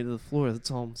threw me to the floor. That's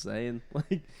all I'm saying.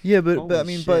 Like, yeah, but I holy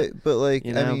mean, shit. but like,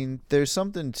 You know? I mean, there's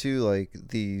something to like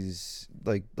these,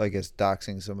 like, I guess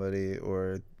doxing somebody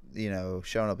or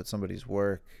showing up at somebody's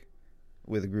work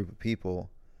with a group of people.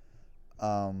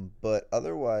 But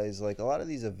otherwise, like, a lot of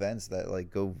these events that like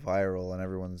go viral and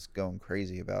everyone's going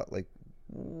crazy about, like,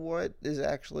 what is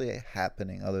actually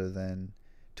happening other than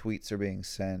tweets are being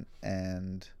sent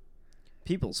and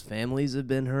people's families have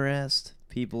been harassed.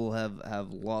 People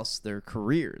have lost their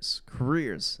careers.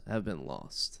 Careers have been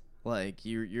lost. Like,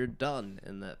 you're done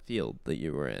in that field that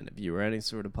you were in. If you were any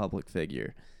sort of public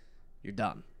figure, you're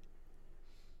done.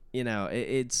 You know,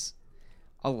 it's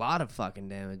a lot of fucking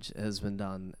damage has been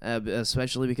done,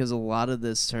 especially because a lot of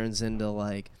this turns into,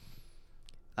 like,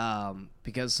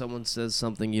 because someone says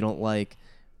something you don't like,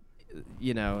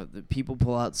 the people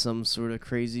pull out some sort of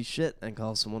crazy shit and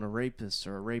call someone a rapist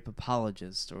or a rape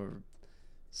apologist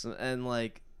and,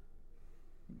 like,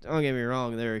 don't get me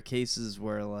wrong, there are cases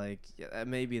where, like, yeah, that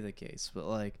may be the case, but,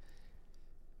 like,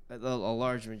 a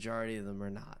large majority of them are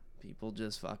not. People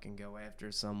just fucking go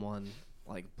after someone,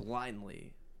 like,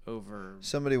 blindly over.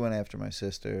 somebody went after my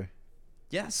sister.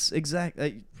 Yes,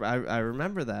 exactly. I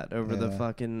remember that over the Yeah.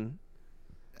 fucking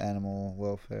Animal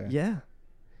welfare. yeah.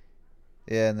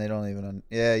 Yeah, and they don't even.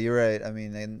 Yeah, you're right. I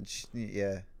mean,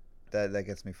 yeah, that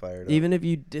gets me fired up. Even if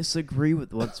you disagree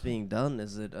with what's being done,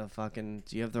 is it a fucking?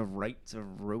 Do you have the right to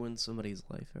ruin somebody's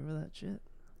life over that shit?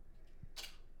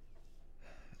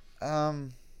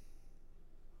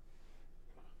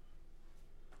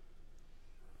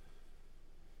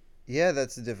 Yeah,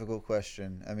 that's a difficult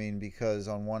question. I mean, because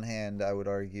on one hand, I would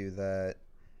argue that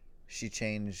she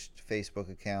changed Facebook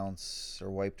accounts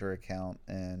or wiped her account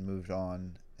and moved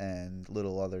on, and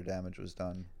little other damage was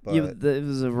done. But Yeah, but it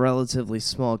was a relatively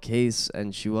small case,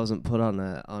 and she wasn't put on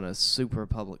a super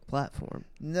public platform.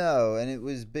 no, and it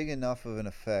was big enough of an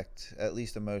effect, at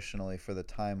least emotionally, for the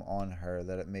time on her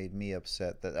that it made me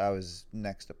upset that I was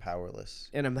next to powerless.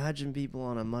 And imagine people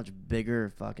on a much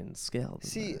bigger fucking scale. Than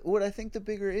See, that. what I think the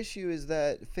bigger issue is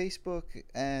that Facebook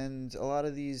and a lot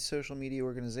of these social media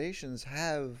organizations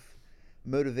have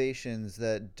motivations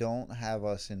that don't have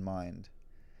us in mind.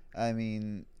 I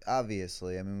mean,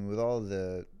 obviously, with all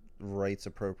the rights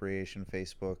appropriation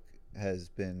Facebook has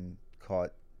been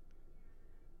caught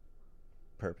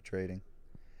perpetrating.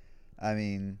 I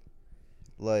mean,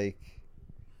 like,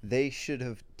 they should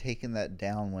have taken that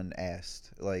down when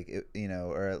asked, like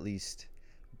or at least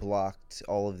blocked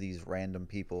all of these random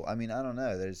people. I mean, I don't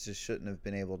know. There just shouldn't have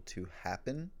been able to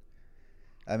happen.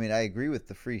 I mean, I agree with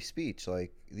the free speech.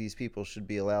 Like, these people should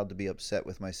be allowed to be upset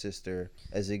with my sister,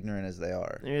 as ignorant as they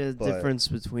are. There's a difference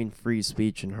between free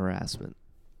speech and harassment.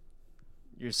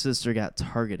 Your sister got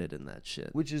targeted in that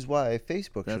shit. Which is why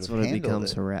Facebook That's should have when it handled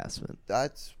becomes it. harassment.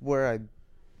 That's where I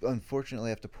unfortunately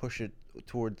have to push it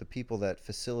toward the people that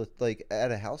facilitate. Like,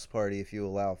 at a house party, if you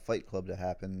allow a fight club to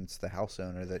happen, it's the house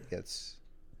owner that gets,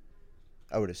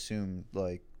 I would assume,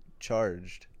 like,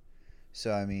 charged.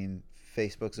 So, I mean,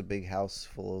 Facebook's a big house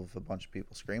full of a bunch of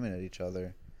people screaming at each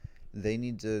other. They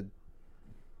need to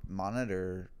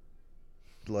monitor,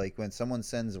 like, when someone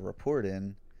sends a report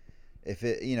in, if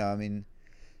it, I mean,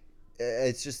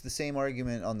 it's just the same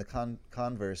argument on the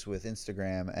converse with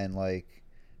Instagram and, like,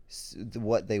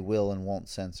 what they will and won't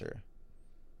censor.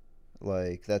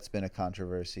 Like, that's been a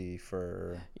controversy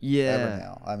for ever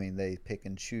now. I mean, they pick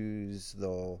and choose.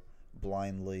 They'll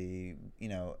blindly,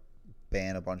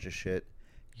 ban a bunch of shit.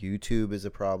 YouTube is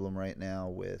a problem right now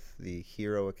with the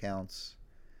hero accounts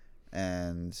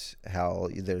and how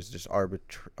there's just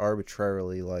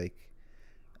arbitrarily, like,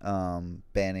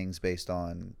 bannings based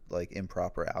on, like,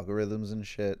 improper algorithms and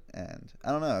shit. And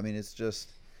I don't know. I mean, it's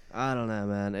just, I don't know,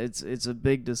 man. It's a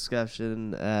big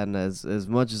discussion, and as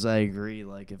much as I agree,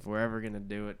 like, if we're ever gonna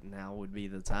do it, now would be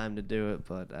the time to do it.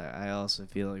 But I also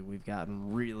feel like we've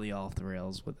gotten really off the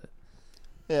rails with it.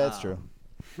 yeah, that's true.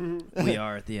 We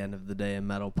are, at the end of the day, a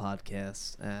metal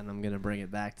podcast, and I'm gonna bring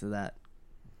it back to that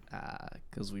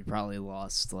because we probably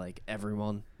lost, like,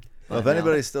 everyone. Well, if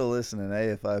anybody's still listening,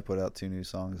 AFI put out 2 new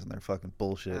songs and they're fucking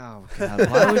bullshit. Oh god,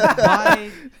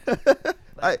 why?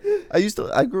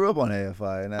 I grew up on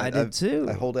AFI and I did too.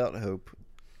 I hold out hope.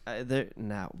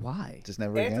 Why? Just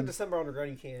never After again. December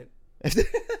Underground, you can't.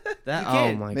 That You oh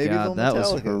can't. my Maybe god, they'll that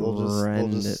was Metallica. They'll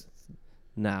horrendous. just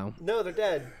No, No, they're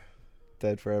dead.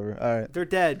 dead forever. All right. They're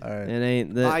dead. All right. it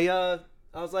ain't that.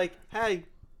 I was like, hey,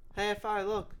 AFI,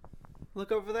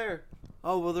 look over there.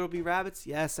 Oh, will there be rabbits?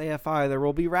 Yes, AFI, there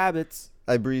will be rabbits.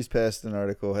 I breezed past an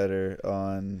article header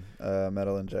on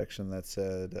Metal Injection that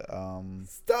said,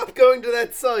 Stop going to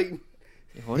that site.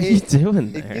 What are you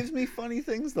doing it there? gives me funny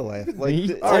things to laugh. What Like, are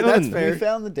you All right, that's doing? fair. We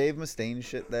found the Dave Mustaine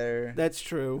shit there. That's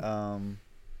true.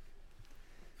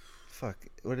 Fuck,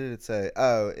 what did it say?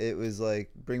 Oh, it was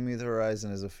like Bring Me the Horizon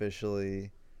has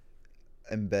officially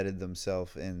embedded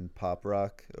themselves in pop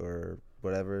rock or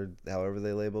whatever, however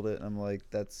they labeled it. And I'm like,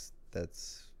 that's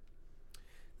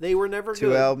They were never 2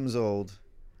 good. albums old.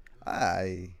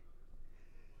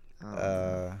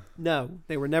 No,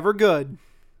 they were never good.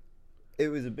 It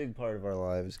was a big part of our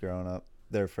lives growing up.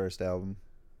 Their first album.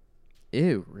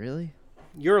 Ew, really?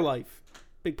 Your life.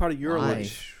 Big part of your Why?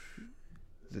 life.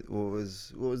 What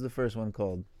was the first one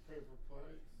called?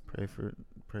 Pray for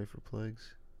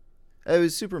Plagues. It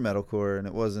was super metalcore, and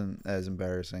it wasn't as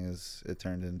embarrassing as it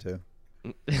turned into.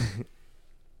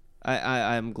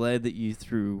 I'm glad that you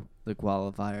threw the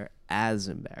qualifier as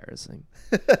embarrassing.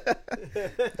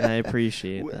 I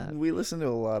appreciate that. We listened to a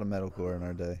lot of metalcore in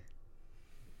our day.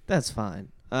 That's fine.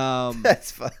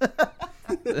 That's fine.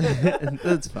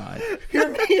 That's fine. You're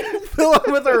me and Phil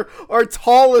with our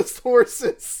tallest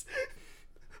horses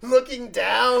looking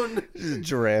down.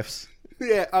 Giraffes.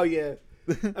 Yeah, oh yeah.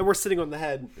 And we're sitting on the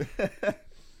head.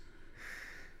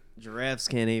 Giraffes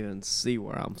can't even see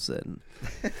where I'm sitting.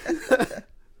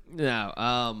 No,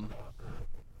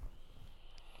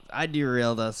 I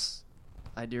derailed us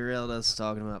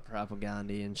talking about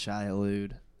Propaganda and Shia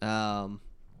Lud.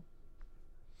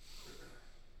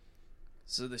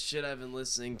 So the shit I've been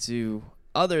listening to,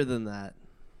 other than that,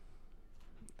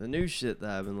 the new shit that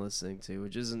I've been listening to,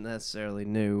 which isn't necessarily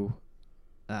new,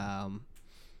 but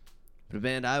a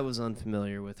band I was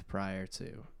unfamiliar with prior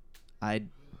to. I,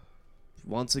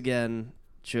 once again,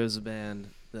 chose a band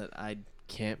that I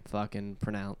can't fucking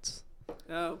pronounce.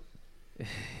 Oh.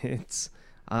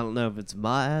 I don't know if it's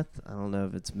math. I don't know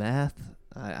if it's math.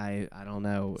 I don't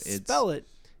know. Spell it.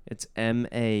 It's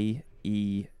Maeth.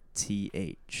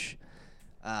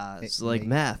 It's like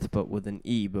math, but with an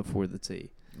E before the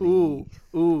T. Ooh,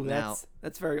 Now-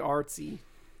 that's very artsy.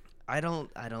 I don't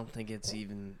think it's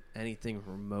even anything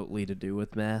remotely to do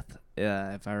with math.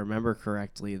 If I remember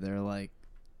correctly, they're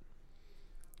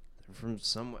from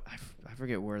somewhere. I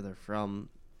forget where they're from,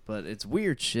 but it's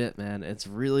weird shit, man. It's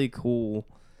really cool,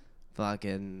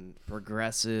 fucking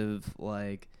progressive.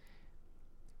 Like,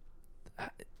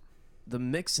 the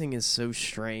mixing is so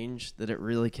strange that it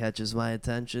really catches my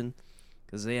attention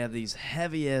because they have these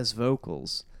heavy ass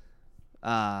vocals.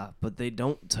 But they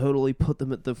don't totally put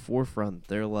them at the forefront.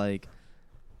 They're like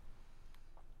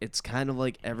it's kind of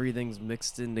like everything's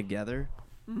mixed in together.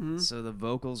 Mm-hmm. So the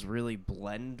vocals really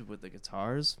blend with the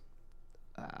guitars,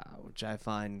 which I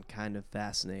find kind of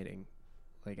fascinating.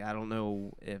 Like, I don't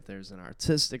know if there's an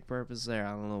artistic purpose there.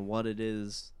 I don't know what it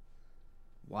is,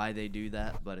 why they do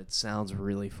that, but it sounds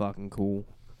really fucking cool.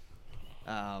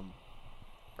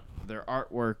 Their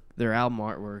artwork, their album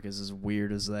artwork is as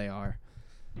weird as they are.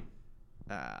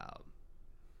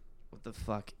 What the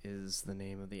fuck is the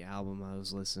name of the album I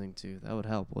was listening to? That would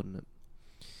help, wouldn't it?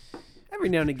 Every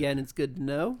now and again, it's good to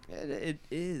know. It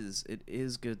is. It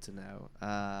is good to know.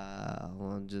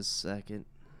 Hold on just a second.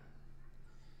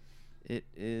 It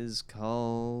is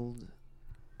called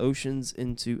Oceans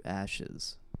into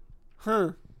Ashes.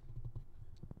 Huh.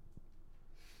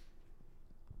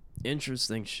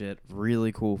 Interesting shit.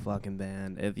 Really cool fucking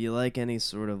band. If you like any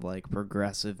sort of like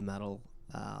progressive metal,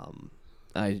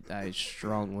 I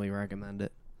strongly recommend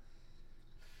it.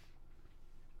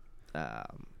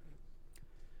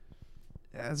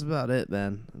 That's about it,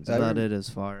 man. That's about it as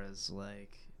far as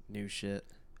like new shit.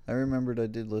 I remembered I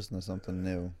did listen to something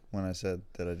new when I said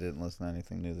that I didn't listen to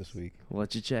anything new this week.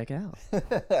 What you check out?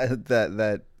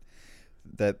 that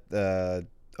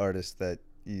artist that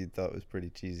you thought was pretty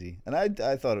cheesy, and I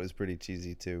thought it was pretty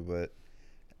cheesy too. But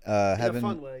In a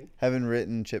fun way. having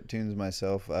written chiptunes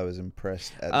myself, I was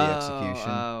impressed at the execution.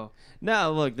 Oh,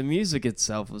 no! Look, the music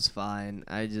itself was fine.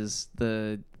 I just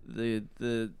the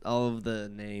all of the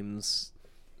names.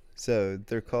 So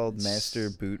they're called Master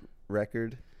Boot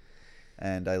Record,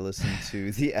 and I listened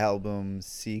to the album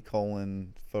C:// greater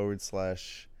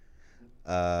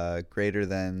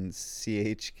than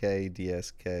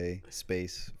CHKDSK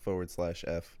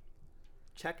 /F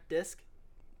Check disc.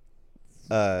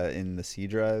 in the C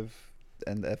drive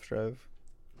and the F drive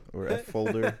or F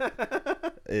folder.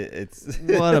 It's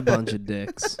What a bunch of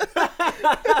dicks.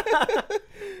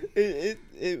 it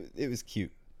was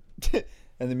cute.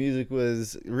 And the music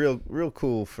was real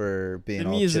cool for being The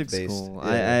all music's chip-based. cool.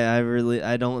 Yeah.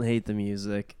 I don't hate the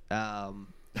music.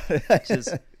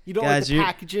 Just You don't guys, like the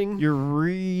packaging?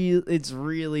 it's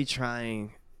really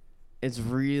trying. It's a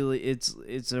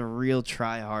real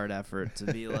try hard effort to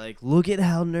be like, look at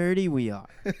how nerdy we are.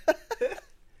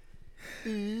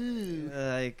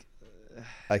 Like,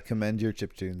 I commend your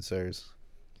chiptune, sirs.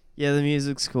 yeah, the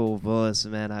music's cool, but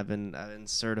listen, man, I've been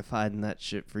certified in that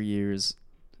shit for years.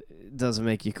 It doesn't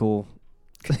make you cool.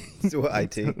 So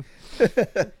IT.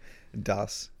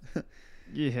 DOS.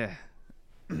 Yeah.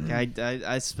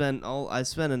 I spent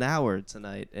an hour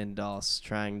tonight in DOS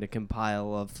trying to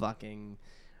compile a fucking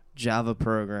Java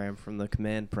program from the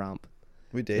command prompt.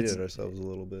 We dated ourselves a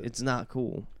little bit. It's not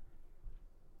cool.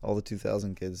 All the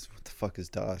 2000 kids, what the fuck is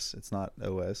DOS? It's not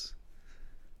OS.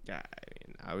 Yeah, I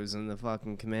mean, I was in the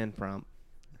fucking command prompt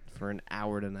for an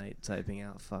hour tonight typing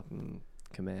out fucking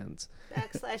commands.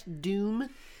 /Doom.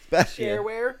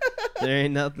 Shareware.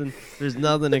 There's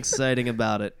nothing exciting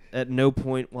about it. At no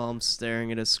point while I'm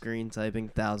staring at a screen typing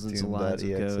thousands of lines of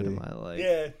code am I like,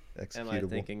 am I Executable.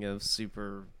 thinking of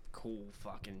super cool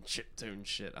fucking chiptune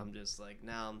shit. I'm just like,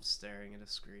 now I'm staring at a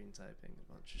screen typing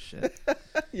a bunch of shit.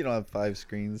 You don't have 5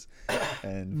 screens.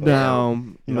 And No,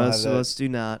 You don't most have of that? us do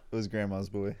not. It was Grandma's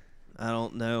boy. I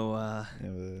don't know You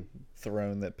have a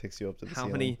throne that picks you up to the how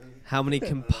ceiling. many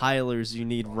compilers you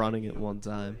need running at one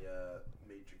time.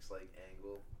 Matrix-like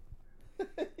angle.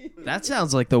 That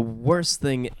sounds like the worst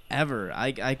thing ever.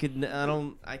 I can't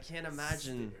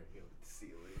imagine.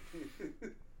 Ceiling.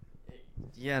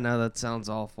 Yeah, no, that sounds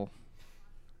awful.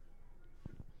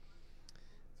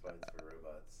 That's why it's for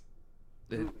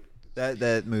robots.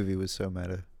 That movie was so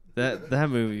meta. That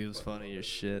movie was funny as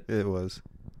shit. It was.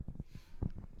 I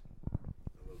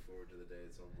look forward to the day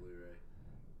it's on Blu-ray.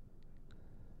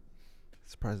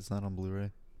 Surprised it's not on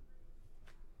Blu-ray.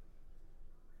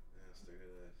 Yeah, still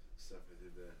gonna suffer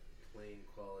through the plain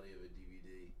quality of a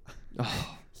DVD.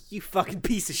 Oh, You fucking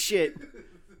piece of shit.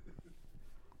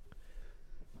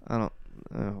 I don't.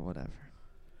 Whatever.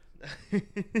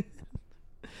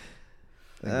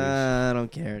 I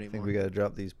don't care I anymore. think we gotta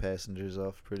drop these passengers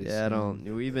off pretty soon. Yeah, I don't.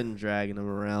 We've been dragging them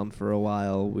around for a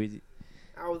while.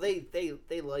 Oh, they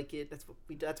like it. That's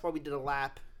why we did a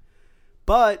lap.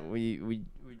 But We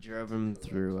drove them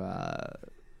through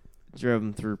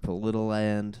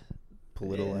Politoland.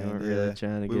 Political Yeah, Land, we're really yeah.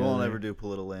 trying to We get won't there. ever do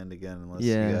Political Land again unless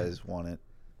Yeah. you guys want it.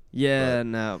 Yeah, But-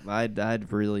 no,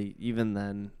 I'd really, even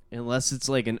then, unless it's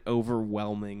like an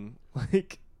overwhelming,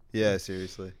 like, Yeah,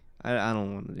 seriously. I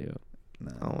don't want to do it.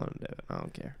 No. I don't want to do it. I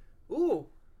don't care. ooh,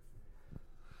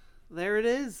 there it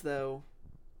is, though.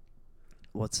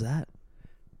 What's that?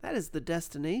 That is the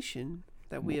destination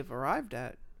that we have arrived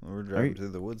at. We're driving you- through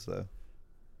the woods though.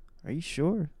 Are you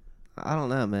sure? I don't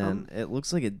know, man. It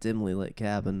looks like a dimly lit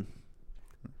cabin.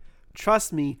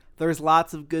 Trust me, there's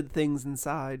lots of good things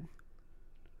inside.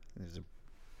 There's a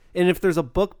And if there's a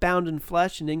book bound in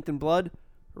flesh and inked in blood,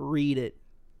 read it.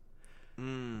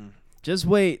 Just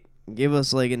wait. Give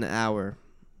us like an hour.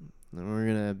 And we're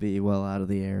going to be well out of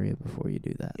the area before you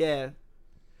do that. Yeah.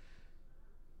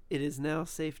 It is now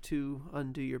safe to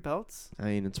undo your belts. I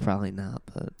mean, it's probably not,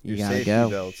 but you your got to safety go.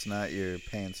 belts, not your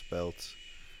pants belts.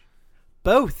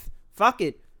 Both. Fuck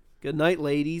it. Good night,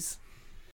 ladies.